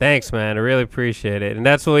 Thanks, man. I really appreciate it. And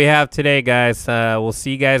that's what we have today, guys. We'll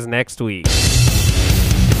see you guys next week.